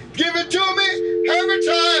nation. Give it to me every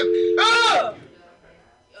time. Ah!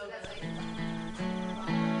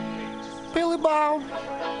 Billy Bob,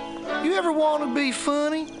 you ever want to be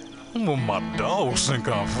funny? Well, my dogs think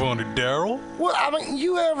I'm funny, Daryl. Well, I mean,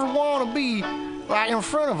 you ever want to be like in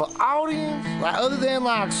front of an audience, like other than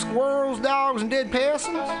like squirrels, dogs, and dead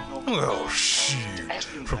peasants? Oh, shit.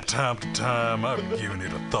 From time to time, I've given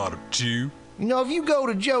it a thought or two. You know, if you go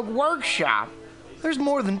to Joke Workshop, there's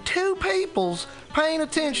more than 2 peoples paying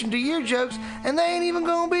attention to your jokes, and they ain't even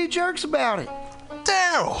gonna be jerks about it.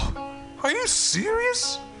 Daryl, are you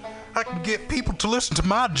serious? I can get people to listen to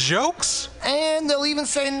my jokes? And they'll even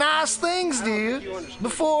say nice things to you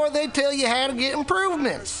before they tell you how to get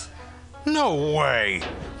improvements. No way.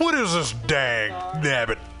 What is this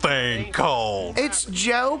dag-nabbit thing called? It's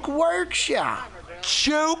Joke Workshop.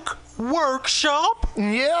 Joke Workshop?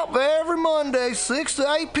 Yep, every Monday, 6 to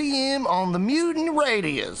 8 p.m. on the Mutiny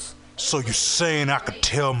Radios. So you're saying I could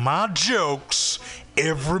tell my jokes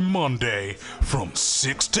every Monday from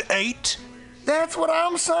 6 to 8? That's what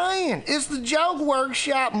I'm saying. It's the Joke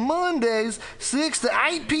Workshop Mondays, 6 to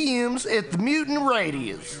 8 p.m. at the Mutiny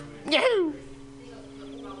Radios. Yahoo!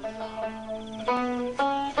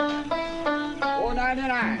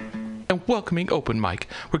 $4.99. and welcoming open mic,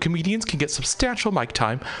 where comedians can get substantial mic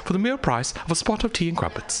time for the mere price of a spot of tea and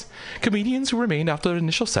crumpets. Comedians who remain after their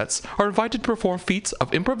initial sets are invited to perform feats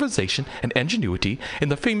of improvisation and ingenuity in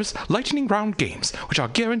the famous lightning round games, which are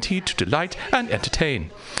guaranteed to delight and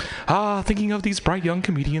entertain. Thinking of these bright young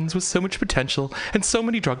comedians with so much potential and so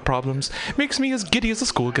many drug problems makes me as giddy as a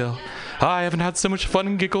schoolgirl. I haven't had so much fun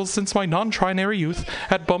and giggles since my non-trinary youth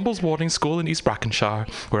at Bumble's boarding school in East Brackenshire,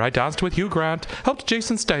 where I danced with Hugh Grant, helped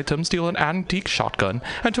Jason Statham steal an antique shotgun,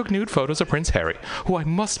 and took nude photos of Prince Harry, who I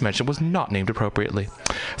must mention was not named appropriately.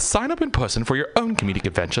 Sign up in person for your own comedic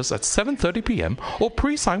adventures at 7:30 p.m. or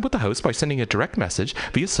pre-sign with the host by sending a direct message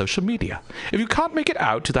via social media. If you can't make it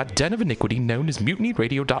out to that den of iniquity known as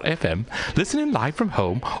MutinyRadio.fm, listen in live from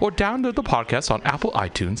home or download the podcast on Apple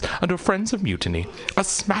iTunes under Friends of Mutiny. A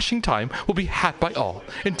smashing time will be had by all.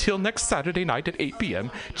 Until next Saturday night at 8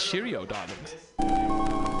 p.m., cheerio, darlings.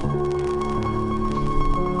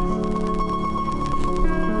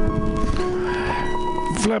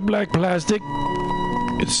 Flat Black Plastic.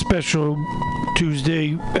 It's special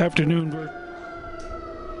Tuesday afternoon.